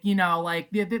 Like, like,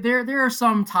 there are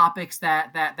some topics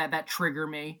that trigger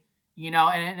me, and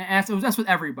that's with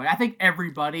everybody. I think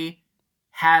everybody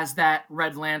has that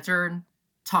Red Lantern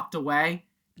tucked away.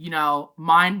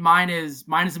 Mine is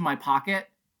in my pocket.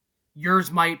 Yours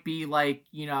might be, like,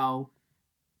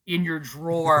 in your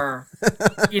drawer,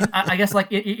 I guess,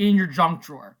 like, in your junk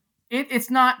drawer. It's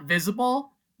not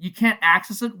visible. You can't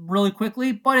access it really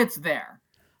quickly, but it's there.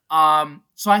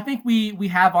 So I think we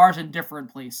have ours in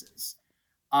different places.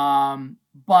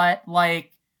 But,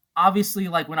 like, obviously,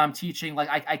 like, when I'm teaching, like,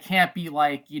 I can't be,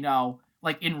 like,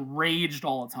 like, enraged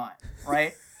all the time,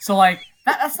 right? So, like,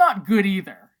 that's not good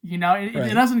either. Right.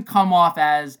 It doesn't come off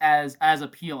as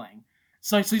appealing.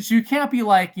 So you can't be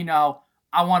like,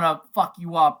 I want to fuck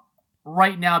you up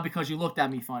right now because you looked at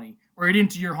me funny, or you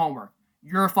didn't do your homework.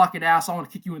 You're a fucking ass. I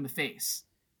want to kick you in the face.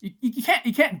 You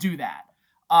can't do that.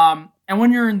 And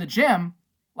when you're in the gym,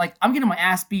 like, I'm getting my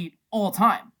ass beat all the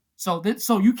time. So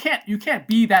you can't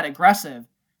be that aggressive,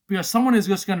 because someone is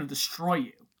just going to destroy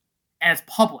you, and it's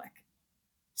public.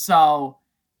 So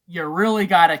you really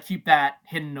got to keep that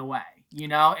hidden away,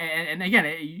 And again,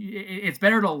 it's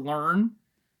better to learn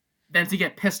than to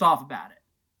get pissed off about it,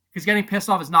 because getting pissed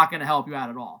off is not going to help you out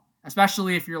at all,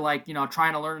 especially if you're, like,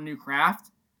 trying to learn a new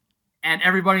craft, and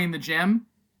everybody in the gym,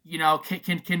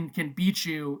 can beat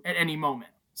you at any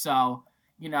moment. So,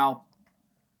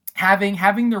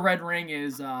 having the red ring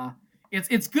is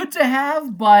it's good to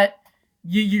have, but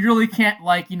you really can't,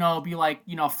 like, be like,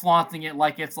 flaunting it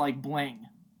like it's like bling.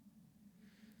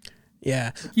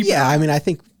 Yeah. Yeah. I mean, I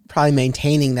think probably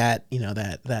maintaining that,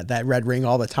 that red ring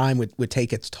all the time would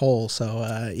take its toll.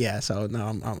 So, so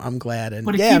no, I'm glad. And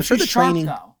but yeah, I'm sure the training,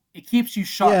 though. It keeps you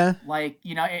sharp. Yeah. Like,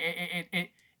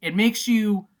 it makes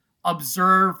you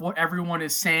observe what everyone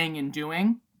is saying and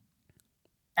doing,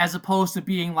 as opposed to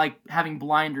being, like, having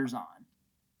blinders on.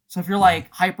 So if you're,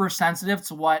 like, hypersensitive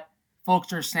to what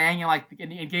folks are saying, and, like,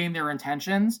 and getting their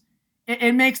intentions,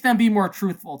 it makes them be more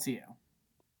truthful to you.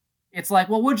 It's like,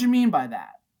 well, what'd you mean by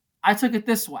that? I took it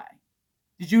this way.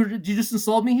 Did you just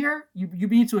insult me here? You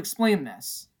need to explain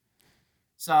this.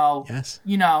 So, yes.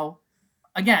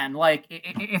 Again, like,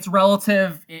 it's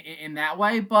relative in that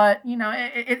way, but,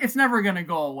 it's never going to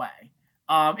go away.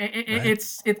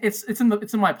 It's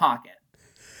in my pocket.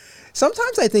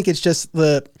 Sometimes I think it's just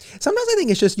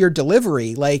your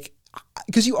delivery, like,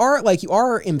 because you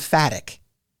are emphatic,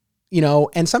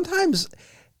 and sometimes,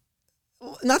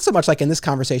 not so much like in this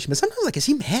conversation, but sometimes, like, is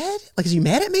he mad? Like, is he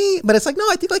mad at me? But it's like, no,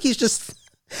 I think, like, he's just,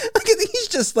 like, I think he's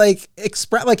just, like,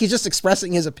 he's just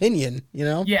expressing his opinion,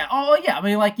 Yeah. Oh, yeah. I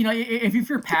mean, like, if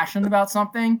you're passionate about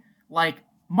something, like,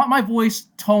 my voice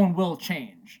tone will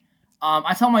change.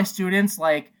 I tell my students,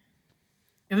 like,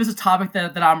 if there's a topic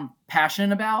that I'm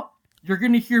passionate about, you're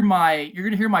gonna hear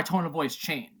my tone of voice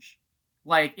change.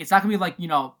 Like, it's not gonna be, like,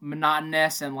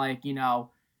 monotonous and, like,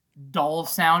 dull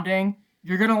sounding.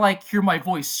 You're gonna, like, hear my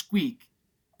voice squeak,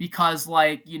 because,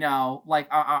 like, like,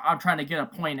 I'm trying to get a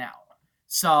point out.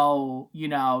 So,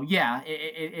 yeah,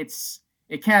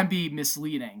 it can be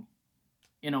misleading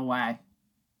in a way.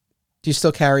 Do you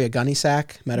still carry a gunny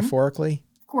sack, metaphorically?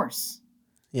 Mm-hmm. Of course.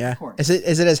 Yeah. Of course.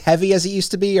 Is it as heavy as it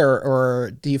used to be,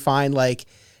 or do you find, like,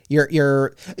 do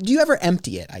you ever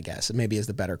empty it, I guess, maybe is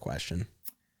the better question.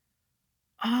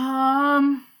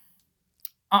 I'm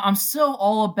still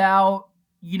all about,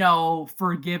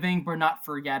 forgiving but not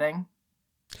forgetting.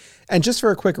 And just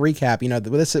for a quick recap,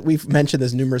 we've mentioned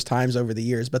this numerous times over the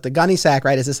years, but the gunny sack,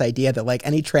 right, is this idea that, like,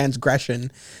 any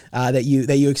transgression that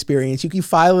you experience, you can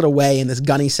file it away in this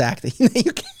gunny sack that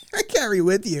you carry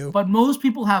with you. But most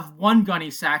people have one gunny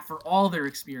sack for all their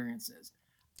experiences.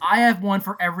 I have one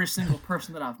for every single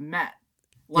person that I've met.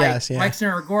 Like, yes, yeah. Mike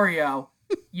Sanrigorio,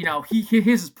 you know,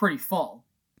 his is pretty full.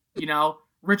 You know,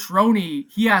 Rich Roney,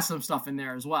 he has some stuff in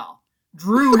there as well.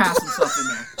 Drew has some stuff in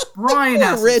there. Brian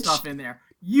has some stuff in there.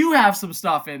 You have some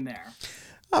stuff in there.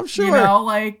 I'm sure. You know,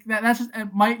 like that's just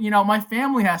my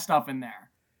family has stuff in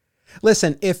there.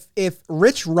 Listen, if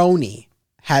Rich Roney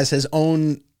has his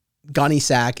own gunny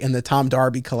sack in the Tom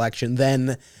Darby collection,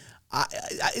 then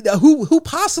who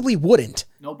possibly wouldn't?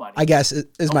 Nobody. I guess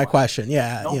is my question.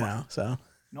 Yeah, nobody. You know, so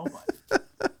nobody.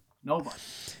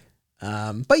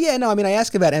 But yeah, no, I mean, I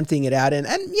ask about emptying it out and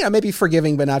you know, maybe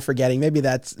forgiving but not forgetting. Maybe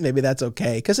that's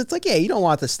okay, because it's like, yeah, you don't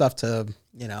want this stuff to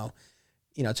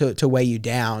to weigh you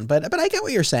down. But I get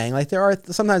what you're saying. Like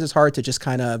sometimes it's hard to just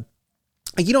kind of,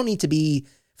 like, you don't need to be,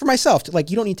 for myself, like,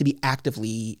 you don't need to be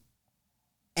actively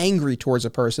angry towards a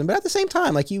person, but at the same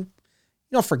time, like, you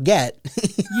don't forget.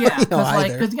 Yeah,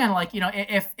 because again, like, you know,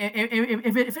 if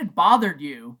it bothered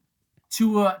you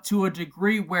to a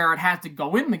degree where it had to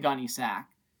go in the gunny sack,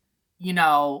 you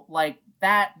know, like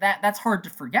that's hard to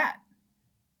forget.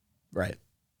 Right.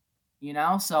 You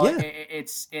know, so yeah.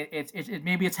 It's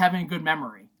maybe it's having a good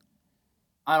memory.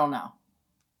 I don't know.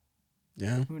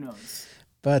 Yeah. Who knows?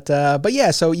 But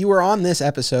yeah, so you were on this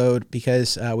episode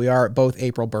because we are both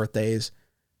April birthdays.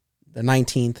 The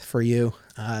 19th for you,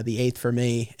 the 8th for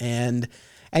me, and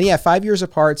yeah, 5 years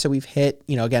apart. So we've hit,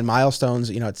 you know, again, milestones,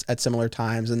 you know, it's at similar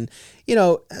times, and you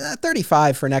know,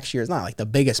 35 for next year is not like the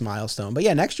biggest milestone, but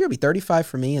yeah, next year will be 35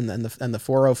 for me, and then the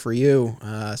 40 for you.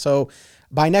 So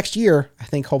by next year, I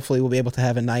think hopefully we'll be able to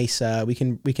have a nice, we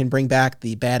can bring back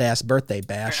the badass birthday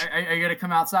bash. Are you gonna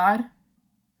come outside?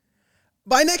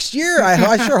 By next year,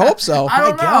 I sure hope so. I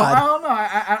don't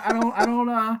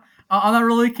know. I'm not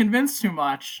really convinced too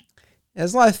much.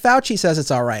 As long as Fauci says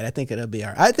it's all right, I think it'll be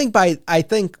all right. I think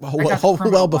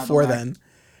well before then,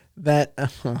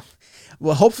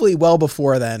 hopefully well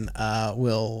before then,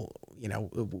 we'll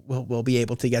be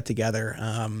able to get together.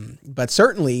 But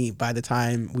certainly by the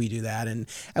time we do that, and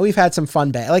we've had some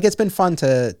fun like, it's been fun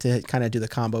to kind of do the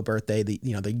combo birthday, the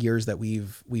years that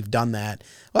we've done that.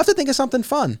 We'll have to think of something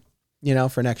fun, you know,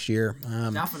 for next year.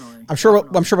 Definitely. I'm sure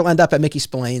we'll end up at Mickey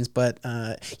Spillane's, but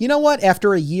you know what?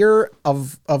 After a year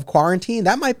of quarantine,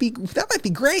 that might be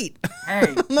great.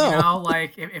 Hey, you know,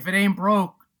 like if it ain't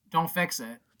broke, don't fix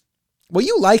it. Well,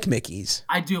 you like Mickey's.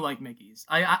 I do like Mickey's.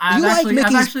 I've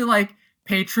actually like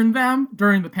patroned them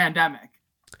during the pandemic.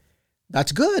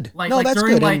 That's good. Like that's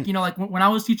during good. Like, you know, like when I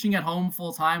was teaching at home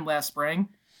full time last spring,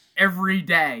 every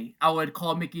day I would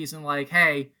call Mickey's and like,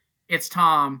 hey, it's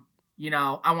Tom. You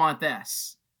know, I want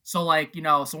this. So like, you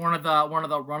know, so one of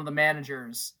the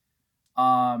managers,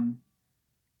 I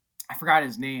forgot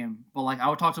his name, but like I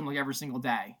would talk to him like every single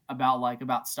day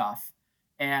about stuff.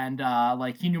 And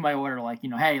like he knew my order, like, you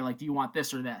know, hey, like, do you want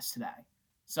this or this today?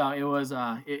 So it was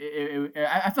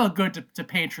I felt good to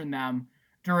patron them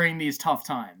during these tough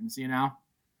times, you know?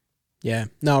 Yeah,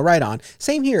 no, right on.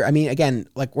 Same here. I mean, again,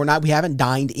 like we haven't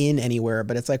dined in anywhere,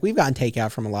 but it's like we've gotten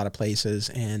takeout from a lot of places,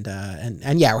 and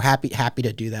yeah, we're happy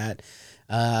to do that.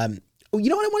 You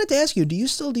know what I wanted to ask you? Do you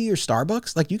still do your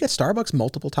Starbucks? Like, do you get Starbucks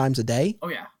multiple times a day? Oh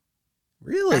yeah.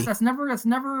 Really? That's never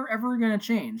ever gonna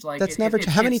change. Like that's never.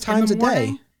 How many times a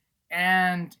day?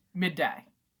 And midday.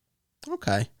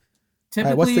 Okay. Typically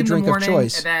right, what's the in drink the morning, of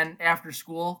choice? and then after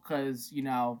school, because you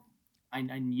know I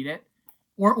need it.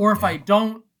 Or if I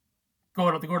don't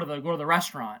go to the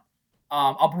restaurant,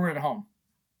 I'll brew it at home.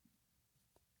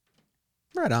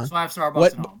 Right on. So I have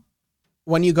Starbucks at home.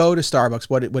 When you go to Starbucks,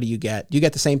 what do you get? Do you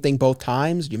get the same thing both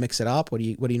times? Do you mix it up? What do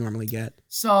you normally get?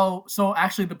 So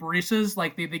actually the baristas,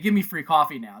 like they give me free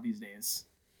coffee now these days.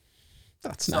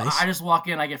 That's nice. I just walk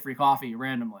in, I get free coffee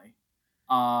randomly.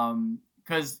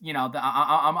 Because you know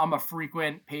I'm a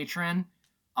frequent patron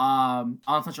on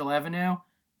Central Avenue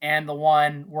and the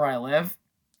one where I live.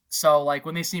 So like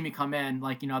when they see me come in,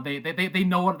 like, you know, they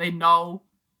know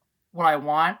what I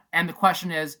want, and the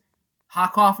question is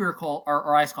hot coffee or cold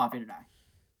or iced coffee today.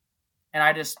 And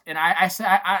I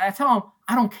tell them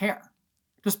I don't care,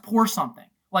 just pour something,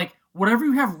 like whatever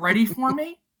you have ready for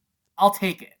me, I'll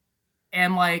take it.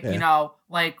 And like, you know,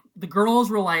 like the girls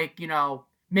were like, you know,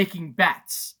 making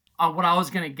bets on what I was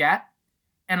gonna get,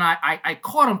 and I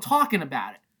caught them talking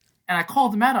about it, and I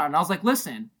called them out on it, and I was like,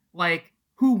 listen, like,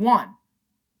 who won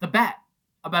the bet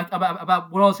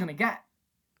about what I was gonna get?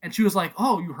 And she was like,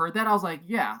 oh, you heard that? I was like,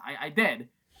 yeah, I did.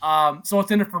 So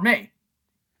what's in it for me?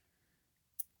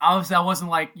 Obviously, I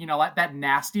wasn't like, you know, like that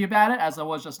nasty about it as I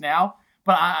was just now,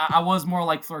 but I was more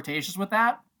like flirtatious with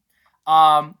that.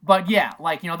 But yeah,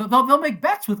 like, you know, they'll make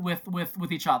bets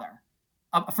with each other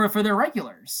for their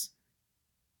regulars.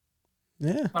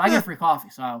 Yeah. But I get free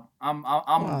coffee, so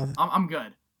I'm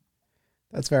good.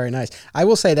 That's very nice. I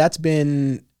will say that's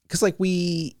been, because like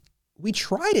we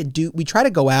try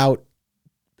to go out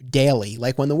daily.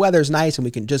 Like when the weather's nice and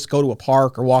we can just go to a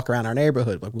park or walk around our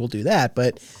neighborhood, like we'll do that.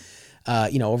 But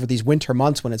over these winter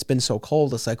months when it's been so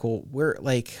cold, it's like, well,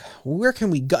 where can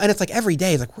we go? And it's like every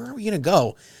day, it's like, where are we going to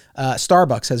go?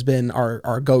 Starbucks has been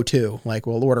our go-to. Like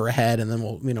we'll order ahead and then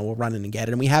we'll run in and get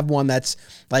it. And we have one that's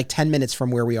like 10 minutes from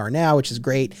where we are now, which is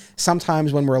great.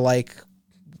 Sometimes when we're like,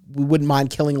 we wouldn't mind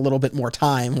killing a little bit more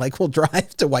time, like we'll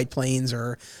drive to White Plains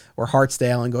or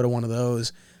Hartsdale and go to one of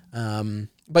those.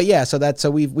 But yeah,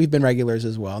 so we've been regulars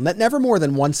as well. Never more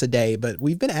than once a day, but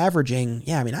we've been averaging,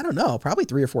 I don't know, probably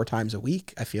 3 or 4 times a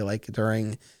week, I feel like,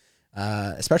 during,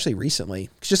 especially recently,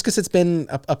 just because it's been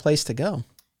a place to go.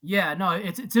 Yeah, no,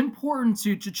 it's important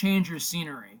to change your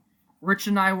scenery. Rich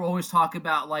and I will always talk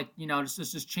about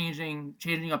just changing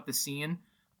up the scene.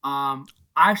 I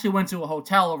actually went to a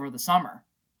hotel over the summer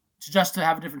just to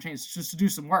have a different change, just to do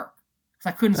some work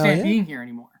because I couldn't stand being here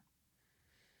anymore.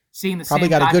 Seeing the probably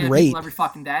same got a good rate every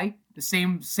fucking day, the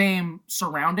same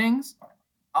surroundings.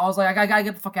 I was like, I gotta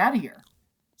get the fuck out of here.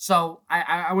 So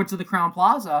I went to the Crowne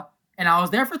Plaza and I was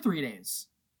there for 3 days.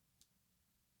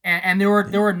 And there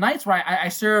were nights where I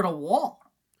stared at a wall.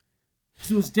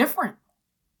 It was different.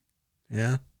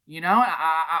 Yeah.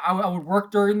 I would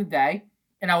work during the day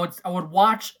and I would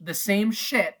watch the same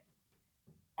shit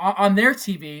on their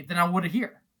TV than I would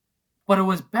here. But it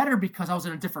was better because I was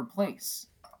in a different place.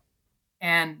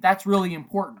 And that's really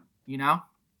important,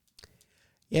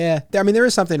 Yeah. There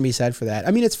is something to be said for that.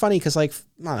 It's funny because like,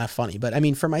 not funny, but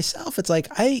for myself, it's like,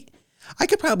 I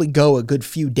could probably go a good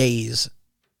few days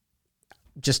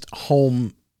just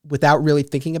home without really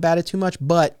thinking about it too much.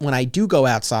 But when I do go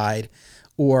outside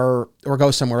or go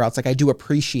somewhere else, like I do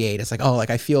appreciate, it's like, oh, like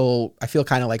I feel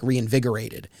kind of like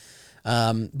reinvigorated.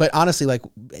 But honestly, like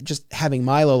just having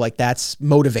Milo, like that's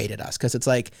motivated us. Cause it's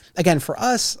like, again, for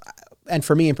us and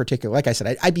for me in particular, like I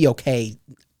said, I'd be okay,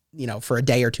 for a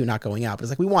day or two not going out, but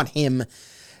it's like, we want him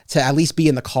to at least be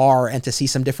in the car and to see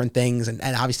some different things and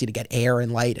obviously to get air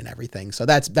and light and everything. So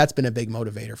that's been a big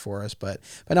motivator for us, but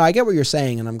no, I get what you're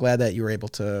saying. And I'm glad that you were able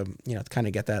to, kind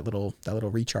of get that little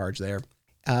recharge there.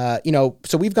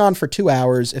 So we've gone for 2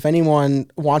 hours. If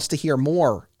anyone wants to hear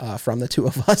more from the two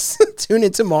of us, tune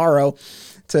in tomorrow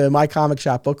to My Comic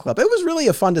Shop Book Club. It was really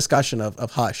a fun discussion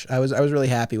of Hush. I was really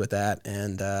happy with that,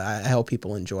 and I hope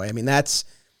people enjoy. That's,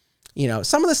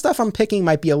 some of the stuff I'm picking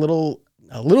might be a little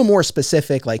more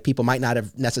specific, like people might not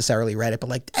have necessarily read it, but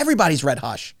like everybody's read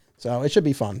Hush, so it should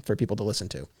be fun for people to listen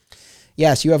to.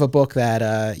 Yes, you have a book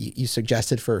that you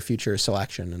suggested for a future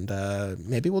selection, and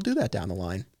maybe we'll do that down the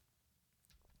line.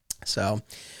 So,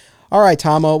 all right,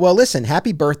 Tomo. Well, listen,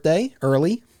 happy birthday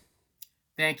early.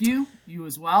 Thank you. You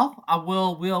as well.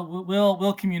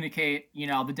 We'll communicate,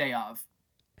 the day of.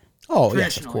 Oh,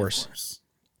 yes, of course.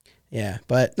 Yeah,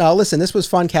 but no, listen, this was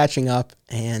fun catching up,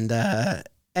 and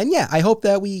yeah, I hope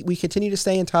that we continue to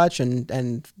stay in touch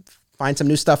and find some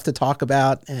new stuff to talk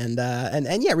about, and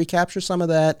yeah, recapture some of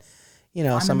that,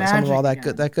 some of all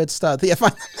that good stuff. Yeah,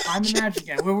 I'm the magic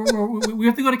again. We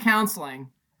have to go to counseling.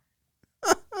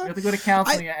 We have to go to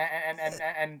counseling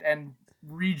and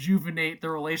rejuvenate the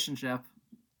relationship.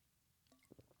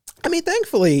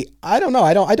 Thankfully, I don't know.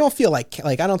 I don't feel like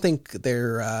I don't think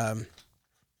they're.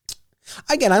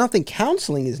 Again, I don't think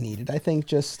counseling is needed. I think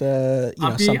just something.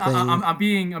 I'm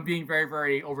being very,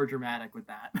 very overdramatic with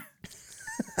that.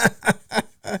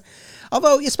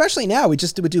 Although, especially now, we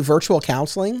would do virtual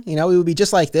counseling. We would be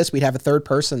just like this. We'd have a third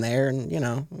person there, and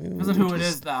Isn't who it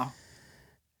is though.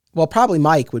 Well, probably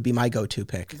Mike would be my go-to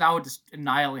pick. Because I would just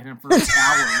annihilate him for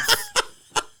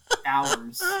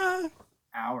hours.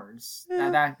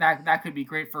 That could be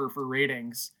great for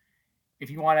ratings. If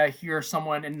you want to hear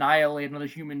someone annihilate another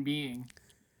human being,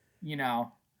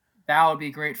 that would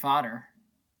be great fodder.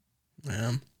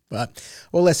 Yeah. But,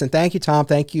 well, listen, thank you, Tom.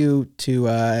 Thank you to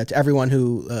everyone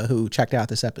who checked out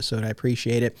this episode. I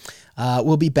appreciate it.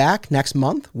 We'll be back next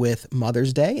month with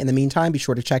Mother's Day. In the meantime, be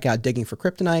sure to check out Digging for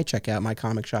Kryptonite, check out My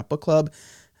Comic Shop Book Club,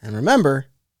 and remember,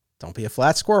 don't be a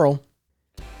flat squirrel.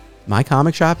 My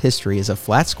Comic Shop History is a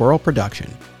Flat Squirrel production.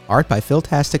 Art by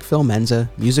Philtastic Phil Menza,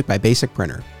 music by Basic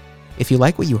Printer. If you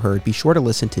like what you heard, be sure to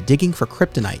listen to Digging for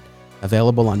Kryptonite,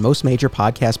 available on most major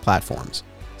podcast platforms.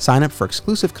 Sign up for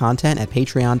exclusive content at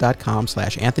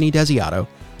patreon.com/Anthony Desiato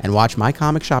and watch My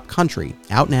Comic Shop Country,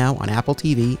 out now on Apple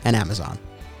TV and Amazon.